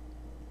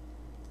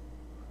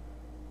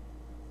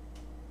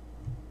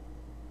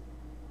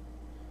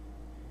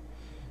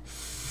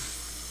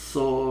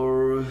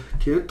 So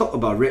can you talk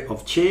about rate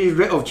of change?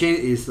 Rate of change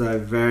is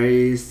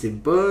very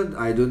simple.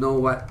 I don't know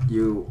what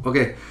you...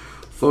 Okay,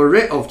 for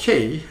rate of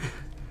change,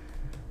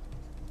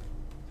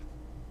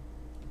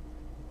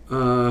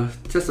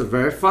 just a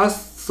very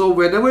fast. So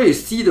whenever you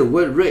see the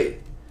word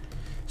rate,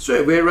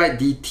 straight away write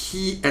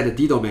dt at the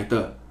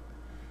denominator.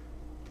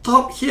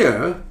 Top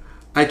here,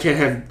 I can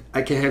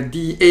have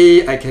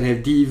dA, I can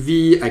have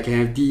dV, I can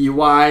have dy,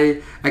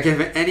 I can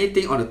have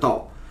anything on the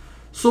top.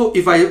 So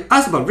if I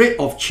ask about rate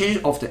of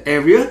change of the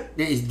area,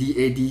 then it's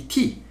dA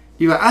dt.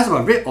 If I ask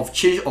about rate of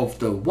change of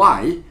the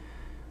y,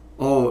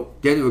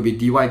 then it will be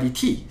dy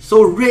dt.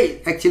 So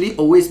rate actually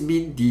always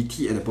mean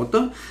dt at the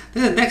bottom.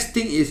 Then the next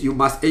thing is you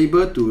must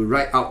able to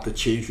write out the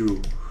change rule.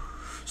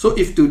 So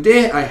if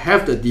today I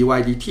have the dy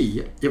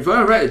dt, if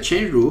I write a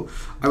change rule,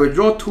 I will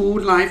draw two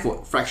lines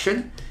for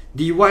fraction,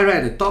 dy right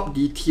at the top,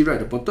 dt right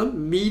at the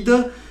bottom.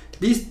 Middle,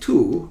 these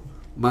two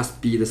must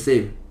be the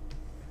same.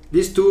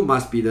 These two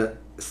must be the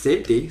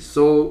same thing.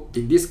 So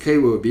in this case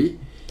will be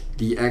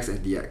dx and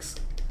dx.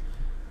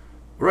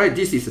 Alright,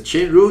 this is a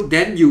chain rule.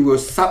 Then you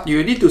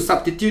need to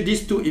substitute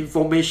these two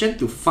information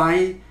to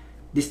find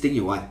this thing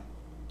you want.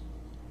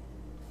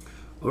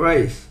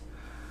 Alright.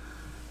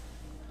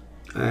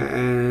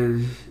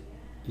 And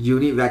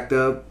unit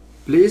vector,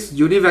 please.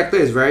 Unit vector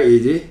is very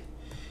easy.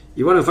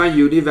 You want to find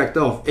unit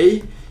vector of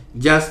A,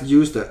 just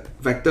use the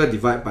vector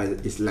divided by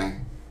its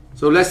length.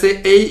 So let's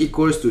say A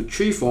equals to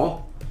 3,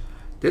 4.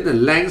 Then the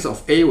length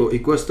of A will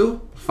equals to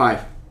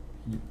 5.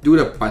 Do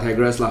the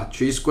Pythagoras lah.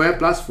 3 square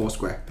plus 4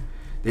 square.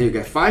 Then you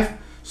get 5.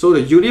 So the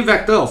unit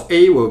vector of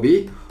A will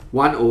be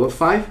 1 over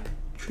 5,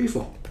 3,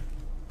 4.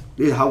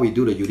 This is how we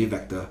do the unit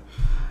vector.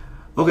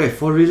 Okay,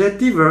 for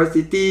relative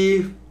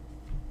velocity,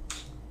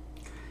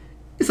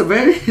 it's a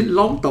very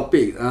long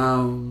topic.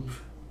 I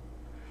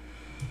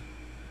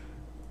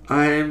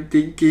am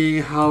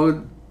thinking,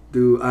 how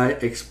do I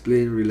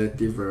explain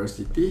relative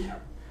velocity?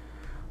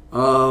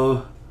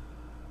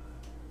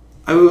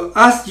 I will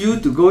ask you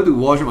to go to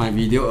watch my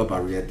video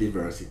about relative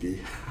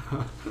velocity.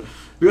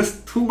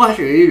 Because too much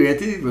already.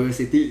 Relative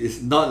velocity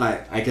is not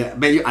like I can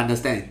make you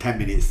understand in 10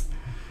 minutes.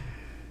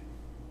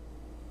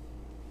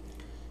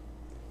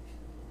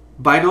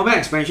 Binomial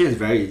expansion is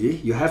very easy.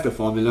 You have the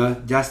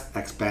formula, just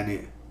expand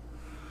it.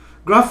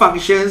 Graph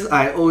functions,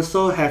 I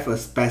also have a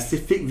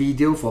specific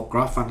video for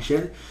graph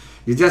function.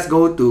 You just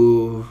go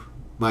to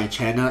my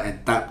channel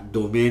and type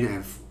domain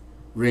and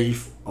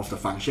range of the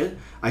function.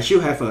 I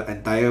should have an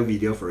entire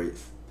video for it.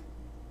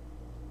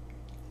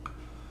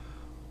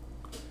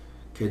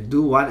 Can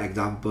do one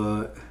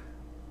example.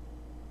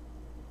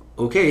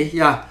 Okay,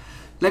 yeah.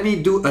 Let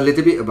me do a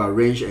little bit about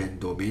range and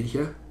domain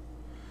here.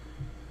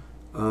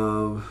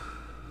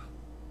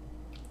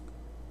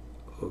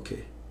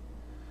 Okay.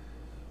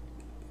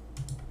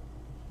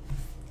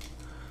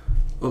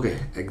 Okay,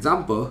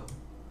 example.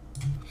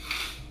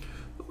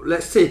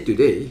 Let's say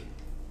today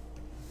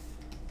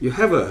you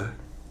have a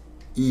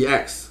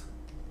EX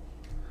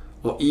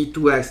or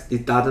E2X,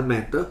 it doesn't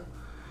matter.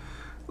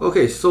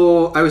 Okay,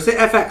 so I will say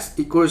fx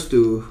equals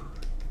to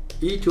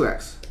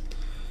E2X.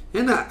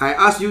 And I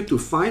ask you to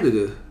find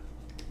the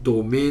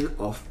domain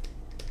of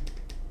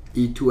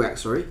E2X,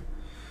 sorry.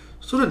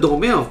 So the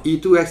domain of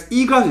E2X,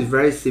 E graph is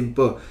very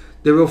simple.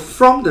 They will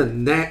from the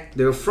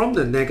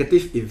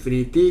negative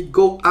infinity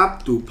go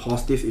up to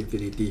positive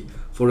infinity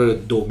for the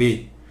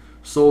domain.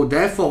 So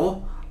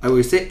therefore, I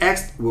will say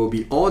x will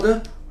be all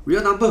the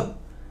real number.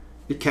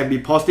 It can be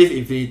positive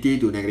infinity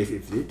to negative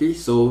infinity,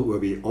 so will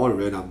be all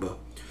real number.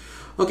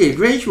 Okay,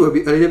 range will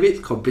be a little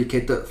bit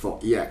complicated for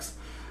EX.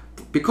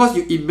 Because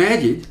you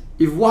imagine,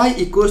 if y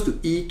equals to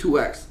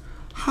E2x,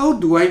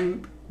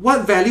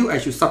 what value I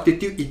should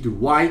substitute into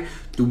y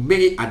to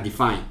make it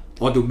undefined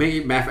or to make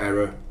it math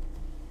error?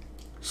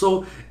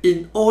 So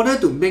in order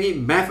to make it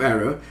math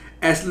error,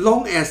 as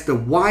long as the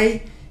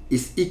y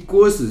is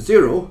equals to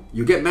 0,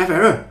 you get math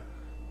error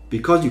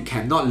because you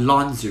cannot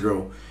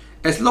non-zero.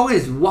 As long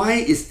as y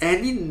is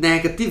any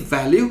negative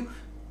value,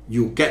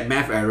 you get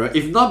math error.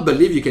 If not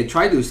believe, you can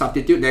try to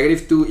substitute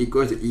negative 2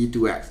 equals to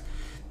E2x.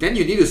 Then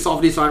you need to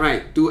solve this one,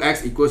 right?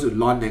 2x equals to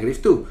ln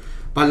negative 2.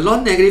 But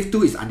ln negative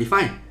 2 is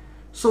undefined.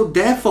 So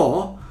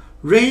therefore,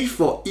 range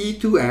for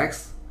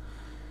E2x,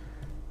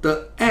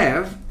 the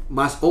f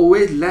must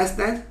always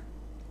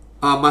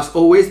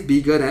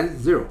bigger than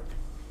 0.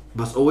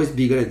 Must always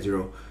bigger than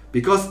 0.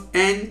 Because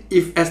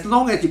as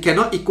long as you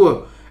cannot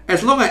equal,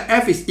 as long as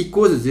f is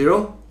equal to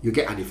 0, you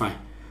get undefined.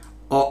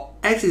 Or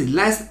f is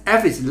less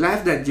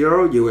than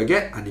 0, you will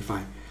get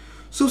undefined.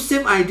 So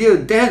same idea,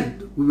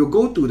 then we will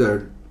go to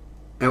the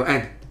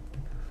ln.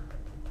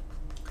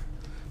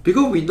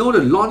 Because we know the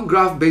ln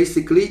graph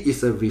basically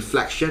is a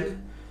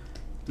reflection.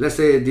 Let's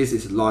say this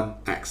is ln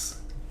x.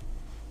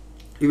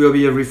 It will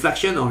be a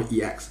reflection of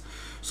ex.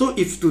 So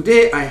if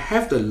today I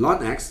have the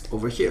ln x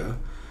over here,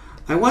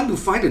 I want to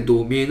find the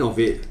domain of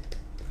it.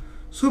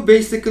 So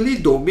basically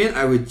domain,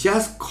 I will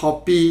just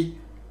copy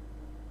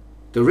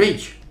the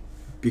range.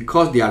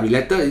 because they are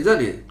related,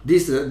 isn't it?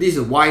 This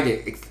is why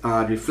they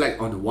reflect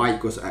on the y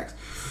equals to x.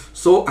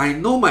 So I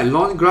know my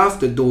long graph,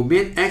 the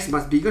domain x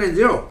must be bigger than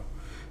 0.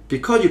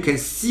 Because you can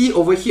see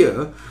over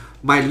here,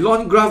 my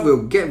long graph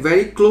will get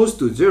very close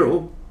to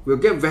 0, will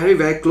get very,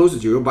 very close to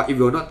 0, but it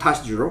will not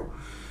touch 0.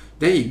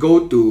 Then it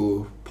go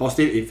to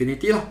positive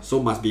infinity,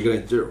 so must be bigger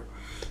than 0.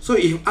 So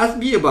if you ask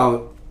me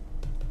about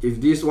if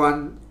this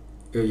one,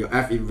 your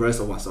f inverse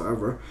or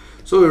whatsoever,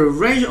 so the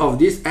range of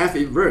this f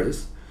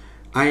inverse,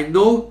 I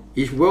know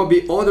it will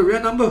be all the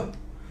real number.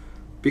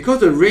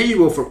 Because the range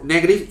will from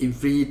negative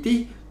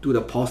infinity to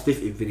the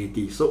positive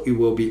infinity. So it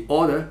will be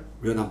all the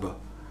real number.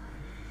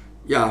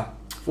 Yeah,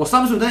 for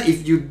some students,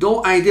 if you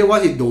don't idea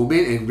what is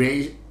domain and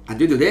range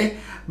until today,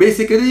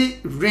 basically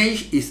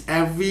range is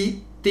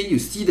everything you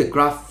see the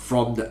graph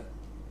from the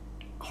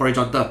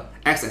horizontal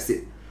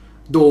x-axis.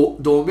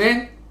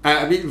 Domain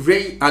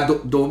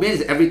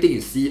is everything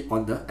you see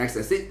on the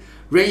x-axis.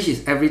 Range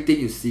is everything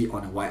you see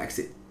on the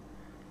y-axis.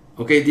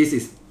 Okay, this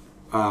is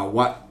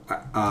what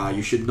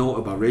you should know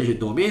about range and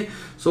domain.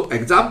 So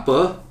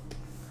example,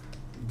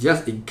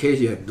 just in case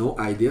you have no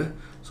idea.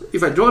 So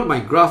if I draw my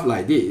graph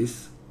like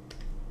this,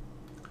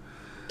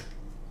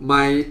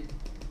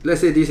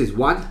 let's say this is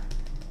 1,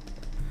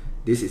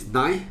 this is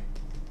 9,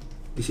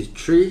 this is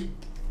 3,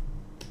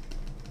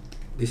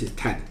 this is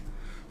 10.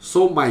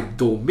 So my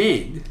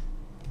domain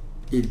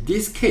in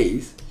this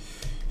case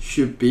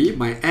should be,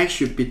 my x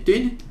should be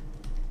between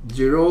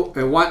 0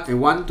 and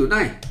 1 to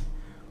 9.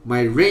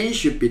 My range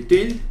should be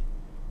between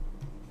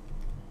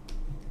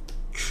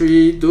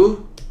 3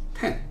 to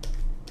 10.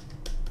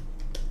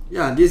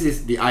 Yeah, this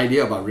is the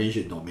idea about range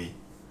and domain.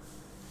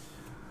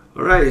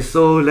 Alright,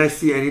 so let's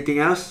see anything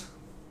else.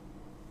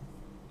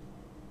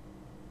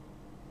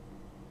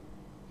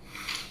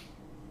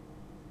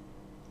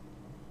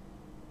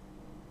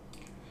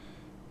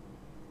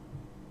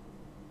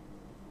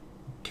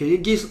 Can you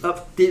give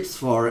up tips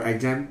for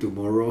exam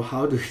tomorrow?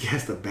 How to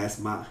guess the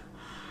best mark?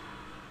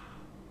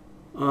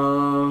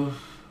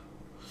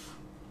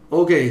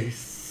 Okay,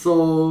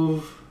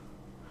 so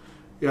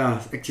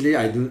yeah, actually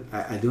I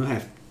don't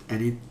have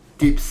any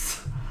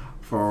tips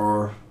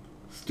for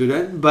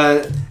student,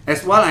 but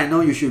as well I know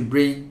you should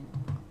bring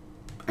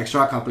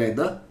extra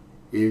calculator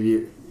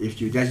if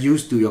you just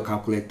used to your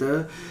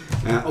calculator.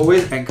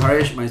 Always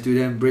encourage my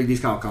student bring this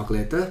kind of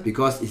calculator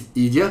because it's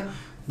easier.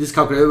 This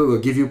calculator will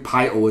give you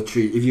pi over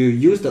 3. If you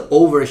use the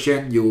old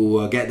version, you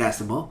will get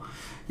decimal.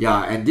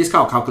 Yeah, and this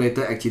kind of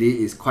calculator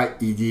actually is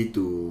quite easy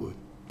to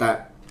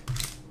type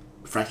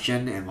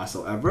fraction and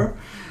whatsoever.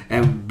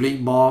 And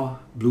bring more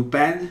blue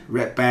pen,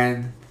 red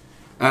pen.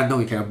 No,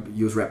 you can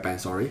use red pen,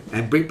 sorry.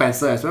 And bring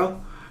pencil as well.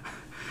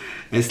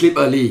 And sleep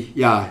early.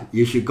 Yeah,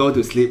 you should go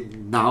to sleep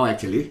now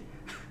actually.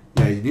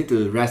 Yeah, you need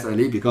to rest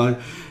early because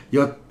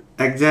your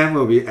exam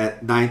will be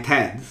at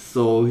 9:10.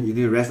 So you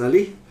need to rest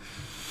early.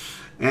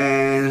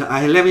 And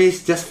let me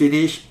just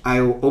finish.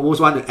 I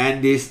almost want to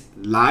end this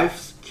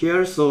live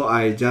here, so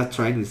I just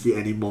trying to see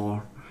any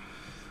more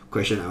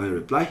question I want to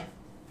reply.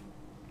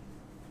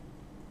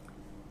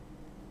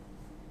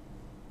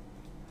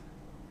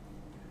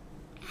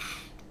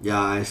 Yeah,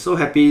 I'm so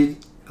happy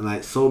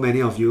like so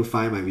many of you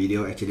find my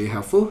video actually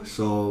helpful.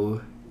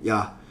 So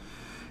yeah,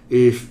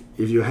 if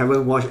you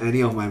haven't watched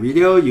any of my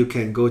video, you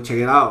can go check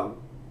it out.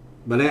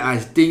 But then I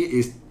think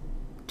it's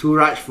too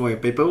rush for your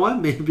paper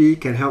 1, maybe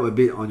can help a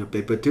bit on your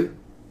paper 2.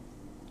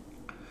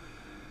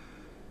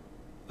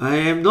 I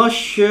am not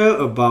sure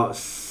about,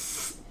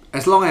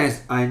 as long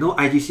as I know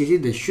IGCSE,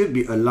 they should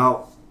be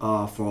allowed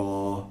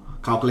for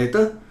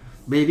calculator.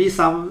 Maybe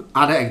some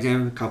other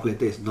exam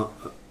calculator is not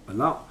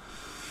allowed.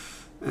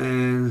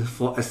 And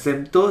for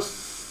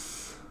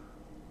asymptotes,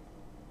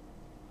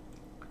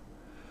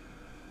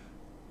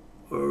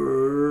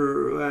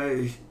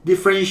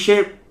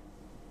 differentiate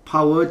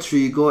power,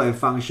 trigo, and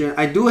function.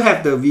 I do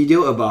have the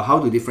video about how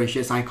to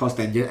differentiate sine, cos,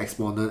 tangent,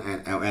 exponent,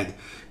 and ln.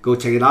 Go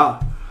check it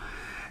out.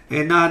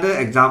 Another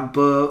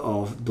example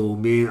of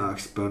domain or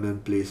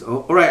exponent, please.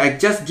 Alright, I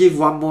just give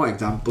one more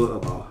example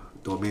about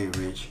domain and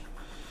range.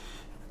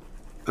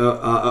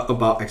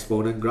 About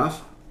exponent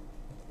graph.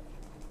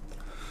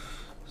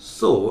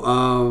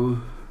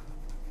 So,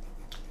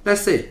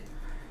 let's say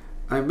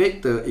I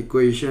make the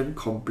equation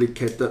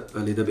complicated a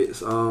little bit.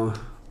 So,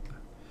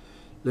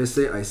 let's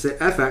say I say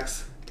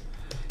fx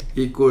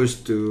equals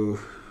to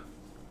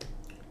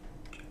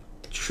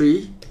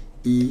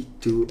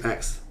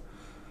 3e2x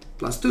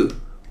plus 2.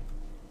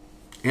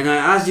 And I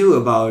ask you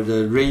about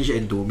the range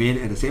and domain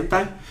at the same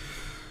time.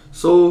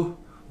 So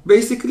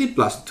basically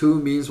plus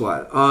 2 means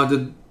what?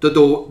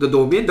 The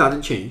domain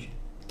doesn't change.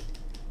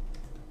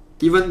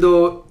 Even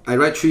though I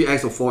write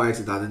 3x or 4x,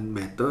 it doesn't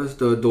matter.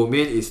 The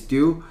domain is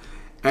still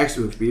x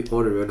will be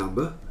all the real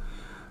number.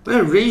 But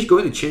the range is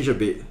going to change a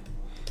bit.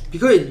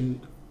 Because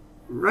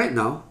right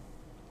now,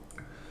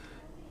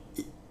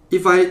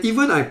 if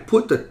I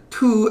put the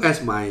 2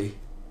 as my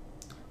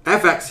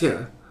fx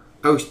here,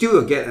 I will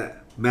still get a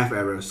math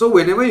error. So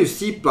whenever you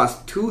see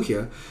plus 2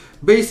 here,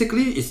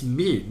 basically it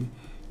means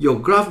your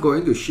graph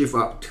going to shift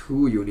up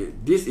 2 units.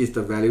 This is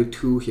the value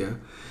 2 here.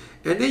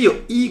 And then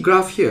your E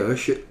graph here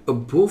should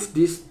above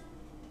this.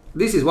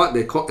 This is what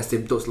they call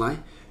asymptotes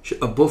line.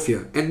 Should above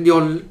here. And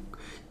your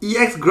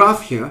EX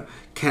graph here,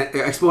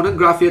 exponent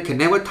graph here can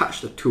never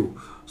touch the 2.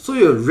 So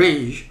your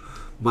range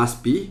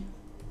must be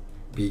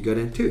bigger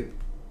than 2.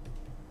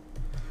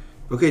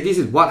 Okay, this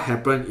is what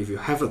happens if you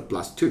have a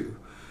plus 2.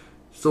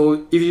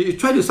 So if you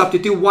try to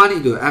substitute 1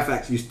 into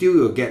fx, you still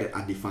will get an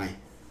undefined.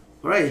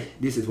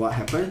 Alright, this is what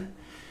happened.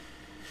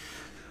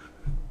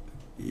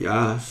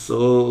 Yeah,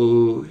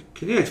 so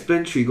can you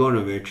explain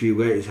trigonometry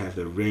where it has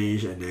the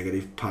range and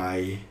negative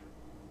pi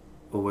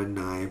over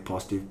 9,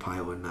 positive pi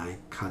over 9?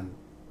 Can't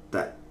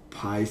that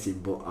pi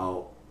symbol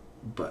out,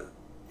 but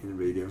in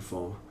radian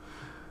form?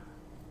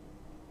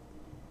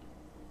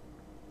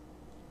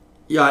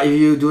 Yeah, if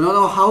you do not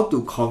know how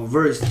to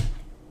convert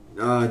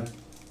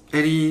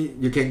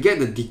you can get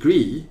the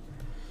degree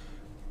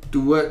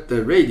toward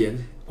the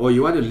radian, or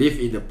you want to live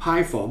in the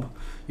pi form,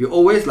 you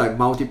always like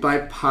multiply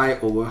pi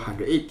over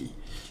 180.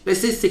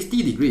 Let's say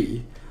 60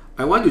 degree.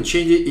 I want to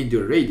change it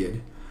into a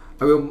radian.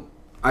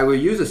 I will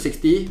use a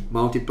 60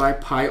 multiply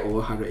pi over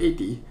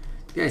 180.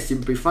 Then I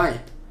simplify.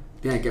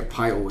 Then I get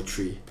pi over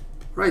 3.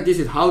 Right, this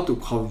is how to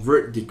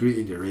convert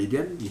degree into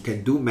radian. You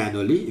can do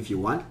manually if you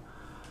want.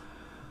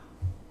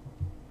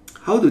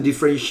 How to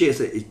differentiate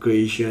the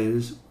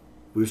equations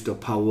with the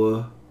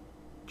power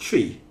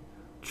 3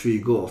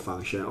 trigo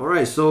function.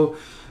 Alright, so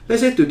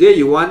let's say today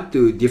you want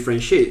to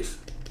differentiate.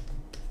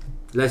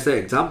 Let's say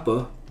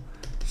example,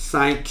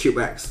 sine cube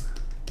x.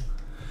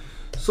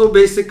 So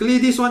basically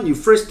this one, you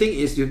first thing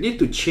is you need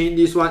to change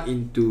this one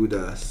into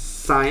the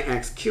sine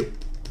x cube.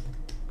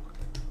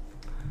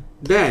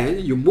 Then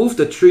you move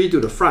the 3 to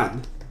the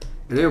front,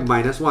 and then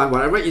minus 1,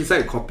 whatever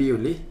inside copy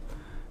only,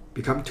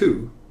 become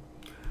 2.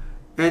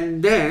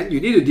 And then you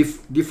need to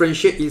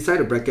differentiate inside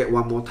the bracket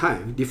one more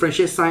time.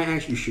 Differentiate sine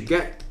x, you should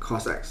get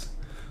cos x.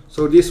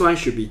 So this one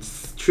should be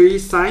 3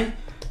 sine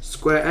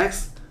square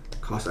x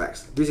cos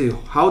x. This is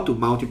how to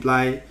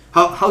multiply,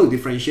 how to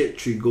differentiate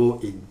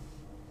trigo in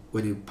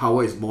when the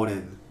power is more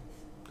than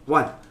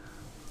 1.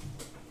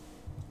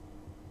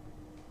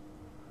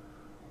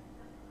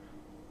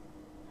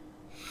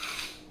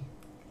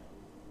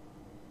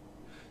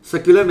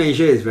 Circular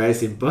measure is very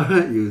simple.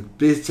 You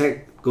please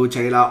go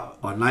check it out.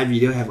 Online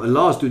video have a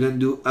lot of students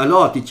do, a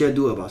lot of teachers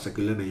do about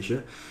circular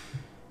measure.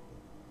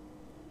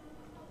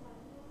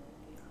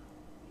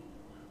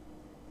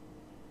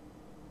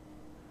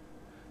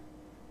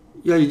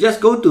 Yeah, you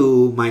just go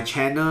to my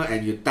channel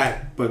and you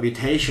type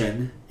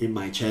permutation in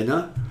my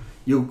channel.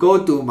 You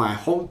go to my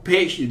home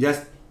page. You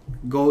just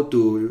go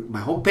to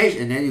my home page,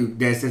 and then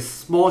there's a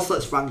small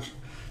search function,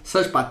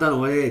 search button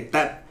over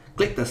there.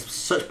 Click the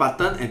search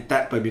button and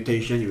tap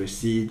permutation. You will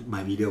see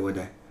my video over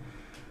there.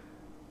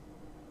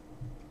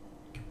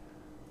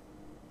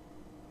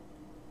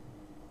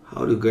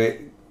 How to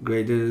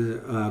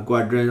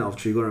quadrant of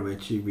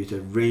trigonometry with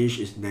a range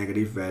is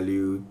negative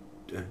value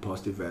and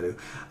positive value.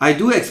 I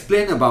do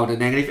explain about the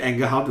negative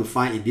angle how to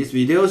find in this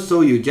video,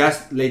 so you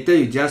just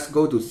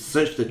go to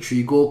search the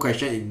trigo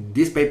question in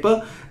this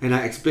paper, and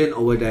I explain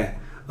over there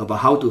about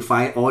how to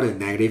find all the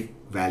negative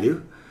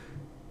value.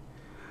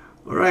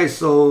 Alright,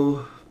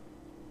 so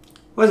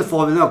what's the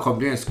formula of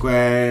completing a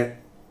square?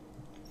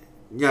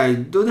 Yeah, I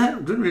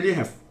don't really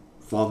have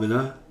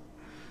formula.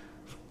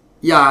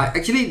 Yeah, I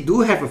actually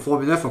do have a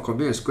formula for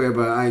completing a square,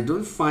 but I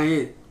don't find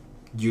it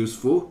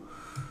useful.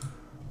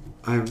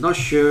 I'm not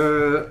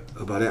sure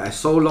about it. I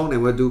so long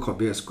never do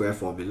complete a square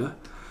formula.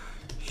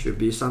 Should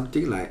be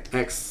something like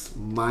x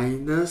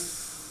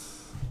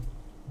minus,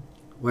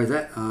 what is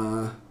that?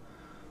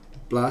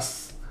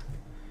 Plus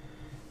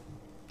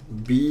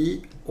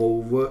b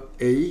over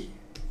a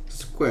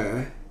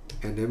square,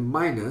 and then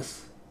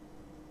minus.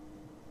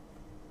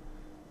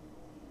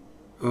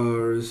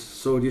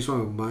 So this one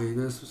will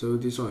minus, so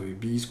this one will be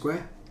b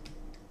square.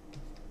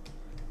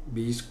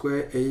 b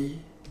square a,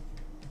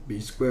 b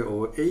square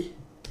over a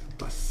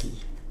plus c.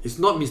 It's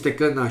not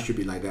mistaken now, should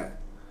be like that.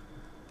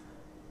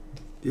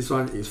 This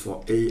one is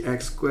for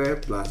ax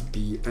squared plus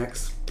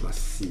bx plus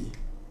c.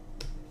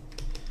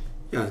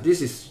 Yeah,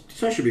 this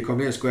one should be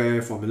complete a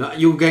square formula.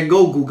 You can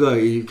go Google,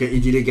 you can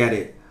easily get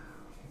it.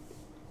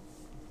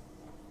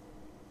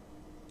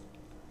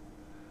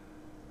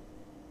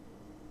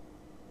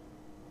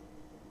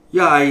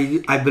 Yeah,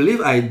 I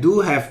believe I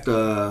do have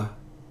the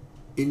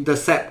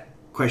intercept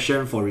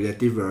question for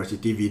relative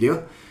velocity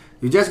video.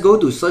 You just go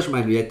to search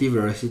my relative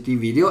velocity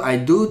video. I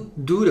do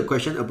the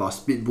question about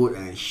speedboat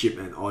and ship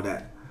and all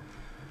that.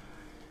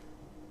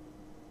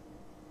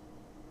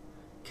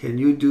 Can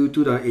you do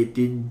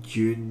 2018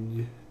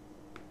 June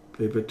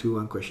paper 2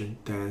 1 question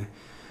 10?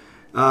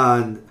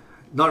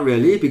 Not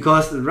really,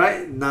 because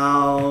right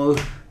now,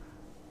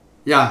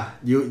 yeah,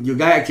 you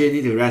guys actually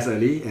need to rest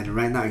early, and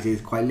right now actually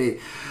it's quite late.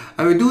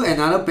 I will do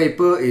another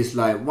paper is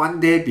like one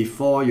day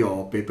before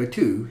your paper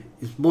 2.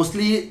 It's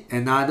mostly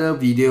another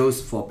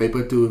videos for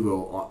paper 2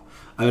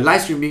 I will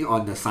live streaming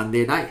on the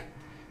Sunday night,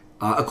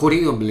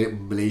 according to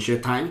Malaysia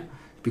time,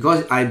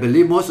 because I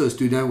believe most of the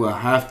students will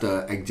have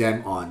the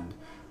exam on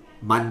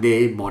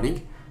Monday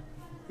morning.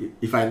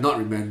 if I not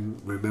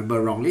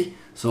remember wrongly.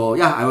 So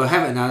yeah, I will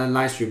have another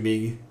live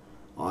streaming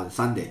on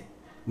Sunday.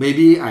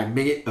 Maybe I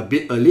make it a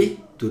bit early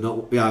to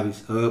not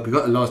because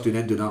a lot of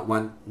students do not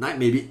want night,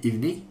 maybe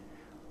evening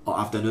or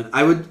afternoon.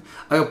 I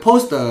will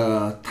post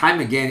the time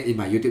again in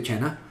my YouTube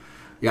channel.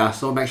 Yeah,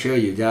 so make sure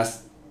you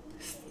just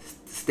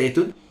stay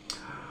tuned.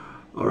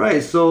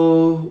 Alright,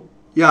 so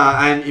yeah,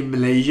 I'm in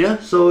Malaysia.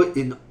 So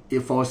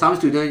if for some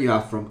students you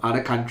are from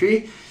other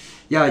country,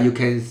 yeah, you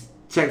can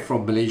check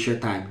from Malaysia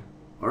time.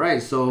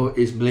 Alright, so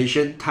it's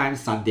Malaysian time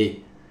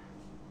Sunday.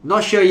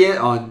 Not sure yet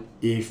on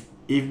if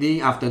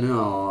evening, afternoon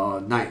or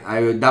night.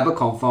 I will double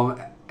confirm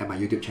at my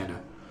YouTube channel.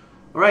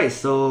 Alright,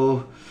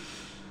 so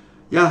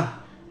yeah,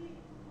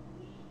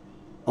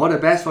 all the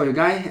best for you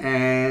guys,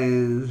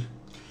 and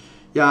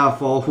yeah,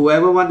 for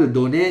whoever want to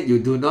donate,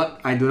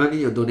 I do not need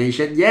your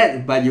donation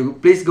yet, but you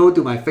please go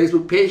to my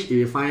Facebook page. If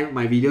you find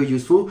my video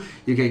useful,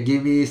 you can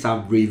give me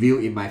some review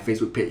in my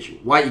Facebook page,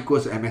 y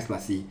equals to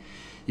mx+c.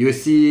 You will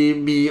see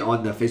me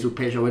on the Facebook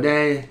page over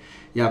there.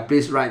 Yeah,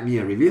 please write me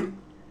a review.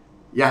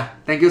 Yeah,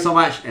 thank you so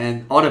much,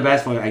 and all the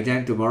best for your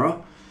exam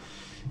tomorrow.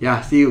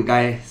 Yeah, see you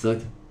guys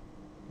soon.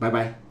 Bye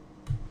bye.